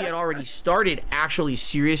what if we had already started actually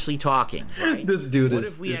seriously talking, right? This dude what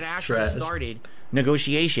if we had actually started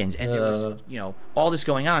negotiations and there was, all this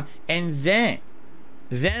going on, and then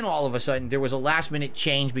all of a sudden there was a last minute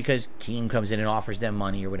change because Keem comes in and offers them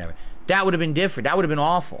money or whatever. That would have been different. That would have been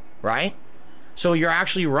awful, right? So you're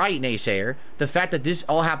actually right, Naysayer. The fact that this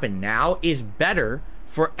all happened now is better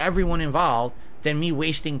for everyone involved than me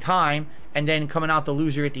wasting time and then coming out the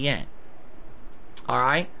loser at the end. All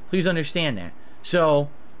right? Please understand that. So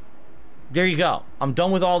there you go. I'm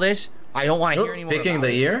done with all this. I don't want to hear anymore. Picking the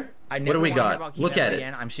ear? What do we got? Look at it.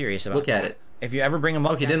 Again. I'm serious about Look at it. If you ever bring him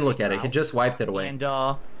up, he didn't look at it. He just wiped it away. And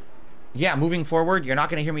yeah, moving forward, you're not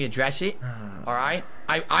going to hear me address it. All right?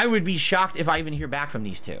 I would be shocked if I even hear back from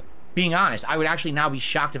these two. Being honest, I would actually now be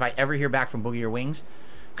shocked if I ever hear back from Boogie or Wings,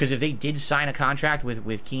 because if they did sign a contract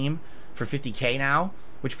with Keem for $50K now,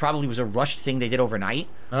 which probably was a rushed thing they did overnight.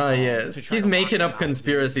 Oh, yes. He's making up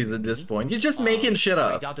conspiracies at this point. You're just making shit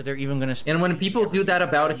up. I doubt that they're even going to... And when people do that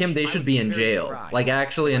about him, they should be in jail. Like,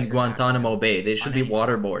 actually in Guantanamo Bay. They should be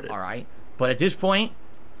waterboarded. All right. But at this point,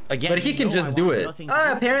 again... But he can just do it.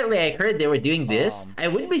 Apparently, I heard they were doing this. I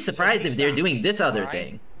wouldn't be surprised if they're doing this other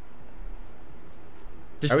thing.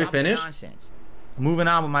 Are we finished? Nonsense. Moving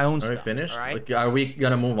on with my own stuff. Are we finished? All right? Are we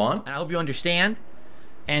going to move on? And I hope you understand.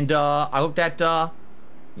 And I hope that...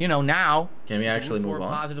 you know, now can we actually move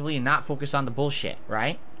on positively and not focus on the bullshit,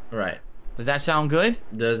 right? Right. Does that sound good?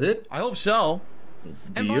 Does it? I hope so.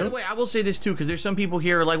 And by the way, I will say this too, because there's some people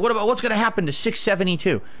here like, what about what's going to happen to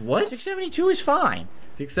 672? What? 672 is fine.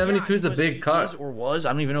 672 is a big cut. Or was.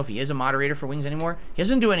 I don't even know if he is a moderator for Wings anymore. He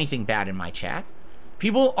doesn't do anything bad in my chat.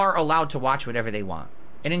 People are allowed to watch whatever they want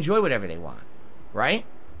and enjoy whatever they want, right?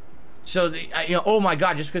 So, you know, oh my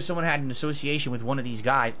God, just because someone had an association with one of these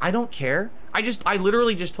guys, I don't care. I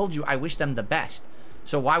literally just told you I wish them the best.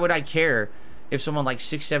 So why would I care if someone like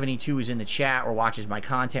 672 is in the chat or watches my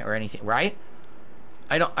content or anything, right?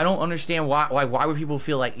 I don't understand why would people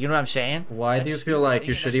feel like, you know what I'm saying? Why do you feel like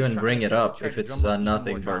you should even bring it up if it's a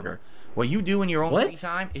nothing burger? What you do in your own free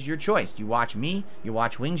time is your choice. You watch me, you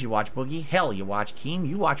watch Wings, you watch Boogie, hell, you watch Keem,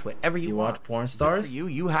 you watch whatever you want. You watch porn stars?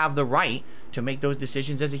 You have the right to make those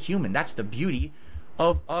decisions as a human. That's the beauty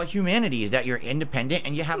of humanity, is that you're independent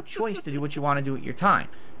and you have a choice to do what you want to do with your time.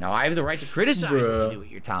 Now, I have the right to criticize what you do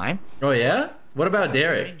with your time. Oh, yeah? What about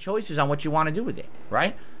Derek? Make choices on what you want to do with it,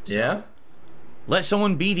 right? So, yeah. Let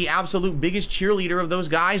someone be the absolute biggest cheerleader of those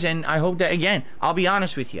guys, and I hope that, again, I'll be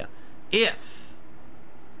honest with you. If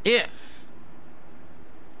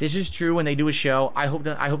this is true when they do a show, I hope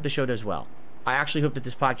the show does well. I actually hope that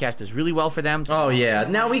this podcast does really well for them. Oh yeah,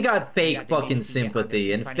 now we got fake fucking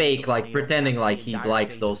sympathy and fake like pretending like he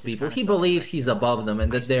likes those people. He believes he's above them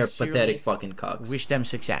and that they're pathetic fucking cucks. Wish them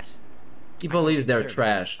success. He believes they're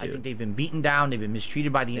trash, dude. I think they've been beaten down, they've been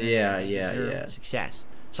mistreated by the internet. Yeah. Success.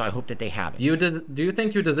 So I hope that they have it. Do you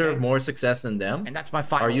think you deserve more success than them? And that's my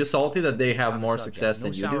final. Are you salty that they have more success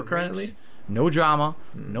than you do currently? No drama,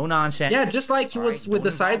 no nonsense. Yeah, just like he was with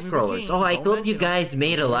the side scrollers. Oh, I hope you guys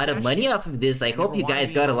made a lot of money off of this. I hope you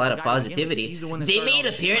guys got a lot of positivity. They made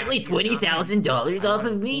apparently $20,000 off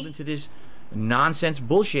of me. Into this nonsense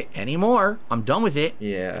bullshit anymore. I'm done with it.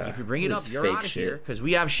 Yeah. And if you bring it up, you're out of here because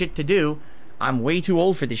we have shit to do. I'm way too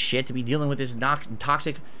old for this shit to be dealing with this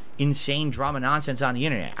toxic, insane drama nonsense on the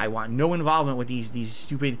internet. I want no involvement with these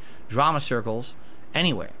stupid drama circles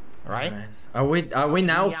anywhere. All right? Are we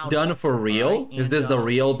now done for real? Is this the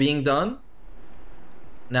real being done?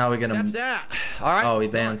 Now we're gonna. That's that. All right. Oh, we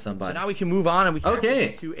banned somebody. So now we can move on and we can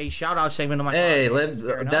get to a shout out segment of my. Hey,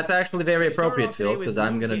 that's actually very appropriate, Phil, because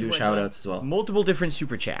I'm gonna do shout outs as well. Multiple different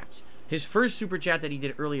super chats. His first super chat that he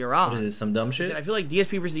did earlier on. What is this, some dumb shit? Said, I feel like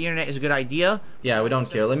DSP versus the internet is a good idea. Yeah, we don't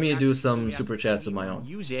care. Let me do some super chats of my own.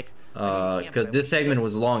 Music. Because this segment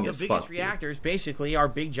was long as fuck. The biggest reactors basically are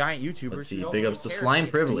big giant YouTubers. Let's see, big ups to Slime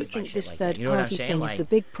Privilege. Do you think this third-party thing is the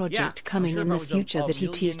big project coming in the future that he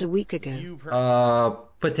teased a week ago?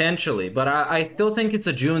 Potentially, but I still think it's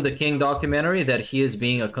a June the King documentary that he is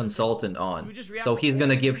being a consultant on. So he's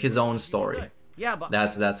gonna give his own story. Yeah, but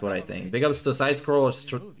that's what I think. Big ups to Side Scrollers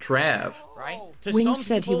Trav. Wings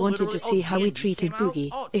said he wanted to see how we treated Boogie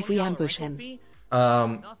if we ambush him.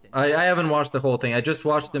 I haven't watched the whole thing. I just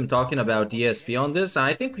watched them talking about DSP on this, and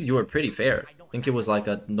I think you were pretty fair. I think it was like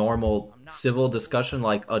a normal civil discussion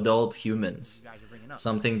like adult humans.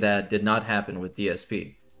 Something that did not happen with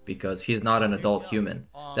DSP, because he's not an adult human.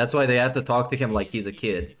 That's why they had to talk to him like he's a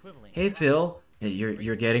kid. Hey Phil,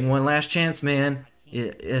 you're getting one last chance, man.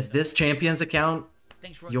 Is this champion's account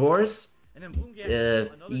yours?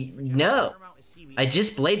 No. I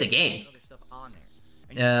just played the game.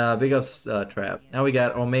 Big ups, Trav. Now we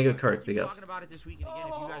got Omega Kirk, big ups.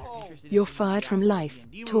 You're fired from life.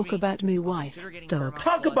 Talk about me wife, dog.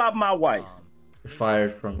 Talk about my wife.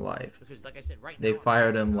 Fired from life. They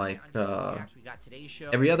fired him like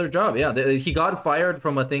every other job. Yeah, he got fired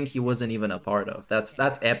from a thing he wasn't even a part of. That's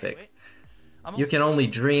epic. You can only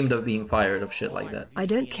dream of being fired of shit like that. I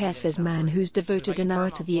don't care, says man who's devoted an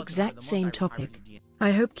hour to the exact same topic.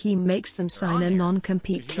 I hope Keem makes them sign a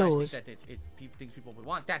non-compete clause.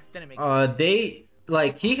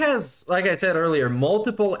 He has, like I said earlier,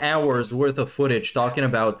 multiple hours worth of footage talking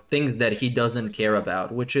about things that he doesn't care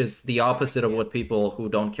about, which is the opposite of what people who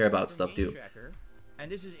don't care about stuff do.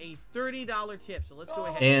 And this is a $30 tip, so let's go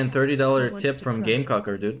ahead. And $30 tip from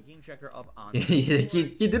Gamecocker, dude.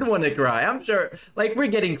 he did want to cry. I'm sure, like, we're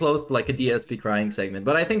getting close to like a DSP crying segment,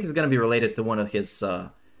 but I think it's gonna be related to one of his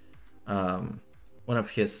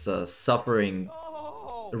suffering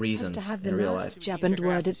reasons to have the in real last life. jab and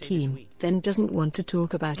word at Keem, then doesn't want to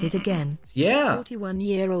talk about it again. Yeah,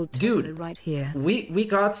 41-year-old dude, right here. We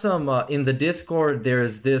got some in the Discord.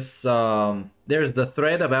 There's this there's the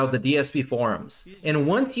thread about the DSP forums, and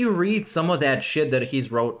once you read some of that shit that he's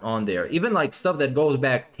wrote on there, even like stuff that goes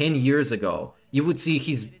back 10 years ago, you would see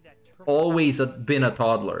he's always been a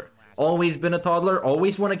toddler. Always been a toddler.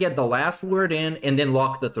 Always want to get the last word in and then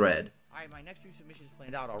lock the thread.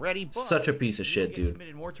 planned out already. Such a piece of shit,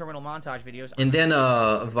 dude. More terminal montage videos. And then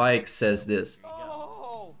Vike says this.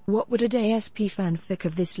 What would a DSP fanfic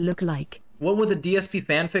of this look like? What would the DSP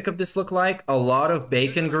fanfic of this look like? A lot of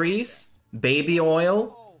bacon grease, baby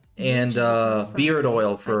oil, and beard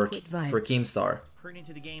oil for Keemstar. Pertinent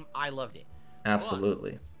to the game, I loved it.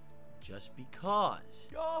 Absolutely. Just because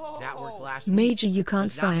that worked last week. Major, you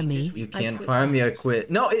can't fire me. You can't fire me, I quit.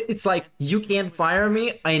 No, it's like, you can't fire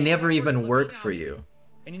me, I never even worked for you.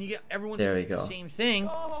 And then you get everyone saying the same thing.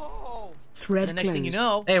 Thread and the next thing you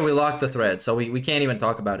know, hey, we locked the thread, so we can't even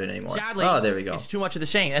talk about it anymore. Sadly, oh, there we go. It's too much of the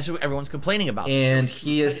same. That's what everyone's complaining about. And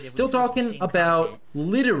he is still talking about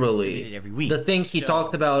literally the thing he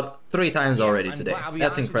talked about 3 times already today.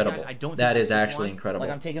 That's incredible. That is actually incredible.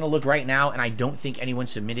 Like, I'm taking a look right now, and I don't think anyone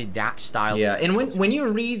submitted that style. Yeah, and when you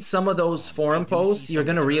read some of those forum posts, you're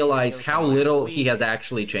gonna realize how little he has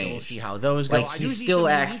actually changed. See how those go. Like, he still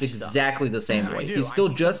acts exactly the same way. He's still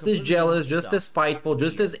just as jealous, just as spiteful,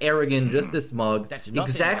 just as arrogant, just as smug.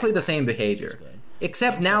 Exactly the same behavior.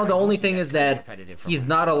 Except now the only thing is that he's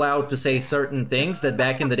not allowed to say certain things that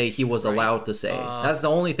back in the day he was allowed to say. That's the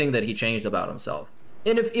only thing that he changed about himself.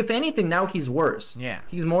 And if anything, now he's worse. Yeah.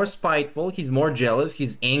 He's more spiteful, he's more jealous,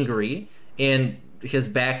 he's angry, and his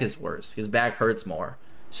back is worse. His back hurts more.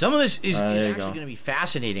 Some of this is actually going to be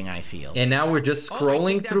fascinating, I feel. And now we're just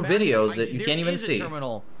scrolling through videos that you can't even see.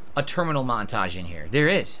 A terminal montage in here. There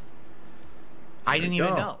is. I didn't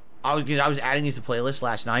even know. I was adding these to playlists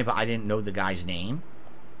last night, but I didn't know the guy's name.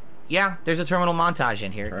 Yeah, there's a terminal montage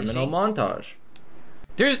in here. Terminal montage.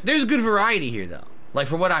 There's good variety here, though. Like,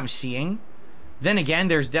 for what I'm seeing. Then again,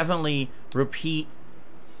 there's definitely repeat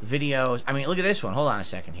videos. I mean, look at this one. Hold on a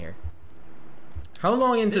second here. How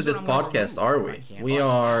long into this podcast are we? We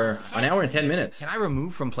are an hour and 10 minutes. Can I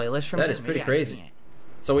remove from playlist from that is pretty crazy.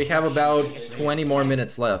 So we have about 20 more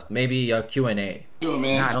minutes left. Maybe a Q&A.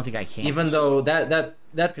 Nah, I don't think I can. Even though that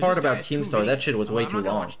part about Keemstar, that shit was way too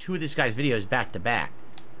long. Watch 2 of this guy's videos back to back.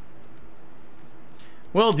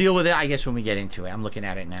 We'll deal with it, I guess, when we get into it. I'm looking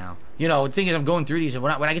at it now. You know, the thing is, I'm going through these, and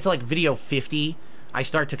when I get to, like, video 50, I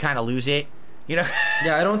start to kind of lose it. You know?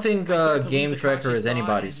 Yeah, I don't think Game Tracker is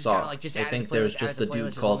anybody's sock. I think there's just a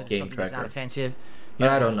dude called Game Tracker. But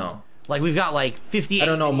I don't know. Like, we've got, like, 58 I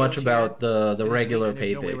don't know much about the regular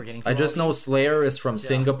paypigs. I just know Slayer is from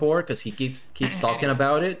Singapore, because he keeps talking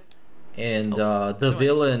about it. And the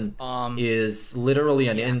villain is literally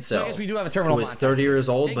an incel who is 30 years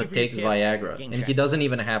old but takes Viagra. And he doesn't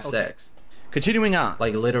even have sex. Continuing on.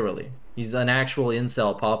 Like, literally. He's an actual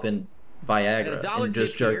incel popping Viagra and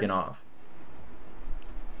just jerking off.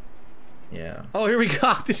 Yeah. Oh, here we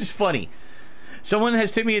go. This is funny. Someone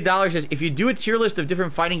has tipped me $1, says, if you do a tier list of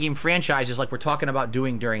different fighting game franchises like we're talking about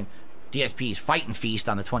doing during DSP's Fightin' Feast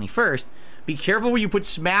on the 21st, be careful where you put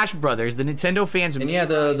Smash Brothers. The Nintendo fans... And yeah,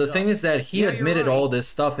 the thing is that he admitted all this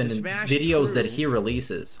stuff in videos that he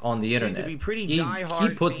releases on the internet. He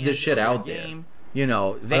puts this shit out there. You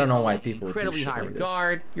know, I don't know why people would do incredibly shit high like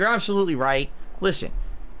regard. this. You're absolutely right. Listen,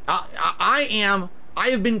 I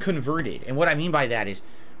have been converted, and what I mean by that is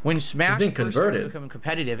when Smash first started becoming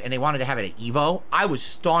competitive and they wanted to have it at EVO, I was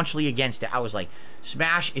staunchly against it. I was like,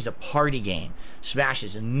 Smash is a party game. Smash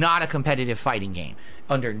is not a competitive fighting game.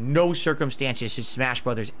 Under no circumstances should Smash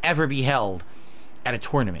Brothers ever be held at a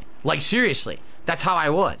tournament. Like, seriously, that's how I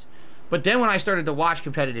was. But then when I started to watch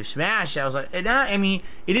competitive Smash, I was like, I mean,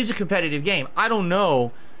 it is a competitive game. I don't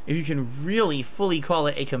know if you can really fully call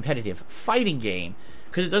it a competitive fighting game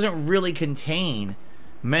because it doesn't really contain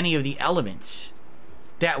many of the elements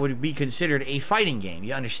that would be considered a fighting game.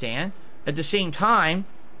 You understand? At the same time,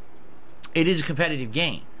 it is a competitive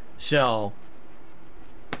game. So,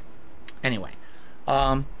 anyway,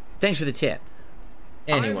 thanks for the tip.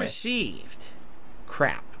 Anyway, I received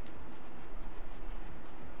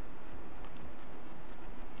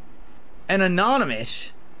an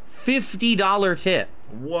anonymous $50 tip.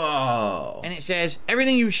 Whoa! And it says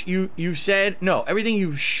everything you said. No, everything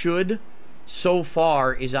you should so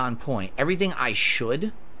far is on point. Everything I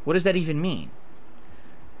should. What does that even mean?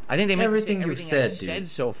 I think they meant everything you've said, dude.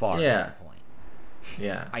 So far. Yeah. Is on point.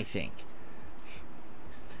 Yeah. I think.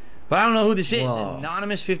 But I don't know who this is. An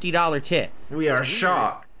anonymous $50 tip. We are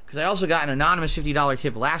shocked. Because I also got an anonymous $50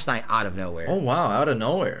 tip last night out of nowhere. Oh wow, out of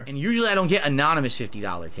nowhere. And usually I don't get anonymous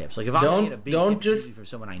 $50 tips. Like if I get a big tip from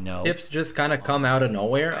someone I know. Tips just kind of come out of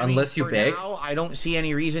nowhere unless you beg. Now, I don't see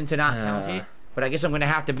any reason to not count it. But I guess I'm going to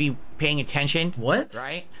have to be paying attention. What?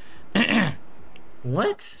 Right?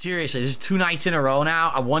 What? Seriously, this is 2 nights in a row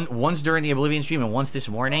now. Once during the Oblivion stream and once this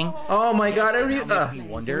morning. Oh my god, I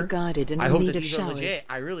wonder. I hope need that of these are showers. legit.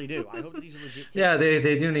 I really do. I hope that these are legit. Yeah,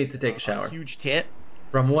 they do need to take a shower. Huge tip.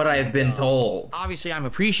 From what I've been told. Obviously, I'm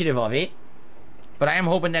appreciative of it, but I am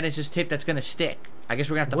hoping that it's this tip that's gonna stick. I guess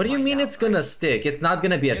we're gonna have to. What do you mean it's gonna stick? It's not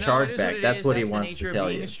gonna be a chargeback. That's what he wants to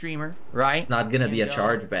tell you. A streamer, right? It's not gonna be a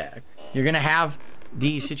chargeback. You're gonna have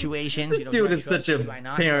these situations. This dude is such a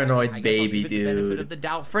paranoid baby, dude. Of the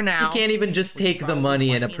doubt for now. You can't even just take the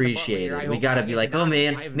money and appreciate it. We gotta be like, oh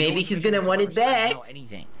man, maybe he's gonna want it back.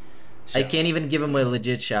 I can't even give him a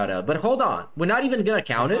legit shout out. But hold on, we're not even gonna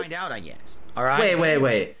count it. Find out, I guess. All right.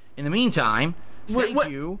 Wait. In the meantime, thank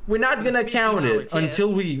you. We're not gonna count it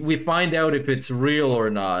until we find out if it's real or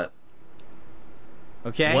not.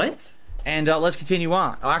 Okay. What? And let's continue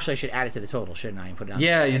on. Oh, actually, I should add it to the total, shouldn't I? And put it on.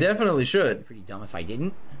 Yeah, you definitely should. Pretty dumb if I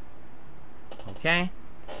didn't. Okay.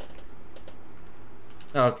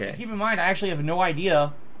 Okay. Keep in mind, I actually have no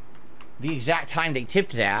idea the exact time they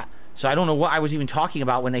tipped that, so I don't know what I was even talking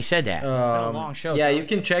about when they said that. It's been a long show. Yeah, you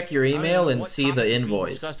can check your email and see the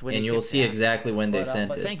invoice, and you'll see exactly when they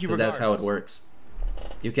sent it, because that's how it works.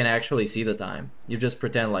 You can actually see the time. You just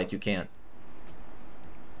pretend like you can't.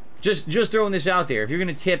 Just throwing this out there. If you're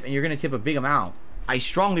gonna tip and you're gonna tip a big amount, I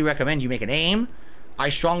strongly recommend you make a name. I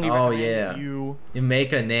strongly recommend you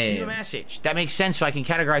make a name. Leave a message that makes sense so I can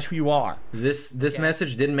categorize who you are. This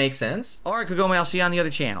message didn't make sense. Or it could go, I'll see you on the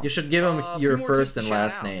other channel. You should give him your first and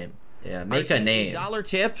last name. Yeah, make a name. $1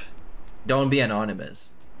 tip. Don't be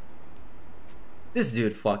anonymous. This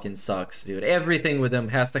dude fucking sucks, dude. Everything with him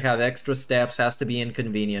has to have extra steps, has to be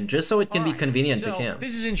inconvenient, just so it can be convenient to him.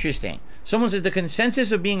 This is interesting. Someone says the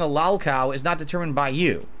consensus of being a lol cow is not determined by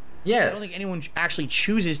you. Yes. I don't think anyone actually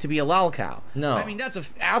chooses to be a lol cow. No. I mean, that's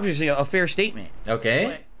obviously a fair statement.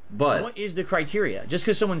 Okay. But what is the criteria? Just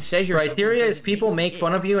because someone says you're criteria is people make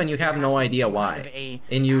fun of you and you have no idea why,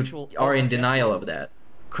 and you are in denial of that.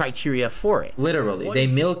 Criteria for it. Literally, they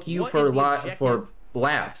milk you for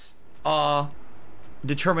laughs.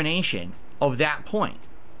 Determination of that point.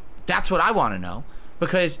 That's what I want to know,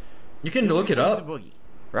 because you can look it up. Boogie,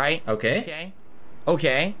 right? Okay.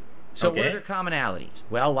 So what are their commonalities?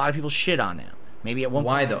 Well, a lot of people shit on them. Maybe at one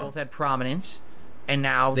point they both had prominence, and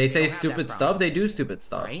now they say stupid stuff. They do stupid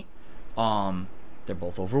stuff. Right? They're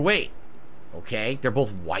both overweight. Okay. They're both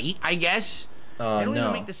white, I guess. They don't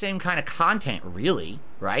even make the same kind of content, really,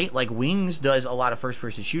 right? Like Wings does a lot of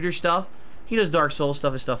first-person shooter stuff. He does Dark Souls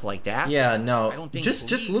stuff and stuff like that. Yeah, no. I don't think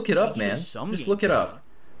just look it up, man. Just look it up.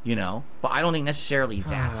 You know, but I don't think necessarily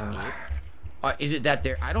that's it. Is it that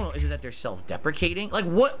they're? I don't know. Is it that they're self-deprecating? Like,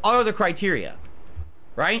 what are the criteria?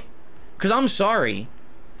 Right? Because I'm sorry,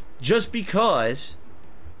 just because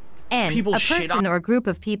people a person or group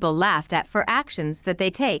of people laughed at for actions that they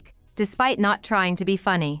take, despite not trying to be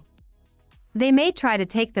funny. They may try to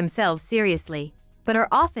take themselves seriously, but are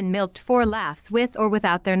often milked for laughs with or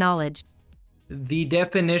without their knowledge. The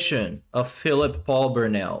definition of Philip Paul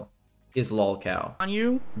Burnell is lolcow. On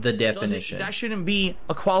you? The definition. That shouldn't be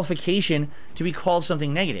a qualification to be called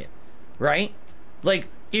something negative, right? Like,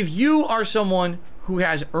 if you are someone who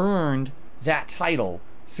has earned that title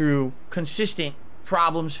through consistent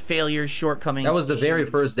problems, failures, shortcomings. That was the very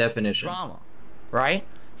first definition. Drama, right?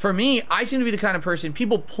 For me, I seem to be the kind of person,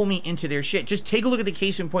 people pull me into their shit. Just take a look at the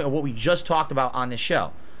case in point of what we just talked about on this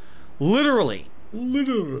show. Literally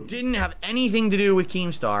didn't have anything to do with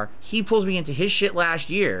Keemstar. He pulls me into his shit last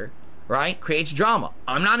year, right? Creates drama.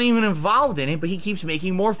 I'm not even involved in it, but he keeps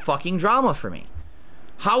making more fucking drama for me.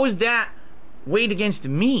 How is that weighed against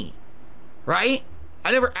me, right?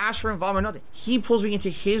 I never asked for involvement or nothing. He pulls me into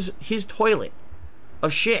his toilet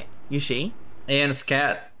of shit, you see? And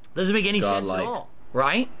scat. Doesn't make any sense at all,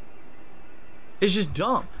 right? It's just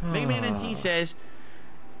dumb. Mega Man NT says,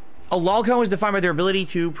 a lolcow is defined by their ability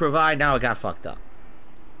to provide... Now it got fucked up.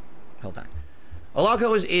 Hold on. A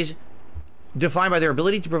lolcow is defined by their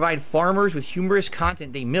ability to provide farmers with humorous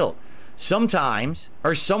content they milk. Sometimes,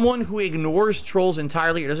 or someone who ignores trolls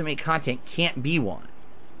entirely or doesn't make content can't be one.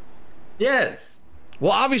 Yes.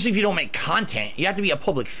 Well, obviously, if you don't make content, you have to be a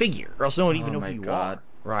public figure, or else no one even know who you are,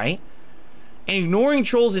 right? And ignoring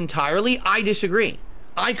trolls entirely, I disagree.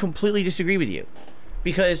 I completely disagree with you.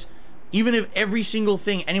 Because even if every single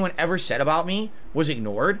thing anyone ever said about me was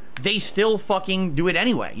ignored, they still fucking do it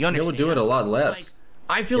anyway. You understand? They would do it a lot less.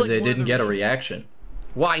 Like, I feel like they didn't get a reaction.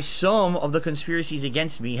 Why some of the conspiracies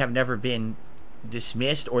against me have never been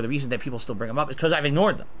dismissed, or the reason that people still bring them up, is because I've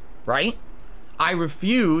ignored them, right? I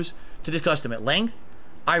refuse to discuss them at length.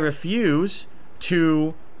 I refuse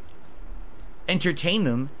to entertain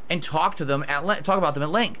them and talk to them talk about them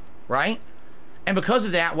at length, right? And because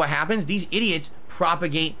of that, what happens? These idiots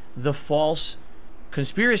propagate the false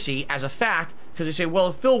conspiracy as a fact because they say, well,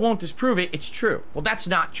 if Phil won't disprove it, it's true. Well, that's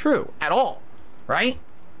not true at all, right?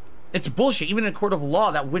 It's bullshit. Even in a court of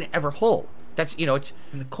law, that wouldn't ever hold. That's, you know, it's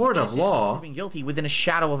in the court of law. Proven guilty within a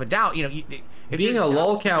shadow of a doubt. You know, being a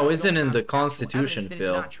lolcow isn't in the Constitution, Phil. It's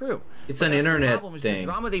not true. It's an internet thing. The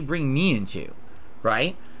drama they bring me into,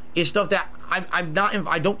 right, is stuff that I'm not.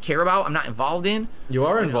 I don't care about. I'm not involved in. You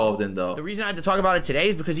are involved in, though. The reason I had to talk about it today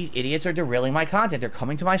is because these idiots are derailing my content. They're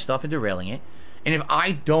coming to my stuff and derailing it. And if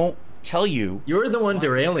I don't tell you, you're the one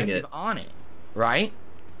derailing it on it, right?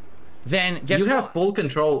 Then guess you what? have full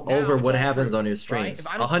control over what happens on your streams.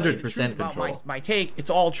 100% control. My take, it's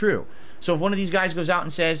all true. So if one of these guys goes out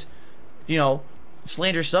and says, you know,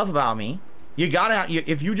 slander stuff about me, you gotta,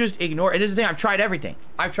 if you just ignore, and this is the thing, I've tried everything.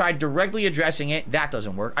 I've tried directly addressing it, that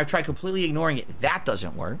doesn't work. I've tried completely ignoring it, that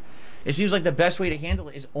doesn't work. It seems like the best way to handle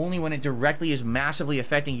it is only when it directly is massively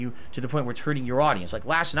affecting you to the point where it's hurting your audience. Like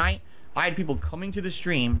last night, I had people coming to the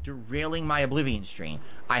stream, derailing my Oblivion stream.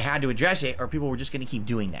 I had to address it, or people were just going to keep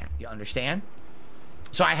doing that. You understand?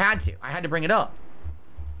 So I had to bring it up.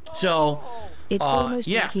 So it's almost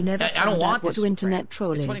like he never I don't want what internet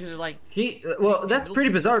troll is. It's funny like well, that's pretty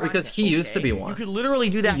bizarre because he used to be one. You could literally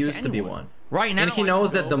do that. He used to be one. Right now, and he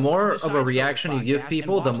knows that the more of a reaction you give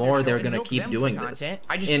people, the more they're gonna keep doing this.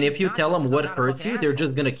 And if you tell them what hurts you, they're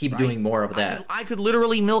just gonna keep doing more of that. I could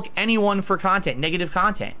literally milk anyone for content, negative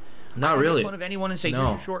content. Not really. Make fun of anyone and say, here's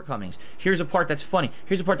your shortcomings. Here's a part that's funny.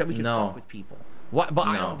 Here's a part that we can fuck with people. What? But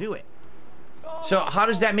I don't do it. So how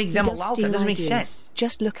does that make them allowed? That doesn't make sense.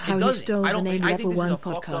 Just look how he stole the name Level 1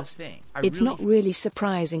 podcast. It's not really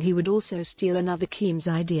surprising he would also steal another Keem's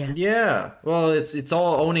idea. Yeah, well, it's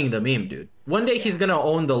all owning the meme, dude. One day he's gonna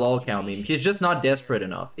own the lolcow meme. He's just not desperate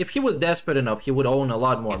enough. If he was desperate enough, he would own a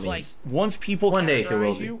lot more memes. Like, once people one day he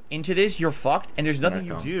will be. You into this, you're fucked, and there's nothing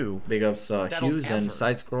you do. Big ups, Hughes and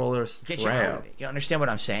side scroller Strap. You understand what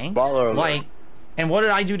I'm saying? Like, and what did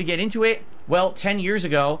I do to get into it? Well, 10 years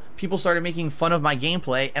ago, people started making fun of my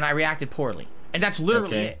gameplay, and I reacted poorly. And that's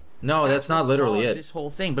literally it. No, that's not literally it. This whole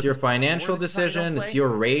thing. It's your financial decision. It's your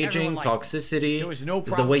raging, toxicity.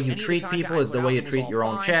 It's the way you treat people. It's the way you treat your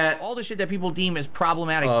own chat. All the shit that people deem as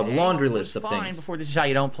problematic. Laundry list of things. Before this is how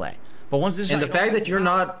you don't play. But once this is and the fact that you're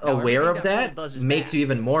not aware of that makes you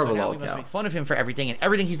even more of a lolcow. We must make fun of him for everything, and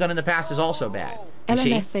everything he's done in the past is also bad. You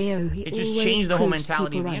see? It just always changed the whole proves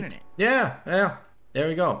mentality of the people internet. Yeah. There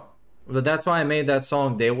we go. But that's why I made that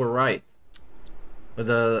song, They Were Right.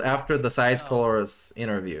 After the side scrollers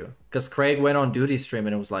interview. Because Craig went on duty stream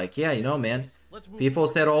and it was like, yeah, you know, man, people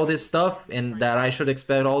said all this stuff and that I should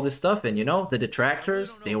expect all this stuff. And you know, the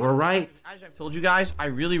detractors, they were right. As I've told you guys, I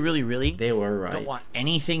really they were right. Don't want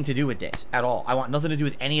anything to do with this at all. I want nothing to do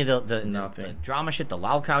with any of the drama shit, the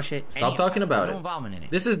lolcow shit. Stop talking about it. No involvement in it.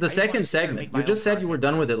 This is the second segment. You just said you were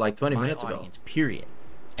done with it like 20 minutes ago. Period.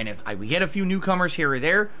 And if we get a few newcomers here or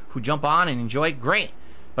there who jump on and enjoy it, great.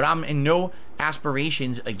 But I'm in no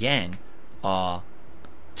aspirations again to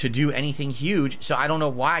do anything huge. So I don't know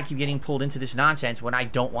why I keep getting pulled into this nonsense when I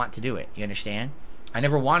don't want to do it. You understand? I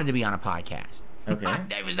never wanted to be on a podcast. Okay.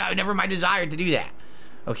 It was never my desire to do that.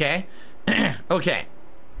 Okay? Okay.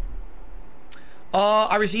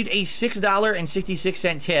 I received a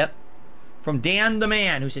 $6.66 tip from Dan the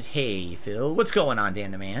Man, who says, hey, Phil. What's going on,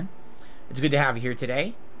 Dan the Man? It's good to have you here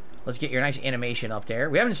today. Let's get your nice animation up there.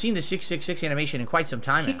 We haven't seen the 666 animation in quite some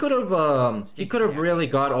time. He could have really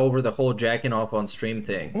got over the whole jacking off on stream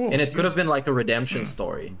thing. Ooh, and it could have been like a redemption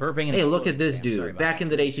story. Hey, look at this dude. Back in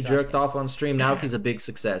the day, he jerked off on stream. Now he's a big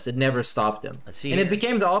success. It never stopped him. Let's see and it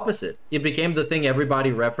became the opposite. It became the thing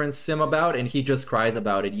everybody referenced him about, and he just cries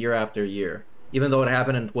about it year after year, even though it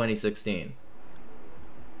happened in 2016.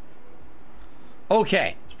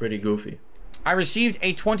 Okay. It's pretty goofy. I received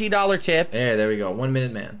a $20 tip. Yeah, there we go. 1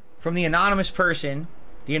 minute man. From the anonymous person.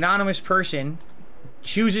 The anonymous person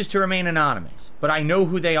chooses to remain anonymous, but I know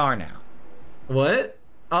who they are now. What?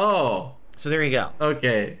 Oh. So there you go.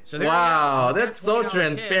 Okay. So wow, that's so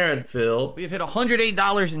transparent, Phil. We've hit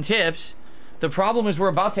 $108 in tips. The problem is we're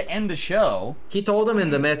about to end the show. He told him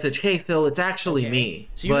in the message, hey, Phil, it's actually me,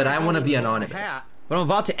 so but I want to be anonymous. But I'm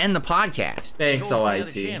about to end the podcast. Thanks, so I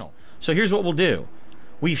see. Channel. So here's what we'll do.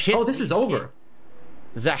 We've hit... Oh, this is over.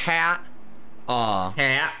 The hat.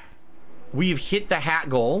 We've hit the hat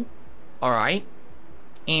goal. All right.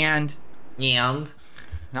 And now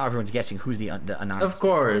everyone's guessing who's the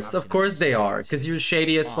anonymous. Of course they are, because you're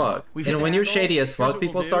shady as fuck. And when you're shady as fuck,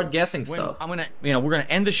 people start guessing stuff. We're gonna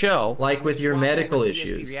end the show like with your medical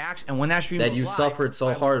issues and when that stream that you suffered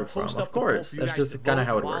so hard from. Of course, that's just kind of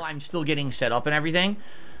how it works. I'm still getting set up and everything,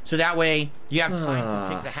 so that way you have time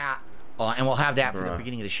to pick the hat, and we'll have that for the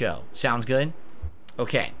beginning of the show. Sounds good?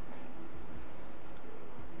 Okay.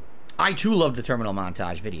 I too loved the terminal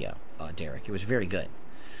montage video, Derek. It was very good.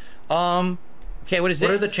 Okay, what is this?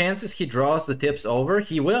 What are the chances he draws the tips over?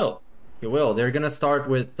 He will. He will. They're gonna start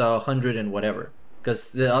with 100 and whatever,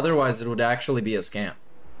 because otherwise it would actually be a scam.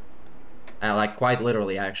 Like quite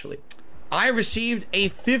literally, actually. I received a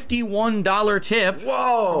 $51 tip.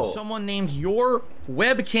 Whoa! From someone named Your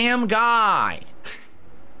Webcam Guy.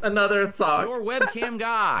 Another sock. Your Webcam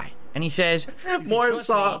Guy. And he says, more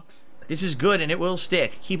socks. This is good and it will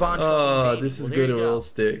stick. Keep on. Oh, this is good. It will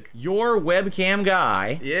stick. Your Webcam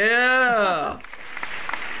Guy. Yeah.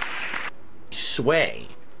 Sway.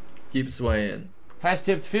 Keep swaying. Has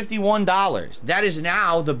tipped $51. That is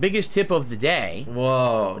now the biggest tip of the day.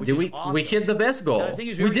 Whoa! Did we awesome. We hit the best goal?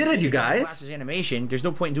 We did it, you guys. Animation. There's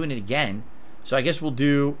no point in doing it again. So I guess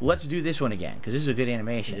let's do this one again because this is a good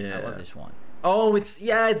animation. Yeah. I love this one. Oh, it's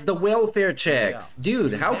the welfare checks,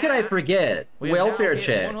 dude. How could I forget welfare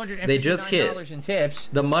checks? They just hit. In tips.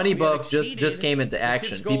 The money buff just came into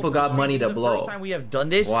action. People got money to blow. First time we have done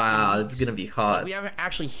this. Wow, it's gonna be hot. We haven't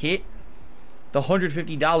actually hit the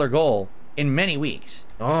 $150 goal in many weeks.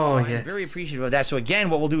 Oh, so I'm very appreciative of that. So again,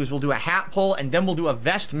 what we'll do is we'll do a hat pull and then we'll do a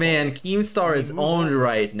vest pull. Man, Keemstar is owned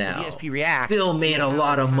right now. DSP Reacts. Still made a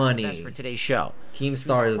lot of money. That's for today's show.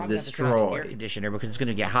 Keemstar is destroyed. Air conditioner because it's going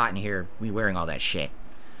to get hot in here. We wearing all that shit.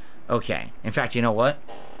 Okay. In fact, you know what?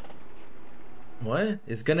 What?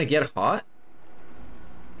 It's going to get hot?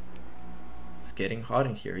 It's getting hot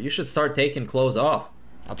in here. You should start taking clothes off.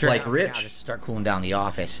 I'll turn like Rich. Just start cooling down the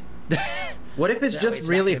office. What if it's just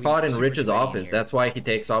really hot in Rich's office? That's why he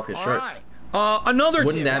takes off his shirt. Another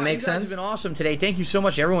Wouldn't that make sense? You guys have been awesome today. Thank you so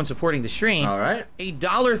much to everyone supporting the stream. All right. A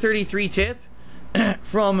 $1.33 tip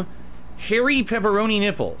from Hairy Pepperoni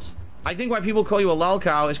Nipples. I think why people call you a lol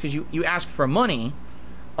cow is because you asked for money,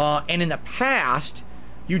 and in the past,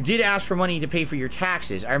 you did ask for money to pay for your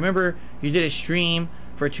taxes. I remember you did a stream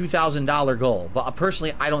for a $2,000 goal, but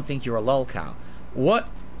personally, I don't think you're a lol cow. What?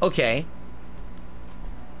 Okay.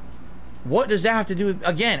 What does that have to do?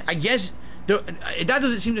 Again, I guess that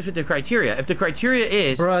doesn't seem to fit the criteria. If the criteria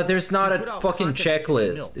is, bruh, there's not a fucking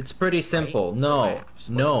checklist. It's pretty simple. Right?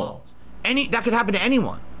 No. That could happen to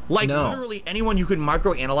anyone. Like literally anyone. You could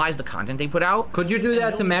microanalyze the content they put out. Could you do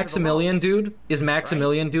that to Maximilian, dude? Is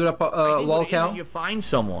Maximilian dude a lol cow? You find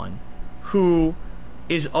someone who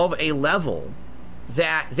is of a level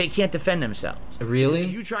that they can't defend themselves. Really?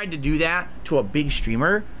 If you tried to do that to a big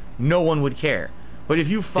streamer, no one would care. But if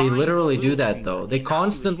you find they literally do that though. They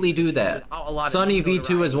constantly do that. Sunny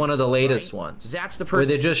V2 is one of the latest ones. That's the person where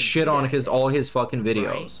they just shit on all his fucking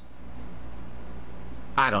videos.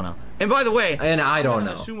 I don't know. And by the way, I don't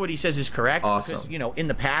know. Assume what he says is correct. Awesome. Because, you know, in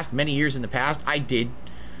the past, many years in the past, I did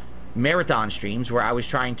marathon streams where I was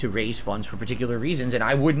trying to raise funds for particular reasons, and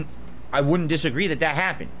I wouldn't disagree that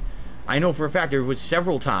happened. I know for a fact there was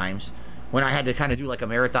several times when I had to kind of do like a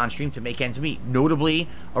marathon stream to make ends meet, notably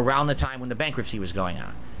around the time when the bankruptcy was going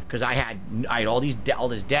on, because I had all this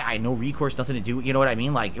debt, I had no recourse, nothing to do. You know what I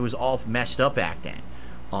mean? Like, it was all messed up back then.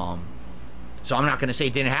 So I'm not going to say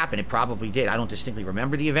it didn't happen. It probably did. I don't distinctly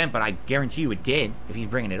remember the event, but I guarantee you it did if he's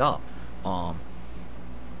bringing it up.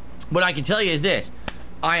 What I can tell you is this.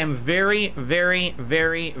 I am very, very,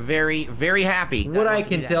 very, very, very happy. What I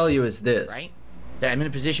can tell you is this. Right? That I'm in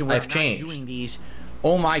a position where I'm not doing these,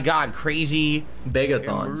 oh my God, crazy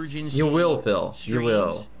begathons. You will, Phil. You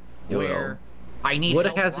will. You will. I need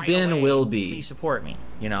what has been will be. Please support me,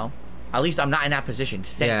 you know? At least I'm not in that position.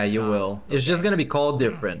 Yeah, you will. It's just going to be called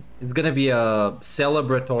different. It's going to be a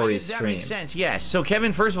celebratory stream. That makes sense, yes. So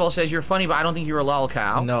Kevin, first of all, says you're funny, but I don't think you're a lol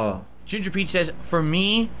cow. No. Ginger Pete says, for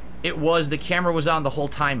me, it was the camera was on the whole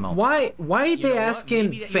time moment. Why are they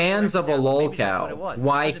asking fans of a lol cow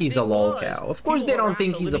why he's a lol cow? Of course they don't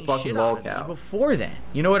think he's a fucking lol cow. Before then,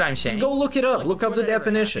 you know what I'm saying? Just go look it up. Look up the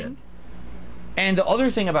definition. And the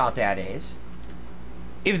other thing about that is,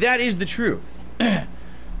 if that is the truth,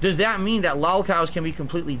 does that mean that lol cows can be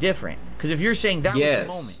completely different? Because if you're saying that was the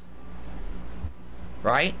moment,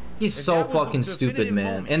 right? He's so fucking stupid,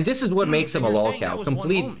 man. And this is what makes him a lol cow.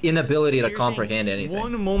 Complete inability to comprehend anything.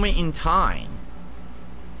 One moment in time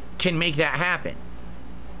can make that happen.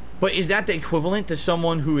 But is that the equivalent to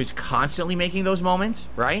someone who is constantly making those moments,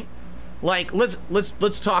 right? Like,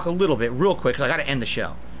 let's talk a little bit real quick, because I got to end the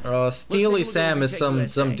show. Steely Sam is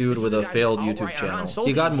some dude with a failed YouTube channel.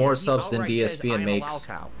 He got more subs than DSP and makes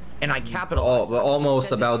and I capitalize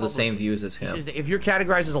almost about the same views as him. Says that if you're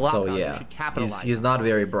categorized as a lol cow, you should capitalize. He's not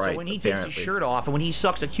very bright. So when he takes his shirt off and when he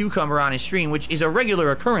sucks a cucumber on his stream, which is a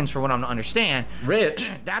regular occurrence for what I'm to understand,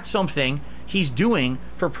 Rich, that's something he's doing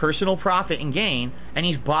for personal profit and gain, and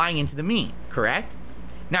he's buying into the meme, correct?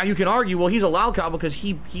 Now you can argue, well, he's a lol cow because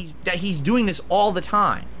he's doing this all the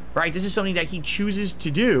time, right? This is something that he chooses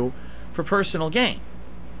to do for personal gain.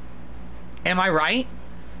 Am I right?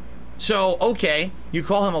 So, okay, you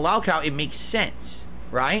call him a lolcow, it makes sense,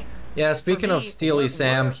 right? Yeah, speaking of Steely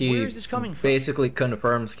Sam, he basically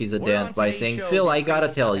confirms he's a dent by saying, Phil, I gotta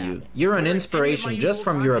tell you, you're an inspiration just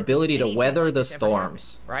from your ability to weather the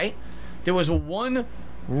storms. Right? There was one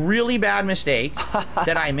really bad mistake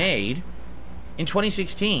that I made in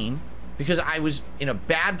 2016 because I was in a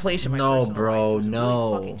bad place in my personal life. Bro, It was a no.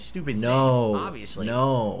 really fucking stupid thing, No. obviously.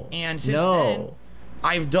 No. And since then,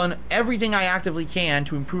 I've done everything I actively can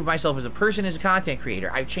to improve myself as a person, as a content creator.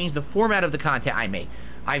 I've changed the format of the content I make.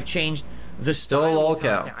 I've changed the style of the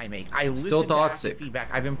content I make. I still listen to toxic. active feedback.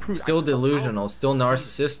 I've improved. Still delusional. Still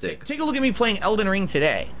narcissistic. Take a look at me playing Elden Ring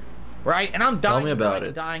today, right? And I'm dying. Tell me about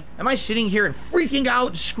it. Dying. Am I sitting here and freaking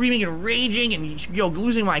out, screaming and raging, and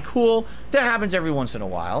losing my cool? That happens every once in a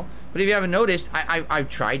while. But if you haven't noticed, I've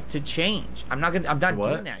tried to change. I'm not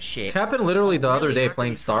doing that shit. It happened literally the other day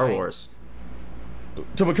playing Star Wars.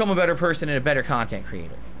 To become a better person and a better content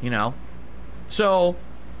creator, you know? So,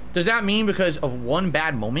 does that mean because of one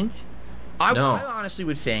bad moment? I honestly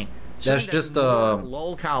would think that's just a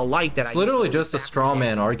lolcow like that. It's literally just a straw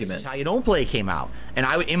man argument. This is how you don't play came out, and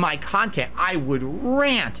in my content I would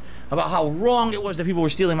rant about how wrong it was that people were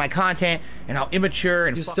stealing my content and how immature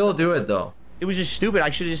and you still do it though. It was just stupid.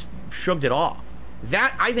 I should have just shrugged it off.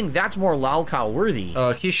 I think that's more lolcow worthy.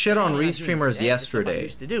 He shit on restreamers yesterday. I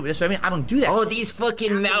used to do, but that's what I mean. I don't do that. Oh, these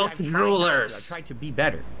fucking mouth droolers. I tried to be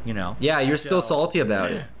better, you know. Yeah, you're still salty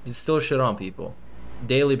about it. You still shit on people,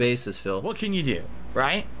 daily basis, Phil. What can you do,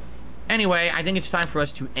 right? Anyway, I think it's time for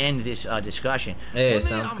us to end this discussion. Hey,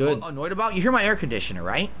 sounds good. I'm annoyed about. You hear my air conditioner,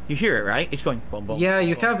 right? You hear it, right? It's going boom, boom. Yeah,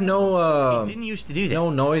 you have no. It didn't used to do that.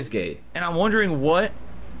 No noise gate. And I'm wondering what.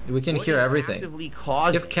 We can hear everything.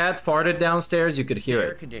 If Cat farted downstairs, you could hear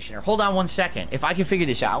air conditioner. Hold on one second. If I can figure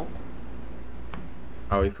this out.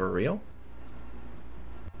 Are we for real?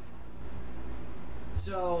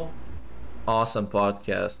 So. Awesome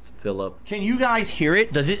podcast, Philip. Can you guys hear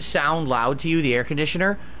it? Does it sound loud to you, the air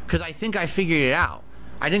conditioner? Because I think I figured it out.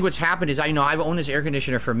 I think what's happened is I've owned this air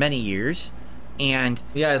conditioner for many years, and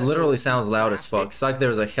yeah, it literally sounds loud as fuck. It's like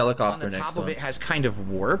there's a helicopter next to it. On the top of it has kind of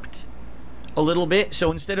warped a little bit,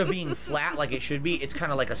 so instead of being flat like it should be, it's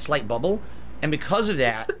kind of like a slight bubble, and because of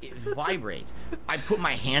that, it vibrates. I put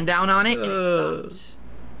my hand down on it, and it stops.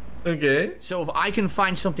 Okay. So if I can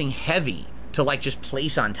find something heavy to like just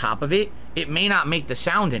place on top of it, it may not make the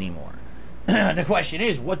sound anymore. The question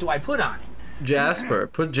is, what do I put on it? Jasper.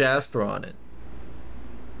 Put Jasper on it.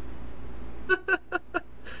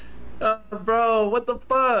 Bro, what the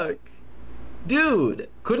fuck? Dude,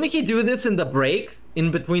 couldn't he do this in the break? In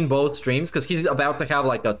between both streams? Because he's about to have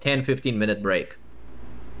like a 10-15 minute break.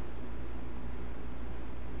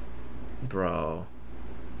 Bro.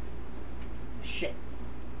 Shit.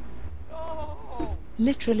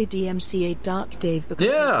 Literally DMCA Dark Dave because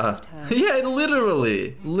yeah,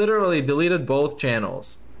 literally deleted both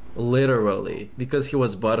channels. Literally, because he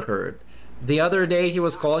was butthurt. The other day he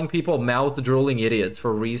was calling people mouth drooling idiots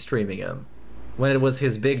for restreaming him. When it was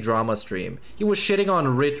his big drama stream. He was shitting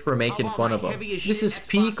on Rich for making fun of him. This is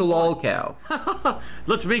peak lolcow.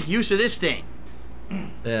 Let's make use of this thing.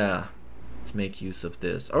 Yeah. Let's make use of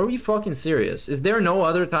this. Are we fucking serious? Is there no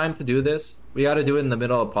other time to do this? We gotta do it in the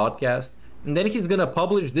middle of a podcast? And then he's gonna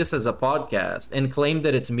publish this as a podcast and claim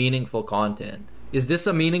that it's meaningful content. Is this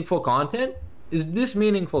a meaningful content? Is this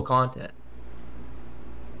meaningful content?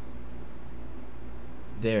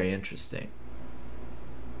 Very interesting.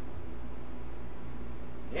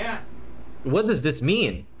 Yeah. What does this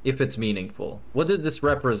mean, if it's meaningful? What does this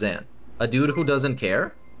represent? A dude who doesn't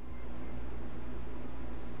care?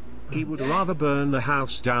 He would rather burn the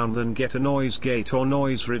house down than get a noise gate or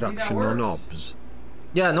noise reduction or knobs.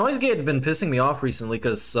 Yeah, noise gate has been pissing me off recently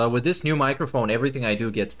because with this new microphone, everything I do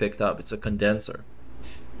gets picked up. It's a condenser.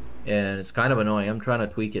 And it's kind of annoying. I'm trying to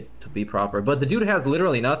tweak it to be proper. But the dude has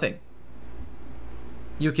literally nothing.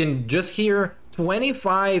 You can just hear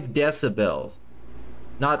 25 decibels.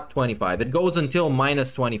 Not 25. It goes until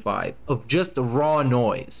minus 25 of just raw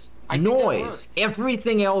noise. Noise.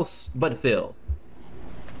 Everything else but Phil.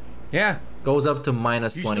 Yeah. Goes up to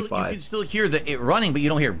minus 25. You can still hear it running, but you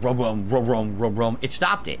don't hear rum rum rum rum rum rum. It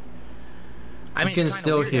stopped it. I mean, you can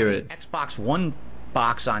still hear it. Xbox One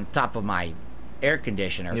box on top of my air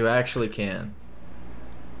conditioner. You actually can.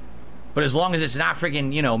 But as long as it's not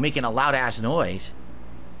freaking, you know, making a loud ass noise.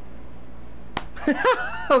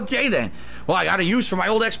 Okay then. Well, I got a use for my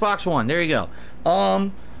old Xbox One. There you go. Our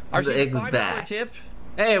 $5 tip.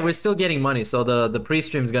 Hey, we're still getting money, so the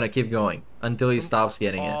pre-stream's gonna keep going until he stops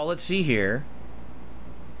getting it. Oh, let's see here.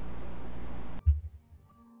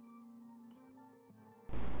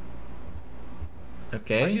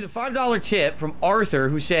 Okay. I see the $5 tip from Arthur,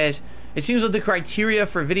 who says, it seems like the criteria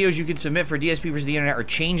for videos you can submit for DSP versus the internet are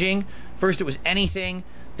changing. First it was anything,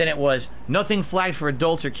 then it was nothing flagged for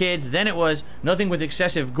adults or kids, then it was nothing with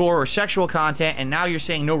excessive gore or sexual content, and now you're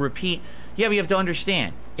saying no repeat. Yeah, but you have to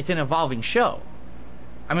understand, it's an evolving show.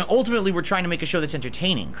 I mean, ultimately, we're trying to make a show that's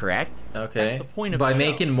entertaining, correct? Okay. That's the point of By the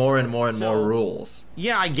show. making more and more and more rules.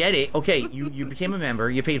 Yeah, I get it. Okay, you became a member,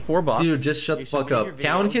 you paid $4. Dude, just shut the fuck up.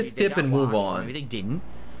 Count his tip and move on. Maybe they didn't.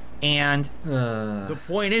 And the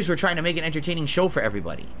point is, we're trying to make an entertaining show for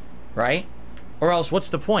everybody, right? Or else, what's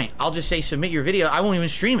the point? I'll just say, submit your video. I won't even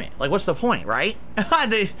stream it. Like, what's the point, right?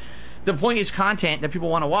 The point is content that people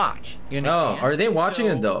want to watch. You understand? Oh, are they watching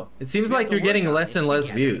it though? It seems like you're getting less and less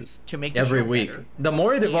views every week. The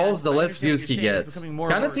more it evolves, the less views he gets.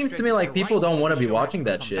 Kind of seems to me like people don't want to be watching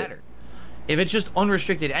that shit. If it's just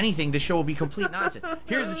unrestricted anything, the show will be complete nonsense.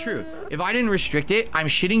 Here's the truth. If I didn't restrict it, I'm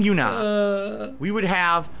shitting you not, we would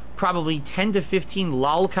have probably 10 to 15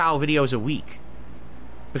 lolcow videos a week.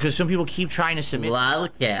 Because some people keep trying to submit.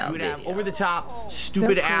 Lolcow. You would have over the top,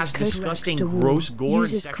 stupid ass, disgusting, gross gore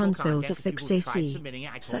uses console to fix AC.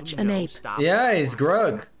 Such an ape. Yeah, he's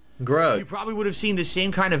Grug. Grug. You probably would have seen the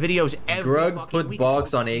same kind of videos every Grug put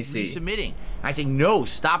box on AC. Resubmitting. I say no,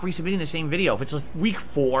 stop resubmitting the same video. If it's like week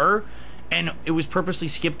 4 and it was purposely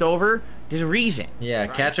skipped over, there's a reason. Yeah,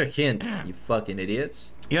 right? Catch a hint, you fucking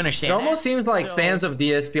idiots. You understand? It almost seems like fans of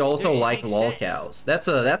DSP also like lolcows. That's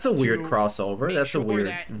a weird crossover. That's a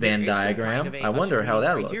weird Venn diagram. I wonder how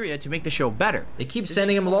that looks. To make the show better. They keep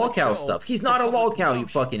sending him lolcow stuff. He's not a lolcow, you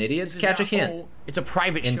fucking idiots. Catch a hint. It's a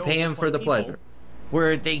private show. And pay him for the pleasure.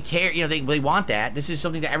 Where they care, you know, they want that. This is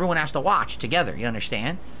something that everyone has to watch together. You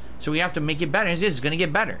understand? So we have to make it better. It's going to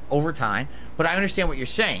get better over time. But I understand what you're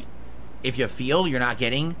saying. If you feel you're not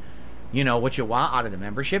getting, you know, what you want out of the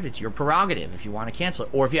membership, it's your prerogative if you want to cancel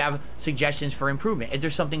it. Or if you have suggestions for improvement. Is there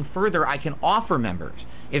something further I can offer members?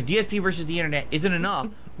 If DSP versus the internet isn't enough,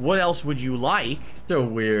 what else would you like? It's a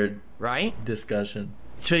weird discussion.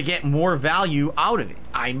 To get more value out of it.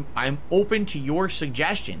 I'm open to your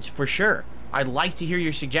suggestions for sure. I'd like to hear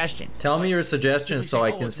your suggestions. Tell me your suggestions so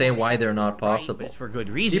I can say why they're not possible. It's for good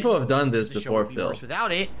reason. People have done this before, Phil.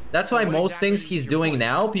 Without it, that's why most things he's doing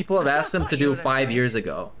now, people have asked him to do 5 years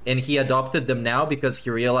ago. And he adopted them now because he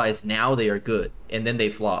realized now they are good. And then they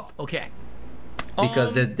flop. Okay.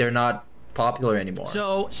 Because they're not popular anymore.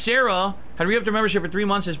 So, Sarah had re-upped her membership for 3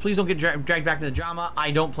 months, says, please don't get dragged back to the drama.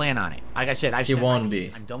 I don't plan on it. Like I said, He won't be.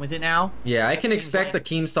 I'm done with it now. Yeah, I can expect the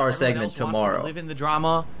Keemstar segment tomorrow. Live in the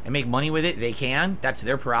drama and make money with it. They can. That's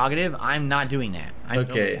their prerogative. I'm not doing that. I'm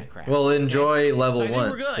done with that crap. Well, enjoy level 1.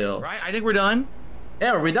 We're good, Phil. right? I think we're done.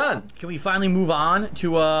 Yeah, are we done? Can we finally move on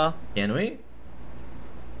to Can we?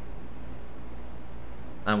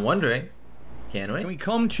 I'm wondering. Can we? Can we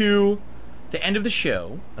come to the end of the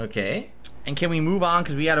show? Okay. And can we move on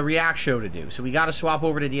because we got a React show to do? So we got to swap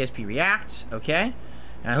over to DSP Reacts, okay?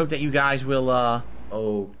 And I hope that you guys will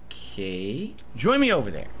okay. Join me over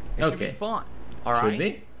there. It should be fun. All right. Should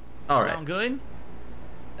be. All right. Sound good?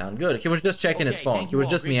 Sound good. He was just checking his phone. He was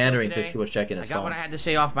just meandering because he was checking his phone. I got what I had to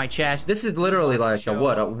say off my chest. This is literally like a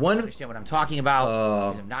what? Understand what I'm talking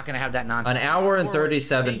about? I'm not going to have that nonsense. An hour and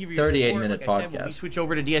 38-minute podcast. We switch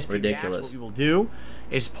over to DSP Ridiculous. What we will do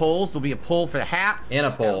is polls. There'll be a poll for the hat. And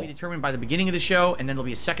a poll. That'll be determined by the beginning of the show, and then there'll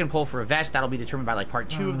be a second poll for a vest. That'll be determined by like part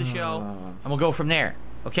 2 of the show, and we'll go from there.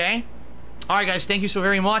 Okay? All right, guys. Thank you so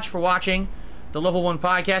very much for watching the Level 1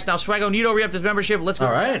 podcast. Now, Swaggo Nito re-upped his membership. Let's go.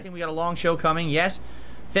 All right. We got a long show coming. Yes.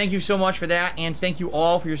 Thank you so much for that, and thank you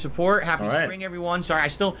all for your support. Happy spring, everyone. Sorry, I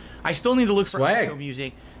still need to look for outro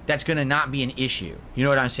music that's gonna not be an issue. You know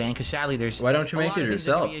what I'm saying? Because sadly, there's why don't you make it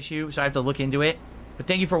yourself? Issue, so I have to look into it. But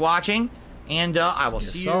thank you for watching, and I will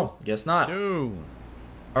see you. Guess not. Soon.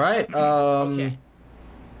 All right. Okay.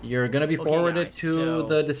 You're gonna be forwarded to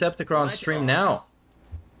the Decepticon stream now.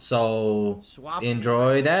 So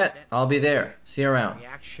enjoy that. I'll be there. See you around.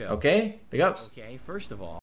 Okay. Big ups. Okay. First of all.